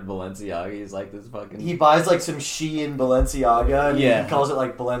saying the word Balenciaga. He's like this fucking. He buys like some Shein Balenciaga and Yeah. he calls it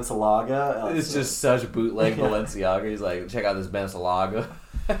like Balenciaga. It's just such bootleg Balenciaga. He's like, check out this Balenciaga.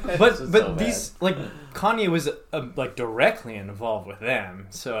 But so these like Kanye was like directly involved with them.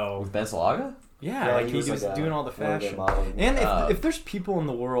 So with Balenciaga. yeah, like he was like doing all the one of their fashion. modeling. And if there's people in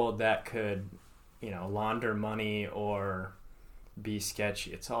the world that could, launder money or be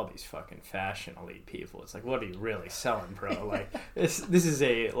sketchy, it's all these fucking fashion elite people. It's like, what are you really selling, bro? Like this is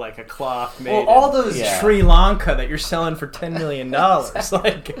a cloth made Well, all in those Sri Lanka that you're selling for $10 million.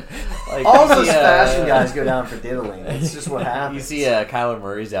 like all those you see, fashion guys go down for diddling. It's just what happens. You see Kyler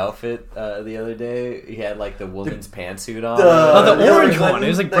Murray's outfit the other day? He had like the woman's pantsuit on. the orange Hillary one. It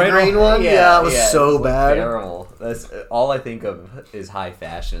was like the bright green one. Yeah, it was so looked bad. terrible. That's all I think of is high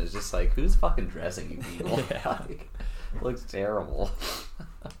fashion. It's just like, who's fucking dressing you people? Yeah. Like, looks terrible.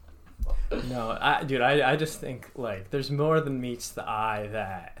 No, I just think like there's more than meets the eye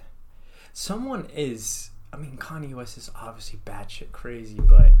that someone is. I mean, Kanye West is obviously batshit crazy,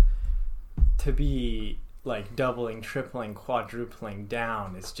 but to be like doubling, tripling, quadrupling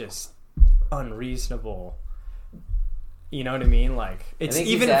down is just unreasonable. You know what I mean? Like it's think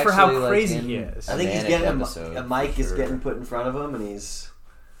he's even for how actually, like, crazy in- he is. I think he's Manic getting episode, a mic for is sure. getting put in front of him, and he's.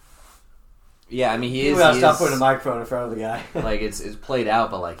 Yeah, I mean he You is. gotta He stop is putting a microphone in front of the guy. like it's played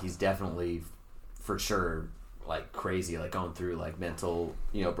out, but like he's definitely for sure like crazy, like going through like mental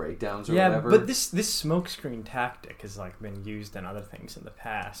breakdowns or Yeah, whatever. but this smokescreen tactic has like been used in other things in the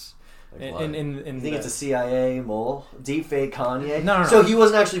past. Like what? You think it's a CIA mole? Deepfake Kanye? No. So he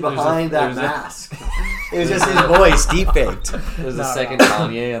wasn't actually There's behind that there's mask. It was just his voice deepfaked. There's No, a no. second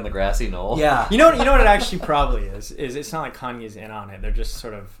Kanye on the grassy knoll. Yeah. You know what it actually probably is it's not like Kanye's in on it. They're just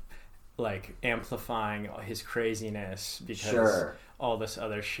sort of like amplifying his craziness because Sure. all this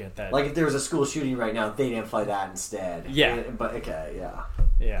other shit that Like if there was a school shooting right now, they'd amplify that instead. Yeah. But okay, yeah.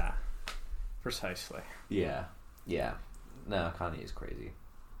 yeah, precisely. Yeah. No, Kanye is crazy.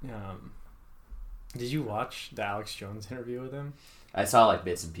 Did you watch the Alex Jones interview with him? I saw like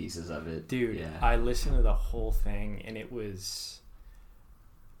bits and pieces of it. Dude, yeah. I listened to the whole thing and it was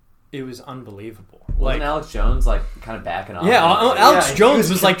unbelievable. Wasn't Alex Jones like kind of backing off? Yeah, Like, Alex Yeah, he Jones was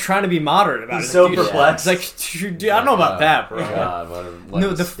was like trying to be moderate about He's it. so Dude, perplexed. It's like, dude, I don't know about that, bro. God, what No,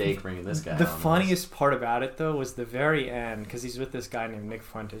 a the- mistake bringing this guy. The on funniest part about it though was the very end because he's with this guy named Nick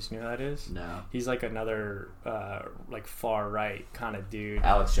Fuentes. You know who that is? this. No, He's like another like far right kind of dude.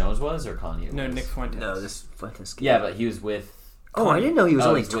 Alex Jones was or Kanye? No, was? Nick Fuentes. Fuentes. Yeah, but he was with. Oh, I didn't know he was Oh,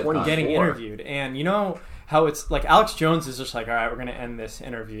 only he's with 24. Getting interviewed, and you know how it's like Alex Jones is just like, all right, we're gonna end this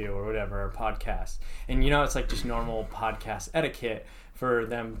interview or whatever, or podcast, and it's like just normal podcast etiquette. for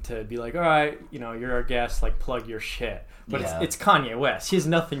them to be like, all right, you're our guest, like plug your shit. But it's Kanye West. He has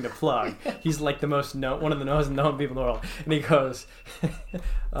nothing to plug. He's like one of the most known people in the world. And he goes,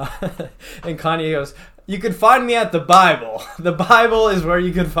 and Kanye goes, you can find me at the Bible. The Bible is where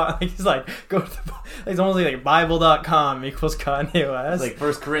you can find. He's like, go to it's almost like Bible.com equals Kanye West. It's like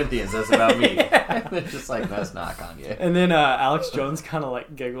 1 Corinthians. That's about me. It's just like, that's not Kanye. And then Alex Jones kind of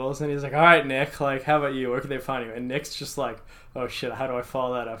like giggles and he's like, all right, Nick, like, how about you? Where can they find you? And Nick's just like, oh shit, how do I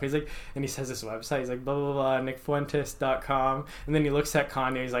follow that up? He's like, and he says this website. He's like, blah blah blah, nickfuentes.com. And then he looks at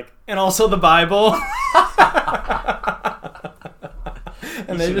Kanye. He's like, and also the Bible.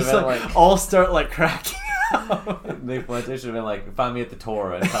 And they just like all start like cracking up. Nick Fuentes should have been like, find me at the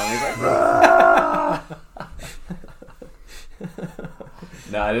Torah, and Kanye's like,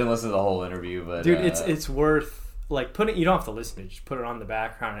 no, I didn't listen to the whole interview, but dude, it's worth like putting. You don't have to listen to it; just put it on the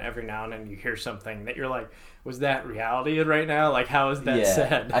background, and every now and then you hear something that you're like, was that reality right now? Like, how is that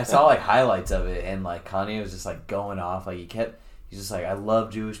said? I saw like highlights of it, and like Kanye was just like going off. Like he's just like, I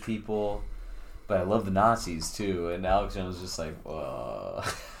love Jewish people, but I love the Nazis too. And Alex Jones was just like, whoa.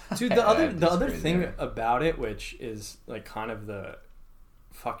 Dude, the other thing about it, which is like kind of the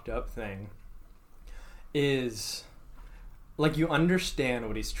fucked up thing, is like you understand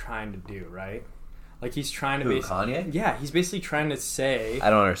what he's trying to do, right? Like he's trying to Kanye? Yeah, he's basically trying to say, I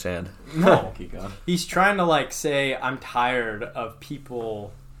don't understand. No. Keep going. He's trying to like say, I'm tired of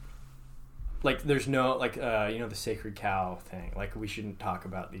people like there's no like the sacred cow thing. Like we shouldn't talk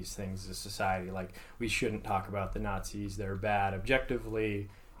about these things as a society. Like we shouldn't talk about the Nazis. They're bad objectively.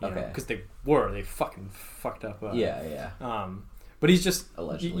 Because they fucking fucked up. Yeah. But he's just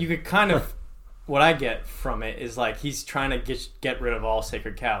allegedly. You could kind of what I get from it is like he's trying to get rid of all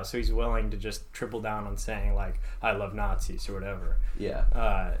sacred cows, so he's willing to just triple down on saying like I love Nazis or whatever.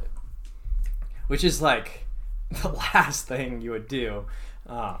 Yeah. Which is like the last thing you would do.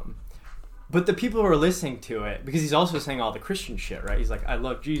 But the people who are listening to it, because he's also saying all the Christian shit, right? He's like, I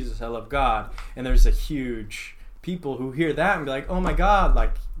love Jesus, I love God, and there's a huge people who hear that and be like, oh my God,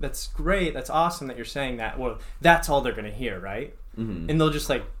 like that's great, that's awesome that you're saying that. Well, that's all they're gonna hear, right? Mm-hmm. And they'll just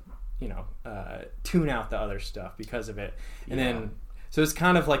like tune out the other stuff because of it. And then so it's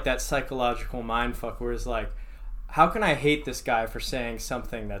kind of like that psychological mindfuck where it's like, how can I hate this guy for saying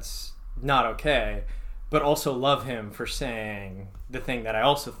something that's not okay, but also love him for saying the thing that I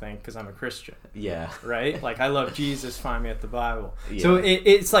also think because I'm a Christian. Yeah. Right? Like I love Jesus, find me at the Bible. Yeah. So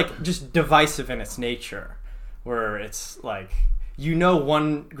it's like just divisive in its nature, where it's like,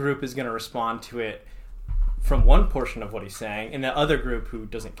 one group is going to respond to it from one portion of what he's saying, and the other group who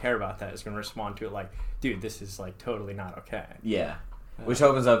doesn't care about that is going to respond to it like, dude, this is like totally not okay. Yeah. Which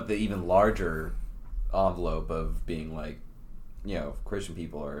opens up the even larger envelope of being like, Christian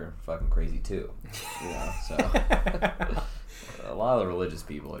people are fucking crazy too. So a lot of the religious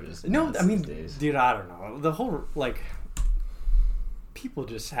people are just these days. Dude, I don't know. The whole people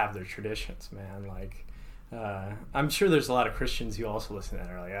just have their traditions, man. Like, I'm sure there's a lot of Christians who also listen to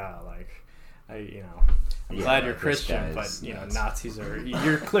that are like, I'm glad you're Christian, but Nazis are.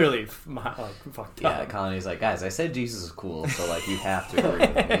 You're clearly fucked up. Yeah, Kanye's like, guys, I said Jesus is cool, so like you have to agree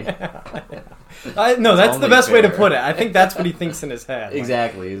with me. No, that's the best way to put it. I think that's what he thinks in his head.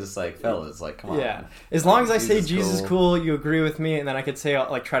 Exactly. He's just like, fellas, like, come on. Yeah. As long as I say Jesus is cool, you agree with me, and then I could say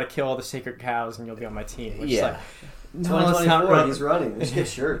like try to kill all the sacred cows, and you'll be on my team. Which is like, no, it's not right. He's running. We should get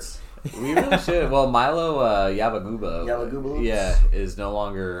shirts. We really should. Well, Milo Yabaguba, is no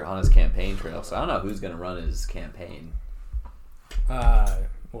longer on his campaign trail, so I don't know who's going to run his campaign.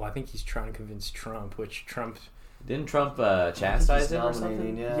 Well, I think he's trying to convince Trump, which Trump... Didn't Trump chastise him or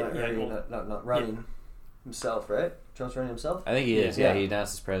something? Not running himself, right? Trump's running himself? I think he is, yeah. He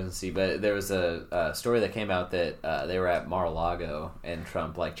announced his presidency, but there was a story that came out that they were at Mar-a-Lago, and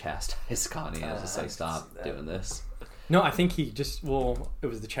Trump, chastised Kanye. I was just like, stop doing this. No, I think he just, it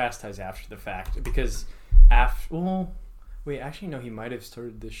was the chastise after the fact, because he might have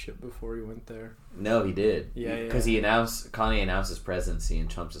started this shit before he went there. No, he did. Yeah. Because Kanye announced his presidency, and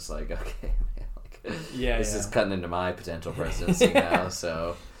Trump's just like, okay, man, this is cutting into my potential presidency now,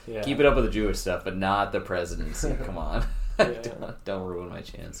 so keep it up with the Jewish stuff, but not the presidency, come on. Don't ruin my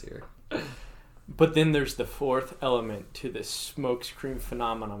chance here. But then there's the fourth element to this smokescreen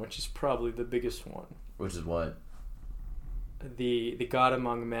phenomenon, which is probably the biggest one. Which is what? The God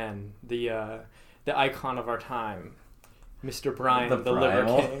among men, the icon of our time, Mr. Brian, the Liver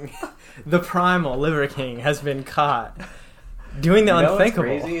King, the primal Liver King, has been caught doing the unthinkable.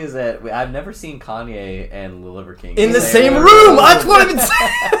 What's crazy is that I've never seen Kanye and the Liver King in the same room. That's what I've been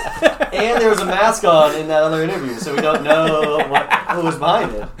saying. And there was a mask on in that other interview, so we don't know who was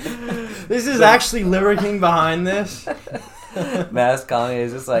behind it. This is actually Liver King behind this. Masked Kanye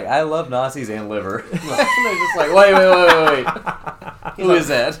is just like, I love Nazis and liver. And they're just like, wait. Who is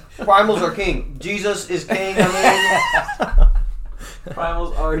that? Primals are king. Jesus is king. I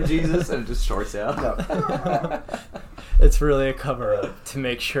Primals are Jesus, and it just shorts out. No. It's really a cover-up to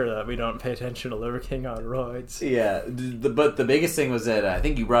make sure that we don't pay attention to Liver King on roids. Yeah, but the biggest thing was that I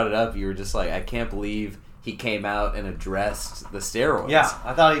think you brought it up. You were just like, I can't believe he came out and addressed the steroids. Yeah,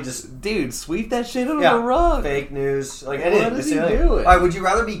 I thought he just... Dude, sweep that shit under the rug. Fake news. Like, what is he doing? All right, would you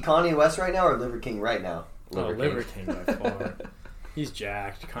rather be Kanye West right now or Liver King right now? Liver King by far. He's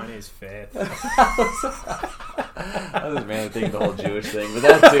jacked. Kanye's fifth. I was mainly thinking the whole Jewish thing, but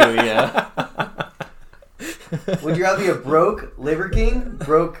that too, yeah. Would you rather be a broke Liver King,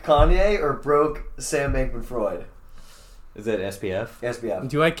 broke Kanye, or broke Sam Bankman-Fried? Is that SPF? SBF.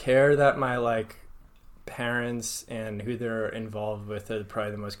 Do I care that my parents and who they're involved with are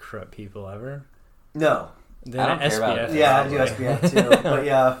probably the most corrupt people ever? No. Then I don't care about it. Yeah, I do SBF too. But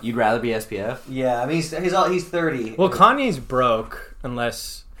yeah. You'd rather be SPF? Yeah, I mean, he's 30. Well, Kanye's broke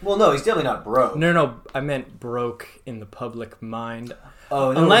unless... Well, no, he's definitely not broke. No, I meant broke in the public mind.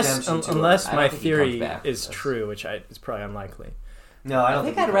 Oh, no, unless my think he theory comes back is from this. true, which is probably unlikely. No, I don't I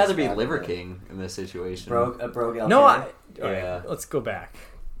think he I'd comes rather be back Liver from King in this situation. broke LK. No, all Yeah. right, let's go back.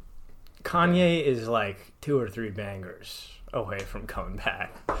 Kanye is like 2 or 3 bangers away from coming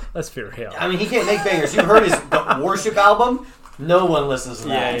back. Let's be real. I mean, he can't make bangers. You heard his Worship album? No one listens to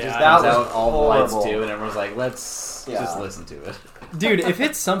that. Yeah, Just yeah. that was out all the lights horrible. too, and everyone's like, let's just listen to it. Dude, if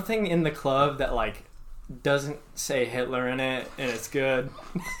it's something in the club that doesn't say Hitler in it and it's good,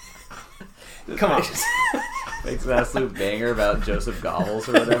 come on. Makes an absolute banger about Joseph Goebbels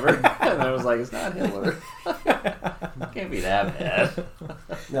or whatever. And I was like, it's not Hitler. Can't be that bad.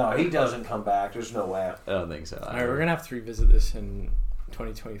 No, he doesn't come back. There's no way. I don't think so. All right, we're gonna have to revisit this in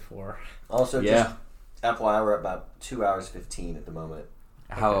 2024. Also, Yeah. just FYI, we're at about 2 hours 15 at the moment.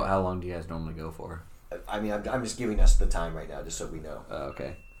 How long do you guys normally go for? I mean, I'm just giving us the time right now, just so we know.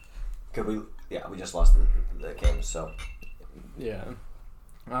 Okay. Cause we just lost the games, so. Yeah.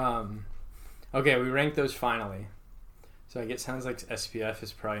 Okay, we ranked those finally. So it sounds like SPF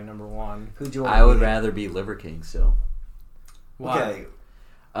is probably number 1. Who do you want? I would rather be Liver King still. Why? Okay.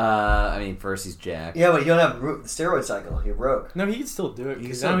 I mean, first he's Jack. Yeah, but you don't have the steroid cycle. You're broke. No, he can still do it He can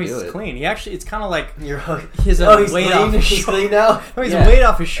because still now do he's it. clean. He actually, it's kind of like You're his he's weight clean. off his He's shoulder. clean now. No, he's Yeah. weight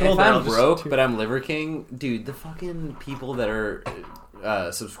off his shoulder. If I'm I'll just- broke, but I'm Liver King, dude, the fucking people that are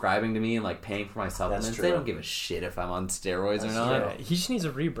subscribing to me and paying for my supplements, true. they don't give a shit if I'm on steroids That's or not. Yeah, he just needs a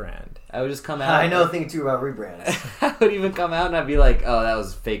rebrand. I would just come out. I know a thing too about rebrands. I would even come out and I'd be like, "Oh, that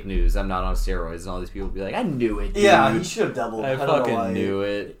was fake news. I'm not on steroids." And all these people would be like, "I knew it, dude. Yeah, he should have doubled. I don't know why. fucking knew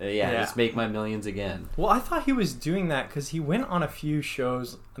it. Yeah, Yeah. just make my millions again." Well, I thought he was doing that because he went on a few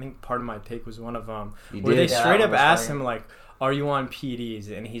shows. I think Part of My Take was one of them, You where did? they Yeah, straight that up one was asked funny. him "Are you on PEDs?"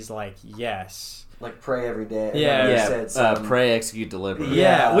 And he's like, "Yes." Like pray every day. And Yeah. then he Yeah, said some- pray, execute, deliver.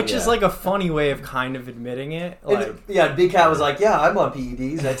 Yeah, which is yeah. like a funny way of kind of admitting it. And, yeah, Big Cat was like, "Yeah, I'm on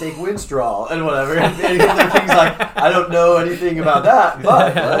PEDs. I take Winstrol and whatever." And the King's like, "I don't know anything about that,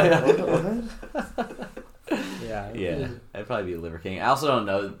 but." Yeah. Yeah, I'd probably be Liver King. I also don't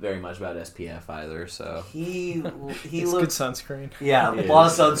know very much about SPF either, so he It's good looked. sunscreen. Yeah, a lot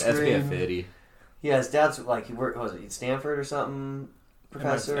of SPF sunscreen. 50. Yeah, his dad's like he worked. What was it at Stanford or something?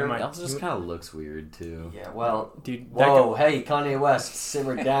 Professor. Am I- It also just kind of looks weird too. Yeah. Well. Dude, that Whoa. Hey, Kanye West,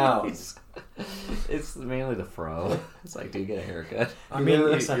 simmer down. It's mainly the fro. It's like, dude, get a haircut. I mean,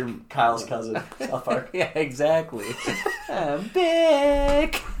 looks like Kyle's cousin. South Park. Yeah, exactly. I'm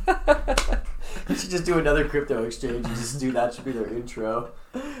big. You should just do another crypto exchange and just do that. Should be their intro.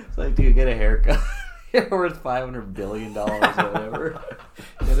 It's like, dude, get a haircut. You're worth $500 billion or whatever.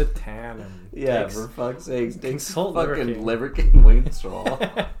 Get a tan and Yeah, take- for fuck's sakes. Take consult Liver fucking King. Liver King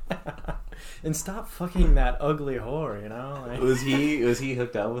Winstrol. and stop fucking that ugly whore. You know, Was he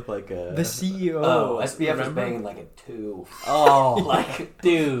hooked up with like a the CEO. Oh, SBF was remember? banging like a 2. Oh, Like,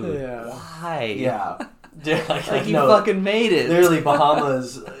 dude, Yeah. why? yeah. Dude, Like you no, fucking made it. literally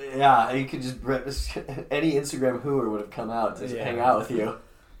Bahamas. Yeah, you could just any Instagram hooer would have come out to Yeah. hang out with you.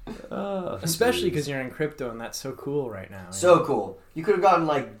 Oh, Especially jeez. because you're in crypto and that's so cool right now. you So know? cool. You could have gotten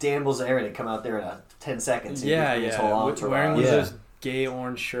like Dan Bilzerian to come out there in 10 seconds. Yeah, His yeah. whole Wearing entourage. one of Yeah. those gay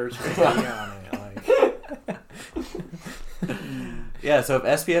orange shirts with D on it. Like, Yeah, so if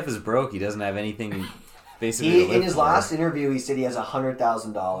SPF is broke, he doesn't have anything basically. to He, in live his for. last interview, he said he has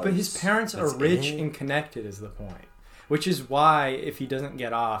 $100,000. but his parents are That's rich it? and connected, is the point. Which is why, if he doesn't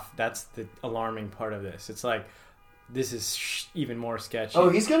get off, that's the alarming part of this. It's like this is even more sketchy. Oh,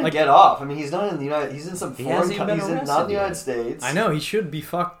 he's gonna get off. I mean, he's not in the United. He's in some foreign country. He's not in the United States. I know he should be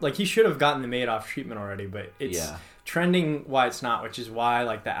fucked. Like he should have gotten the Madoff treatment already, but it's trending why it's not, which is why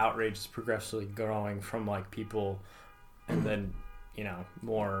like the outrage is progressively growing from like people, and then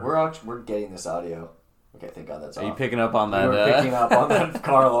more. We're getting this audio. Okay, thank God that's off. Are you picking up on that? We're picking up on that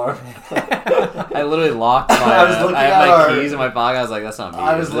car alarm. I literally locked my... I have my keys in my pocket. I was like, that's not me.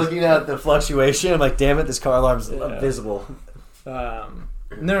 I was looking at the fluctuation. I'm like, damn it, this car alarm's visible. No.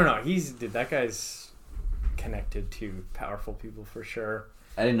 That guy's connected to powerful people for sure.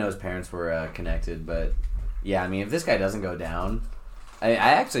 I didn't know his parents were connected, but yeah, I mean, if this guy doesn't go down... I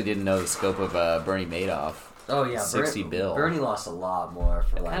actually didn't know the scope of Bernie Madoff. Oh, yeah. 60 bill. Bernie lost a lot more.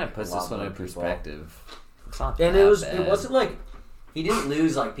 For kind of puts this one in perspective. It's not and bad. It wasn't like he didn't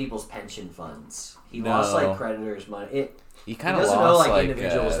lose like people's pension funds. He lost like creditors' money. He kind of doesn't lost owe like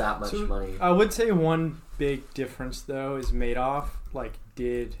individuals that much money. I would say one big difference though is Madoff like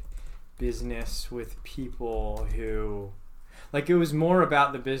did business with people who like it was more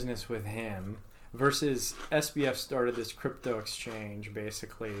about the business with him versus SBF started this crypto exchange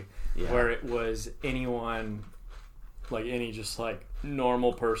basically where it was anyone like any just like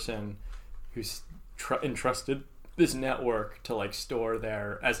normal person who's entrusted this network to like store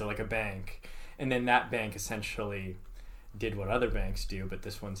there as like a bank, and then that bank essentially did what other banks do, but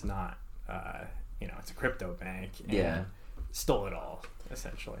this one's not. It's a crypto bank. And stole it all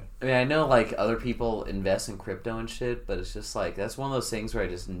essentially. I mean, I know like other people invest in crypto and shit, but it's just like that's one of those things where I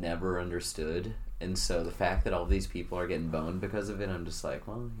just never understood, and so the fact that all these people are getting boned because of it, I'm just like,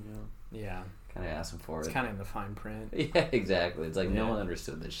 well, yeah. Kind of asking for it. It's kind of in the fine print. Yeah, exactly. It's like no one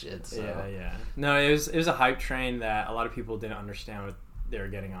understood this shit. So. Yeah. No, it was a hype train that a lot of people didn't understand what they were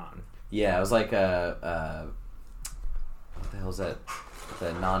getting on. Yeah, it was like what the hell is that?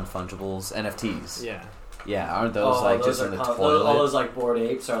 The non-fungibles NFTs. Yeah, aren't those like just in the toilet? All those like Bored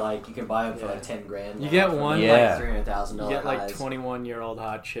Apes are like you can buy them for like $10,000. You get one like $300,000. You get like 21-year-old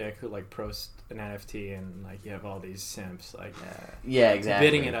hot chick who like posts an NFT and like you have all these simps like exactly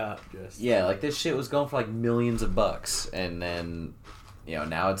bidding it up just like this shit was going for like millions of bucks, and then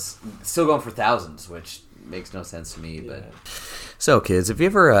now it's still going for thousands, which makes no sense to me. But so kids, have you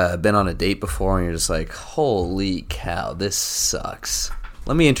ever been on a date before and you're just like, holy cow, this sucks?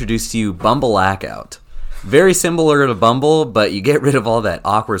 Let me introduce to you Bumble Blackout. Very similar to Bumble, but you get rid of all that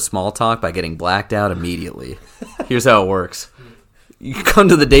awkward small talk by getting blacked out immediately. Here's how it works. You come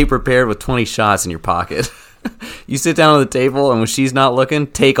to the date prepared with 20 shots in your pocket. You sit down on the table, and when she's not looking,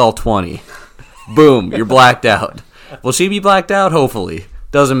 take all 20. Boom, you're blacked out. Will she be blacked out? Hopefully.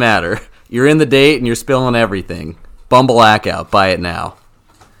 Doesn't matter. You're in the date, and you're spilling everything. Bumble Blackout. Buy it now.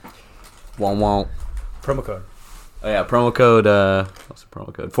 Won't. promo code. Oh, yeah, promo code, what's the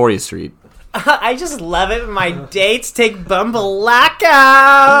promo code? 40th Street. I just love it when my dates take Bumble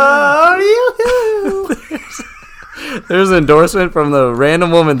Blackout. There's an endorsement from the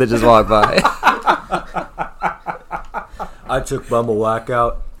random woman that just walked by. I took Bumble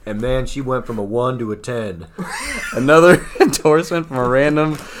Blackout, and man, she went from a 1 to a 10. Another endorsement from a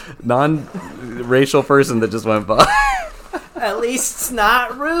random non-racial person that just went by. At least it's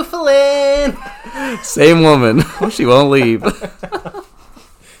not Rooflin. Same woman. She won't leave.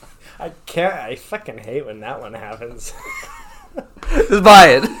 I fucking hate when that one happens. Just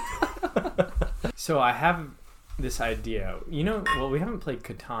buy it. So I have this idea. We haven't played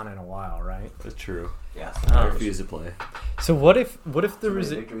Catan in a while, right? That's true. Yeah. I refuse to play. So what if there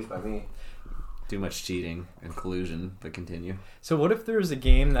was victories by me? Too much cheating and collusion, but continue. So what if there was a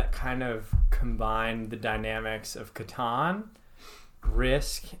game that kind of combined the dynamics of Catan,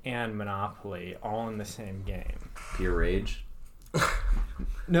 Risk, and Monopoly all in the same game? Pure rage?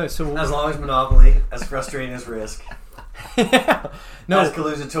 No, so as long as Monopoly, as frustrating as Risk. No, as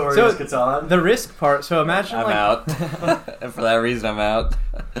collusory as Catan. The Risk part. So imagine I'm out. And for that reason, I'm out.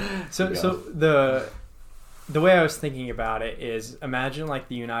 So the way I was thinking about it is imagine like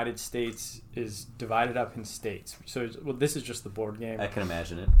the United States is divided up in states. So this is just the board game. I can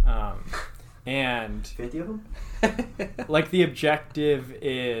imagine it. And 50 of them. Like the objective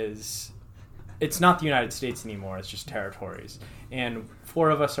is, it's not the United States anymore. It's just territories. And 4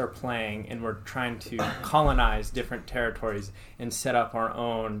 of us are playing, and we're trying to colonize different territories and set up our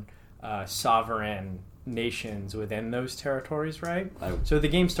own sovereign nations within those territories, right? So the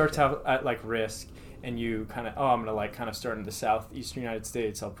game starts out at like Risk, and you kind of, I'm gonna like kind of start in the southeastern United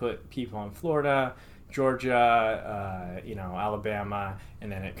States. I'll put people in Florida, Georgia, Alabama,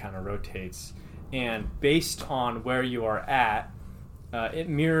 and then it kind of rotates. And based on where you are at, it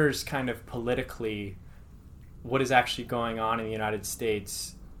mirrors kind of politically what is actually going on in the United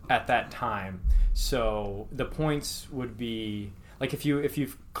States at that time. So the points would be like if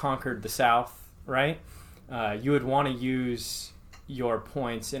you've conquered the South, right? You would want to use your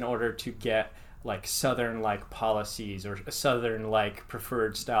points in order to get like Southern-like policies or a Southern-like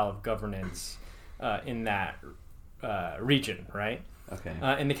preferred style of governance in that region, right? Okay.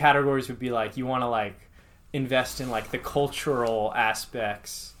 And the categories would be like you want to like invest in like the cultural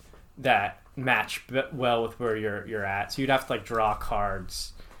aspects that match well with where you're at. So you'd have to like draw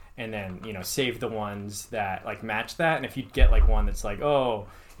cards and then, you know, save the ones that like match that. And if you get like one that's like, oh,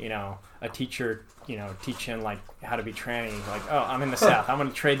 you know, a teacher, you know, teaching like how to be tranny, like, oh, I'm in the South, I'm going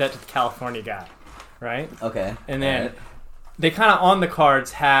to trade that to the California guy, right? Okay. And then they kind of on the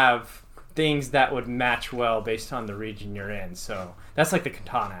cards have things that would match well based on the region you're in. So that's like the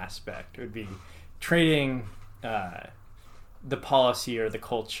Catan aspect. It would be trading the policy or the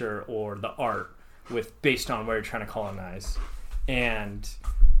culture or the art with based on where you're trying to colonize. And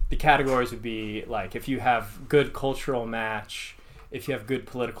the categories would be like if you have good cultural match, if you have good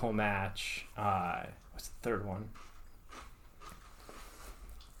political match. What's the third one?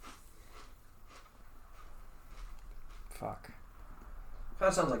 Fuck. Kind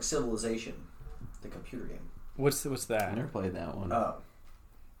of sounds like Civilization, the computer game. What's I that? never played that one. Oh,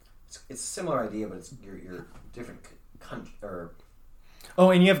 it's a similar idea, but it's you're different country or.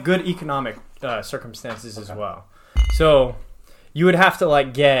 Oh, and you have good economic circumstances as well. So you would have to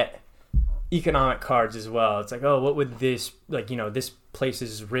like get economic cards as well. It's like, oh, what would this, like, you know, this place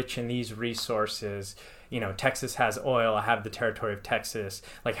is rich in these resources. You know, Texas has oil. I have the territory of Texas.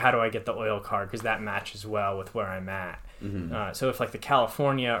 Like, how do I get the oil card? Because that matches well with where I'm at. Mm-hmm. So if like the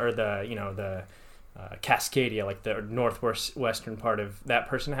California or the, you know, the Cascadia, like the northwestern part of that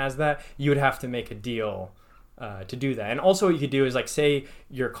person has that, you would have to make a deal to do that. And also what you could do is like, say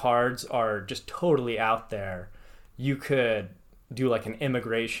your cards are just totally out there. You could do like an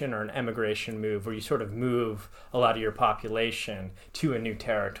immigration or an emigration move where you sort of move a lot of your population to a new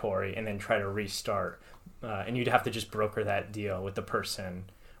territory and then try to restart. And you'd have to just broker that deal with the person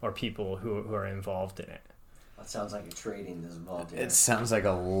or people who are involved in it. That sounds like a trading that's involved in It sounds like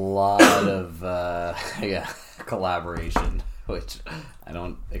a lot of collaboration, which I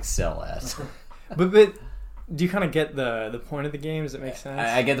don't excel at. But do you kind of get the point of the game? Does it make sense?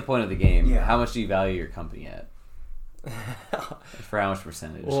 I get the point of the game. Yeah. How much do you value your company at? For how much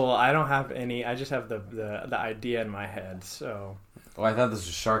percentage? Well, I don't have any. I just have the idea in my head. So. Oh, I thought this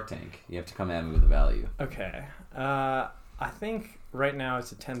was Shark Tank. You have to come at me with a value. Okay. I think right now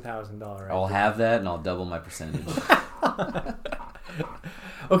it's a $10,000. I'll have that, and I'll double my percentage.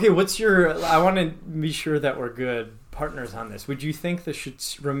 Okay, what's your... I want to be sure that we're good partners on this. Would you think this should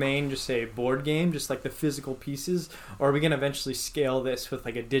remain just a board game, just like the physical pieces? Or are we going to eventually scale this with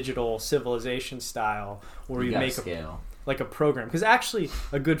like a digital Civilization style where you make a program? Because actually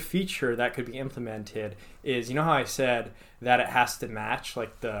a good feature that could be implemented is, you know how I said that it has to match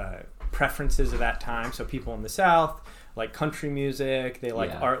like the preferences of that time? So people in the South like country music, they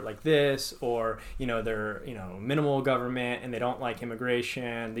like art like this, or, you know, they're, you know, minimal government and they don't like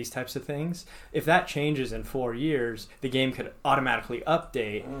immigration, these types of things. If that changes in 4 years, the game could automatically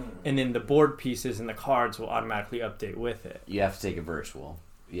update, and then the board pieces and the cards will automatically update with it. You have to take it virtual.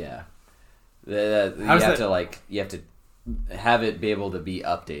 Yeah. You have to have it be able to be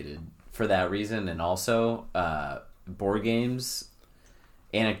updated for that reason. And also, board games,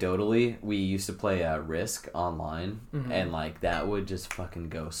 anecdotally, we used to play Risk online, and like that would just fucking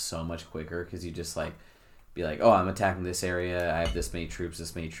go so much quicker because you just like be like, oh, I'm attacking this area, I have this many troops, and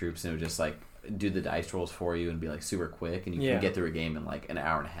it would just like do the dice rolls for you and be like super quick, and you can get through a game in like an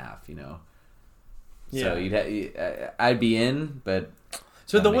hour and a half, you know. So I'd be in, but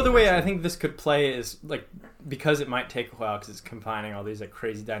so the other way I think this could play is like, because it might take a while because it's combining all these like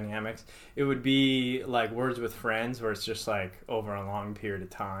crazy dynamics, it would be like Words with Friends, where it's just like over a long period of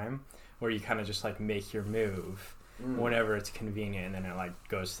time where you kind of just like make your move whenever it's convenient, and then it like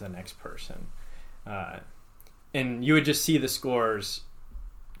goes to the next person, and you would just see the scores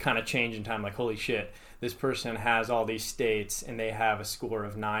kind of change in time. Like, holy shit, this person has all these states and they have a score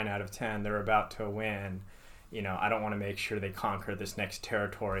of 9 out of 10, they're about to win. You know, I don't want to make sure they conquer this next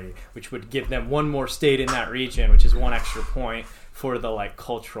territory, which would give them one more state in that region, which is one extra point for the like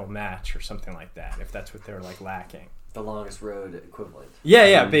cultural match or something like that, if that's what they're like lacking. The longest road equivalent.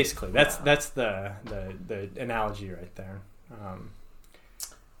 Yeah, basically. That's the analogy right there. All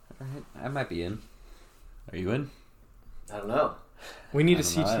right, I might be in. Are you in? I don't know. We need a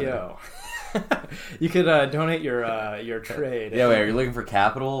CTO. You could donate your trade. Yeah, wait, are you looking for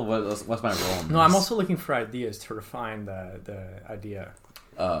capital? What's my role in this? No, I'm also looking for ideas to refine the idea.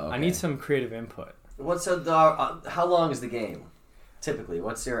 Oh, okay. I need some creative input. How long is the game? Typically,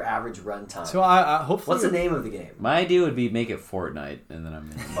 what's your average run time? So I hopefully. What's the name of the game? My idea would be make it Fortnite, and then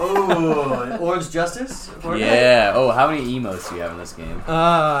I'm in. Oh, Orange Justice? Fortnite? Yeah. Oh, how many emotes do you have in this game?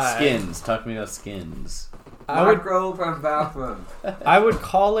 Skins. Skins. Talk to me about skins. Micro from bathroom. I would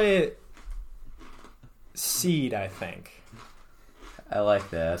call it Seed, I think. I like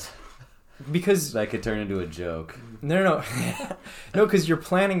that. Because that could turn into a joke. No, because you're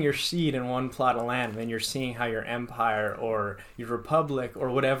planting your seed in one plot of land, and then you're seeing how your empire or your republic or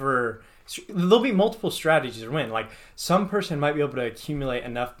whatever. There'll be multiple strategies to win. Like some person might be able to accumulate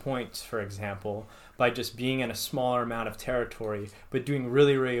enough points, for example, by just being in a smaller amount of territory, but doing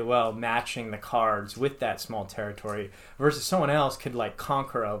really, really well matching the cards with that small territory. Versus someone else could like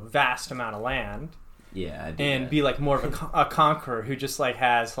conquer a vast amount of land. Yeah, and be like more of a conqueror who just like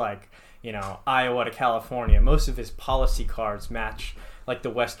has like. Iowa to California. Most of his policy cards match like the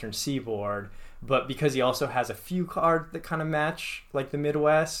Western Seaboard, but because he also has a few cards that kind of match like the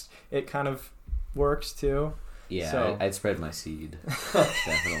Midwest, it kind of works too. Yeah, so. I'd spread my seed.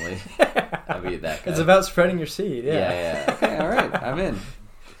 Definitely. I'd be that guy. It's about spreading your seed. Yeah. Okay, all right. I'm in.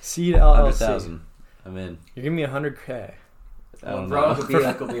 Seed LLC. 100,000. I'm in. You're giving me 100K. Ron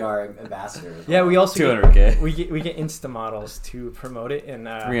will be our ambassador. Yeah, we also 200K. We get Insta models to promote it, and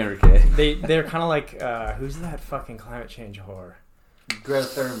 300K. They're kind of like who's that fucking climate change whore? Greta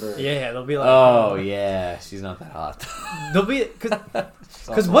Thunberg. Yeah, they'll be like, oh yeah, she's not that hot. They'll be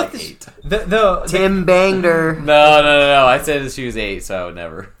because what the Tim banged her. No. I said that she was 8, so I would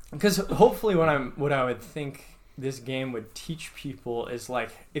never. Because hopefully, what I would think this game would teach people is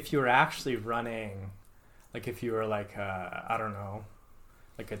like if you were actually running. Like if you were like, I don't know,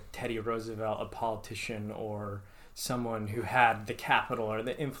 like a Teddy Roosevelt, a politician, or someone who had the capital or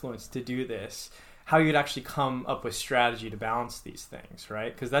the influence to do this, how you'd actually come up with strategy to balance these things,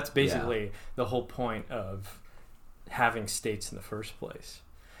 right? Because that's basically the whole point of having states in the first place.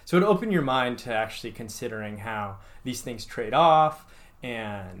 So it'd open your mind to actually considering how these things trade off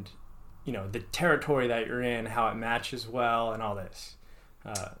and, the territory that you're in, how it matches well, and all this.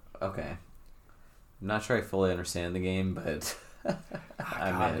 Okay. I'm not sure I fully understand the game, but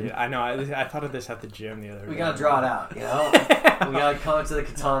I'm in. Dude, I know. I thought of this at the gym the other day. We gotta draw it out, we gotta come to the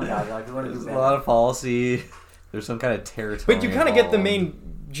Catan guy. Like, we want to do a lot of policy. There's some kind of territory. But you kind of get the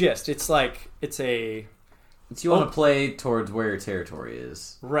main gist. It's like you want to play towards where your territory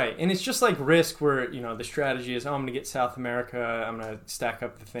is, right? And it's just like Risk, where the strategy is, I'm going to get South America. I'm going to stack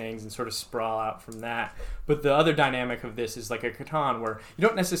up the things and sort of sprawl out from that. But the other dynamic of this is like a Catan, where you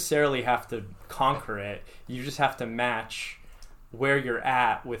don't necessarily have to conquer it. You just have to match where you're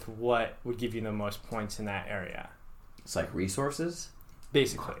at with what would give you the most points in that area. It's like resources,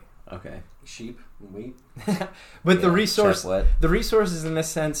 basically. Okay. Sheep and wheat. But the resources in this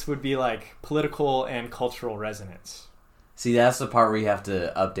sense would be like political and cultural resonance. See, that's the part where you have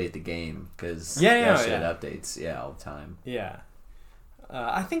to update the game because that shit updates all the time. Yeah.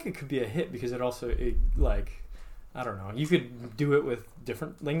 I think it could be a hit because it also I don't know. You could do it with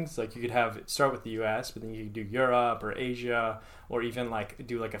different things. Like you could have it start with the U.S., but then you could do Europe or Asia, or even like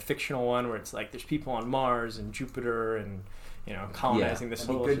do like a fictional one where it's like there's people on Mars and Jupiter and colonizing the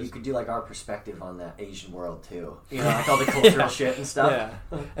solar system. You could do like our perspective on that Asian world too. Like all the cultural shit and stuff.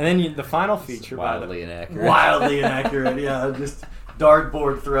 Yeah. And then the final feature, wildly inaccurate. Wildly inaccurate. Yeah, just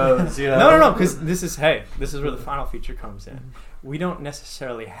dartboard throws. No. Because this is where the final feature comes in. We don't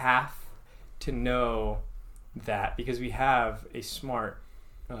necessarily have to know that because we have a smart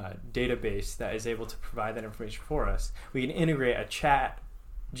database that is able to provide that information for us. We can integrate a chat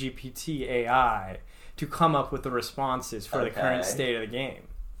GPT AI to come up with the responses for the current state of the game,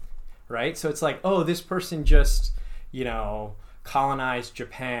 right? So it's like, oh, this person just, colonized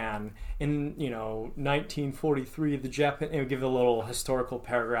Japan in, 1943. The Japan, and give a little historical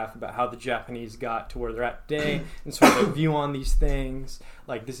paragraph about how the Japanese got to where they're at today and sort of a view on these things.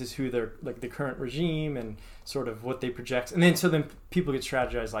 Like this is who they're like the current regime and sort of what they project. And then people get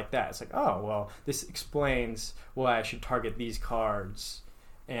strategized like that. It's like, oh, well, this explains why I should target these cards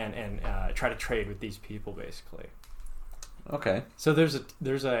and try to trade with these people, basically. Okay. So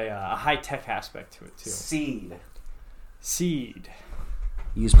there's a high tech aspect to it too. Seed.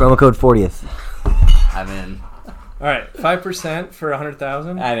 Use promo code 40th. I'm in. All right, 5% for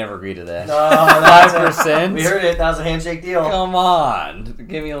 100,000. I never agreed to that. No, that's 5%. We heard it. That was a handshake deal. Come on,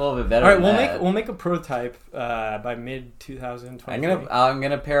 give me a little bit better. All right, we'll make a prototype by mid 2020. I'm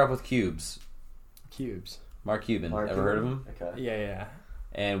gonna pair up with Cubes. Mark Cuban. Ever heard of him? Okay. Yeah.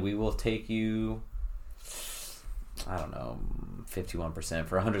 And we will take you, I don't know, 51%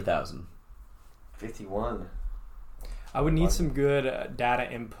 for 100,000. 51. I would need some good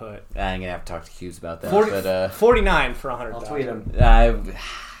data input. I'm gonna have to talk to Cubes about that. But 49 for 100. I'll tweet him. God,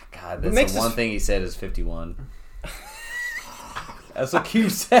 that's the one thing he said is 51. That's what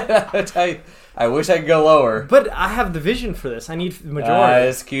Cubes said. I wish I could go lower. But I have the vision for this. I need the majority.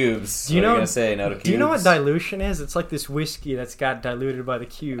 It's Cubes. Do you know? Gonna say no to Cubes? Do you know what dilution is? It's like this whiskey that's got diluted by the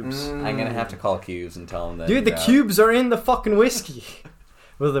cubes. I'm gonna have to call Cubes and tell him that. Dude, the cubes are in the fucking whiskey.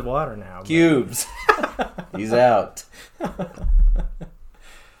 With the water now. Cubes. He's out.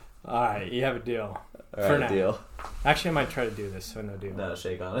 Alright, you have a deal. All right, deal. Actually, I might try to do this, so no deal. No,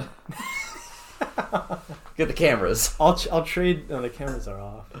 shake on it. Get the cameras. I'll trade... No, the cameras are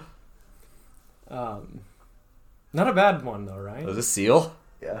off. Not a bad one, though, right? Was this Seal?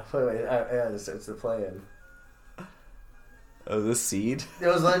 Yeah, wait. Yeah, it's the play-in. Oh, is this Seed? It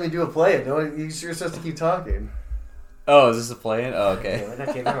was letting me do a play-in. You're supposed to keep talking. Oh, is this a play-in? Oh, okay. We're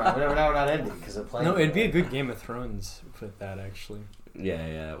not ending because I'm playing. No, it'd be a good Game of Thrones with that, actually.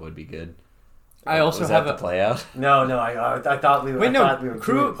 Yeah, it would be good. I also have a play out. No, I thought we were. Wait, I we were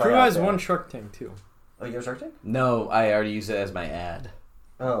Crew has one Shark Tank too. Oh, you have Shark Tank? No, I already used it as my ad.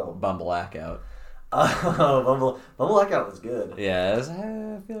 Oh, Bumble Blackout. Oh, Bumble Blackout was good. Yeah,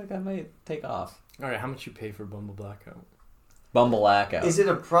 I feel like I might take off. All right, how much you pay for Bumble Blackout? Bumble Blackout. Is it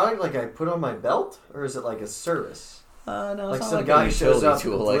a product like I put on my belt, or is it like a service? No, like it's some not guy a shows up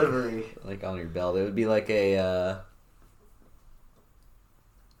tool, with delivery, like on your belt. It would be like a.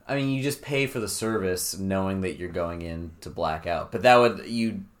 I mean, you just pay for the service, knowing that you're going in to black out. But that would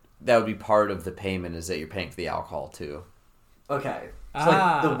be part of the payment, is that you're paying for the alcohol too. Okay, so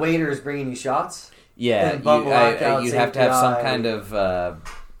like the waiter is bringing you shots. Yeah, you have to have some kind of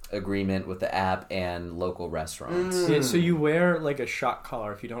agreement with the app and local restaurants. Yeah, so you wear like a shot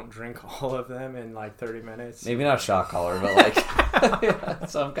collar if you don't drink all of them in like 30 minutes. Maybe not shot collar, but like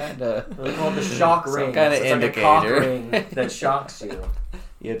some kind of the shock ring. Some kind of indicator. Like a cock ring that shocks you.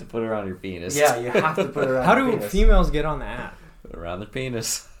 You have to put it around your penis. Yeah, you have to put it around. How your do penis. females get on the app? Put it around their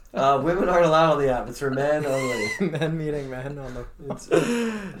penis. Women aren't allowed on the app. It's for men only. Men meeting men on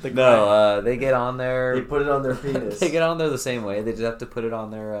they get on there. They put it on their penis. They get on there the same way. They just have to put it on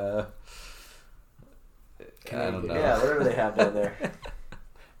their. I don't know. Yeah, whatever they have down there.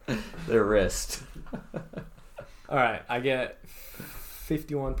 Their wrist. All right, I get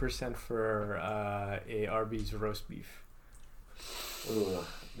 51% for a Arby's roast beef. Ooh.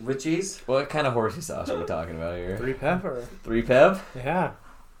 With cheese? What kind of horsey sauce are we talking about here? 3 pepper. 3 pep? Yeah.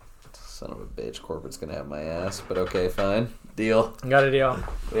 Son of a bitch. Corporate's gonna have my ass, but okay, fine. Deal. Got a deal.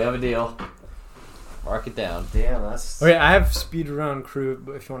 We have a deal. Mark it down. Damn, that's... Okay, I have speed around Crew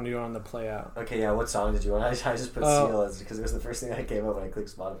if you want to do it on the play out. Okay, yeah, what song did you want? I just put Seal as because it was the first thing that came up when I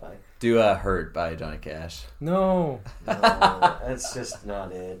clicked Spotify. Do Hurt by Johnny Cash. No. No, that's just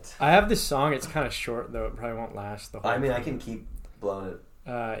not it. I have this song. It's kind of short, though. It probably won't last the whole I mean, time. I can keep blowing it.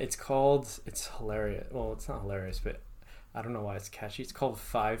 It's hilarious. Well, it's not hilarious, but I don't know why it's catchy. It's called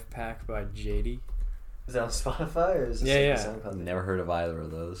 5 Pack by JD. Is that on Spotify or is it I've never heard of either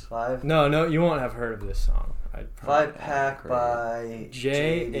of those. 5? No, you won't have heard of this song. 5 Pack by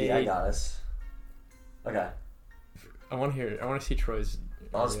JD. I got us. Okay. I want to see Troy's.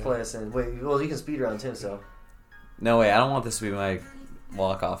 I'll just play us in. Wait, well, you can speed around too, so. No, wait, I don't want this to be my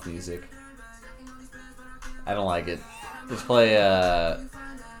walk-off music. I don't like it. Let's play,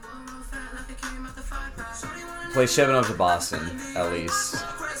 Shoving Up to Boston, at least.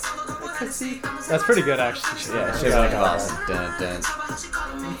 That's pretty good, actually. Yeah, Shoving Up to Boston. Dun, dun.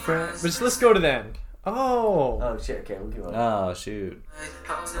 But let's go to the end. Oh shit, okay, we'll keep on. Oh, shoot.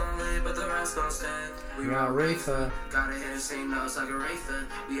 We got Rafa.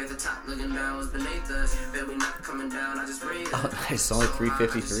 Oh, nice. Only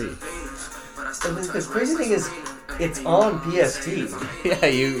 353. And the crazy thing is, it's on PST. Yeah,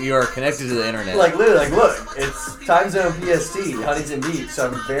 you are connected to the internet. Like, literally, look, it's time zone PST, Huntington Beach, so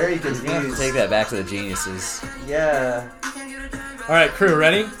I'm very confused. You have to take that back to the geniuses. Yeah. Alright, Crew,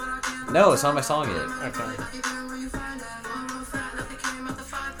 ready? No, it's not my song yet. Okay.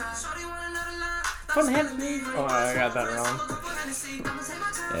 From Henry. Oh, I got that wrong.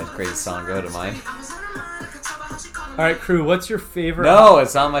 Yeah, it's a great song. Go to mine. Alright, Crew, what's your favorite... No,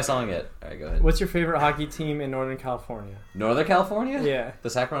 it's not my song yet. Alright, go ahead. What's your favorite hockey team in Northern California? Northern California? Yeah. The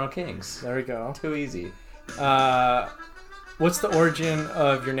Sacramento Kings. There we go. Too easy. What's the origin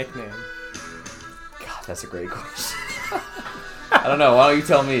of your nickname? God, that's a great question. I don't know. Why don't you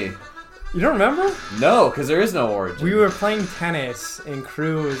tell me? You don't remember? No, because there is no origin. We were playing tennis, and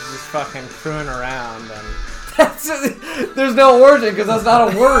Crew was just fucking crewing around, and... There's no origin, because that's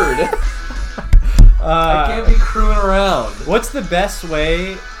not a word. I can't be crewing around. What's the best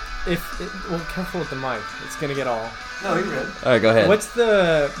way well, careful with the mic. It's gonna get all. No, you're good. All right, go ahead. What's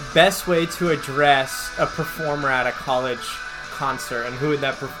the best way to address a performer at a college concert, and who would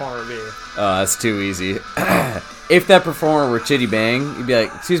that performer be? Oh, that's too easy. If that performer were Chitty Bang, you'd be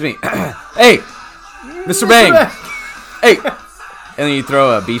like, "Excuse me, hey, Mr. Bang, hey," and then you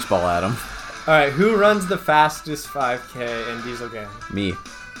throw a beach ball at him. All right, who runs the fastest 5K in Diesel Gang? Me.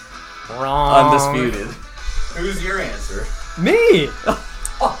 Wrong. Undisputed. Who's your answer? Me.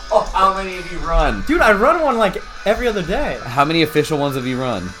 How many have you run? Dude, I run one like every other day. How many official ones have you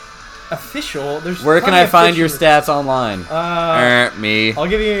run? Official? There's Where can plenty I of find your official- stats online? Me. I'll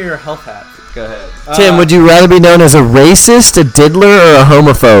give you your health hat. Go ahead. Tim, would you rather be known as a racist, a diddler, or a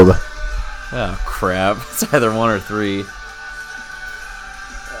homophobe? Oh, crap. It's either one or three.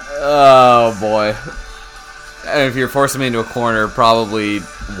 Oh, boy. If you're forcing me into a corner, probably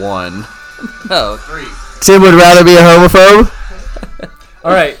one. No, three. Tim would rather be a homophobe?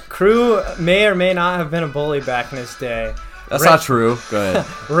 All right, Crew may or may not have been a bully back in his day. That's not true. Go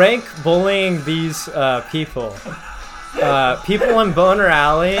ahead. Rank bullying these people. People in Boner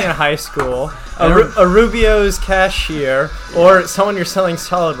Alley in high school, a Rubio's cashier, or someone you're selling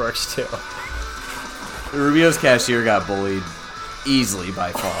SolidWorks to. Rubio's cashier got bullied easily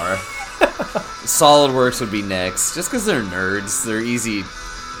by far. SolidWorks would be next, just because they're nerds. They're easy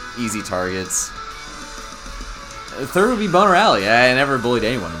targets. Third would be Boner Alley. I never bullied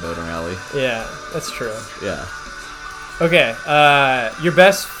anyone in Boner Alley. Yeah, that's true. Yeah. Okay, your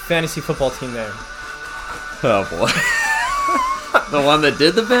best fantasy football team name. Oh boy. The one that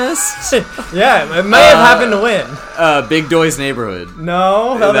did the best? Yeah, it may have happened to win. Big Doy's Neighborhood.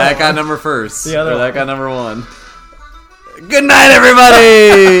 No, That got number first. The other Or that one. got number one. Good night,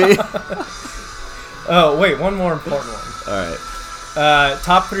 everybody! Oh, wait, one more important one. Alright.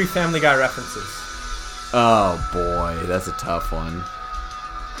 Top 3 Family Guy references. Oh boy, that's a tough one.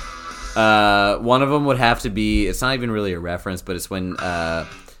 One of them would have to be, it's not even really a reference, but it's when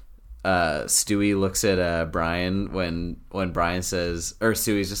Stewie looks at Brian when Brian says, or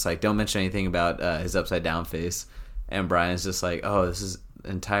Stewie's just like, don't mention anything about his upside down face, and Brian's just like, oh, this is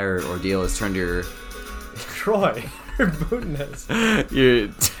entire ordeal has turned your Troy, you're booting us. you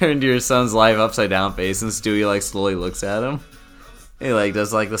turned your son's life upside down face, and Stewie like slowly looks at him. He like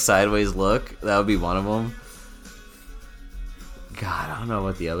does like the sideways look. That would be one of them. God, I don't know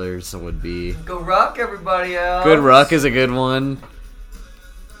what the others would be. Go rock, everybody else. Good Ruck is a good one.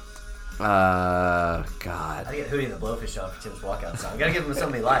 I God. gotta get Hootie and the Blowfish on for Tim's walkout song. Gotta give him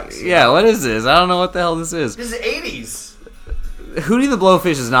something he likes. Yeah, what is this? I don't know what the hell this is. This is the 80s. Hootie the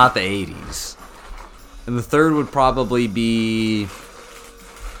Blowfish is not the 80s. And the third would probably be... Is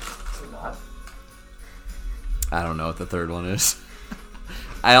it not? I don't know what the third one is.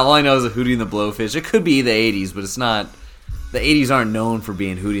 All I know is a Hootie and the Blowfish. It could be the 80s, but it's not... The 80s aren't known for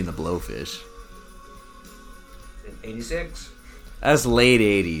being Hootie and the Blowfish. In 86? That's late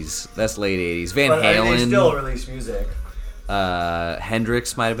 80s. That's late 80s. Van But, Halen. they still release music.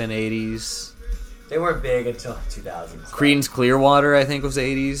 Hendrix might have been 80s. They weren't big until 2000s. Creedence Clearwater, I think, was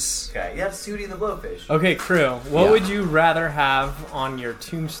 80s. Okay, yeah, it's Hootie and the Blowfish. Okay, Crew, what Yeah. would you rather have on your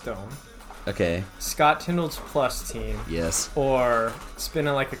tombstone? Okay. Scott Tyndall's Plus team, Yes. or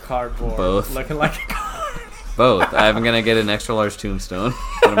spinning like a cardboard, Both. looking like a card. Both. I'm gonna get an extra large tombstone.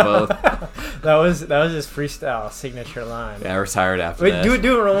 Get them both. That was his freestyle signature line. Yeah, I retired after Wait, that. do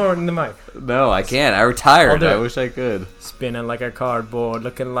it more in the mic. No, I can't. I I'll retired. do I it. wish I could. Spinning like a cardboard,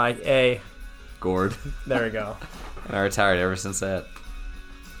 looking like a. Gourd. There we go. I retired ever since that.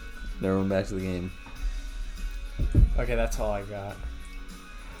 Never went back to the game. Okay, that's all I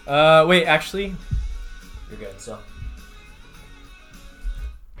got. Wait, actually, You're good, so.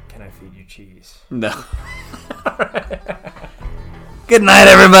 can I feed you cheese? No. Good night,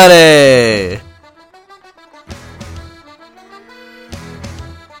 everybody.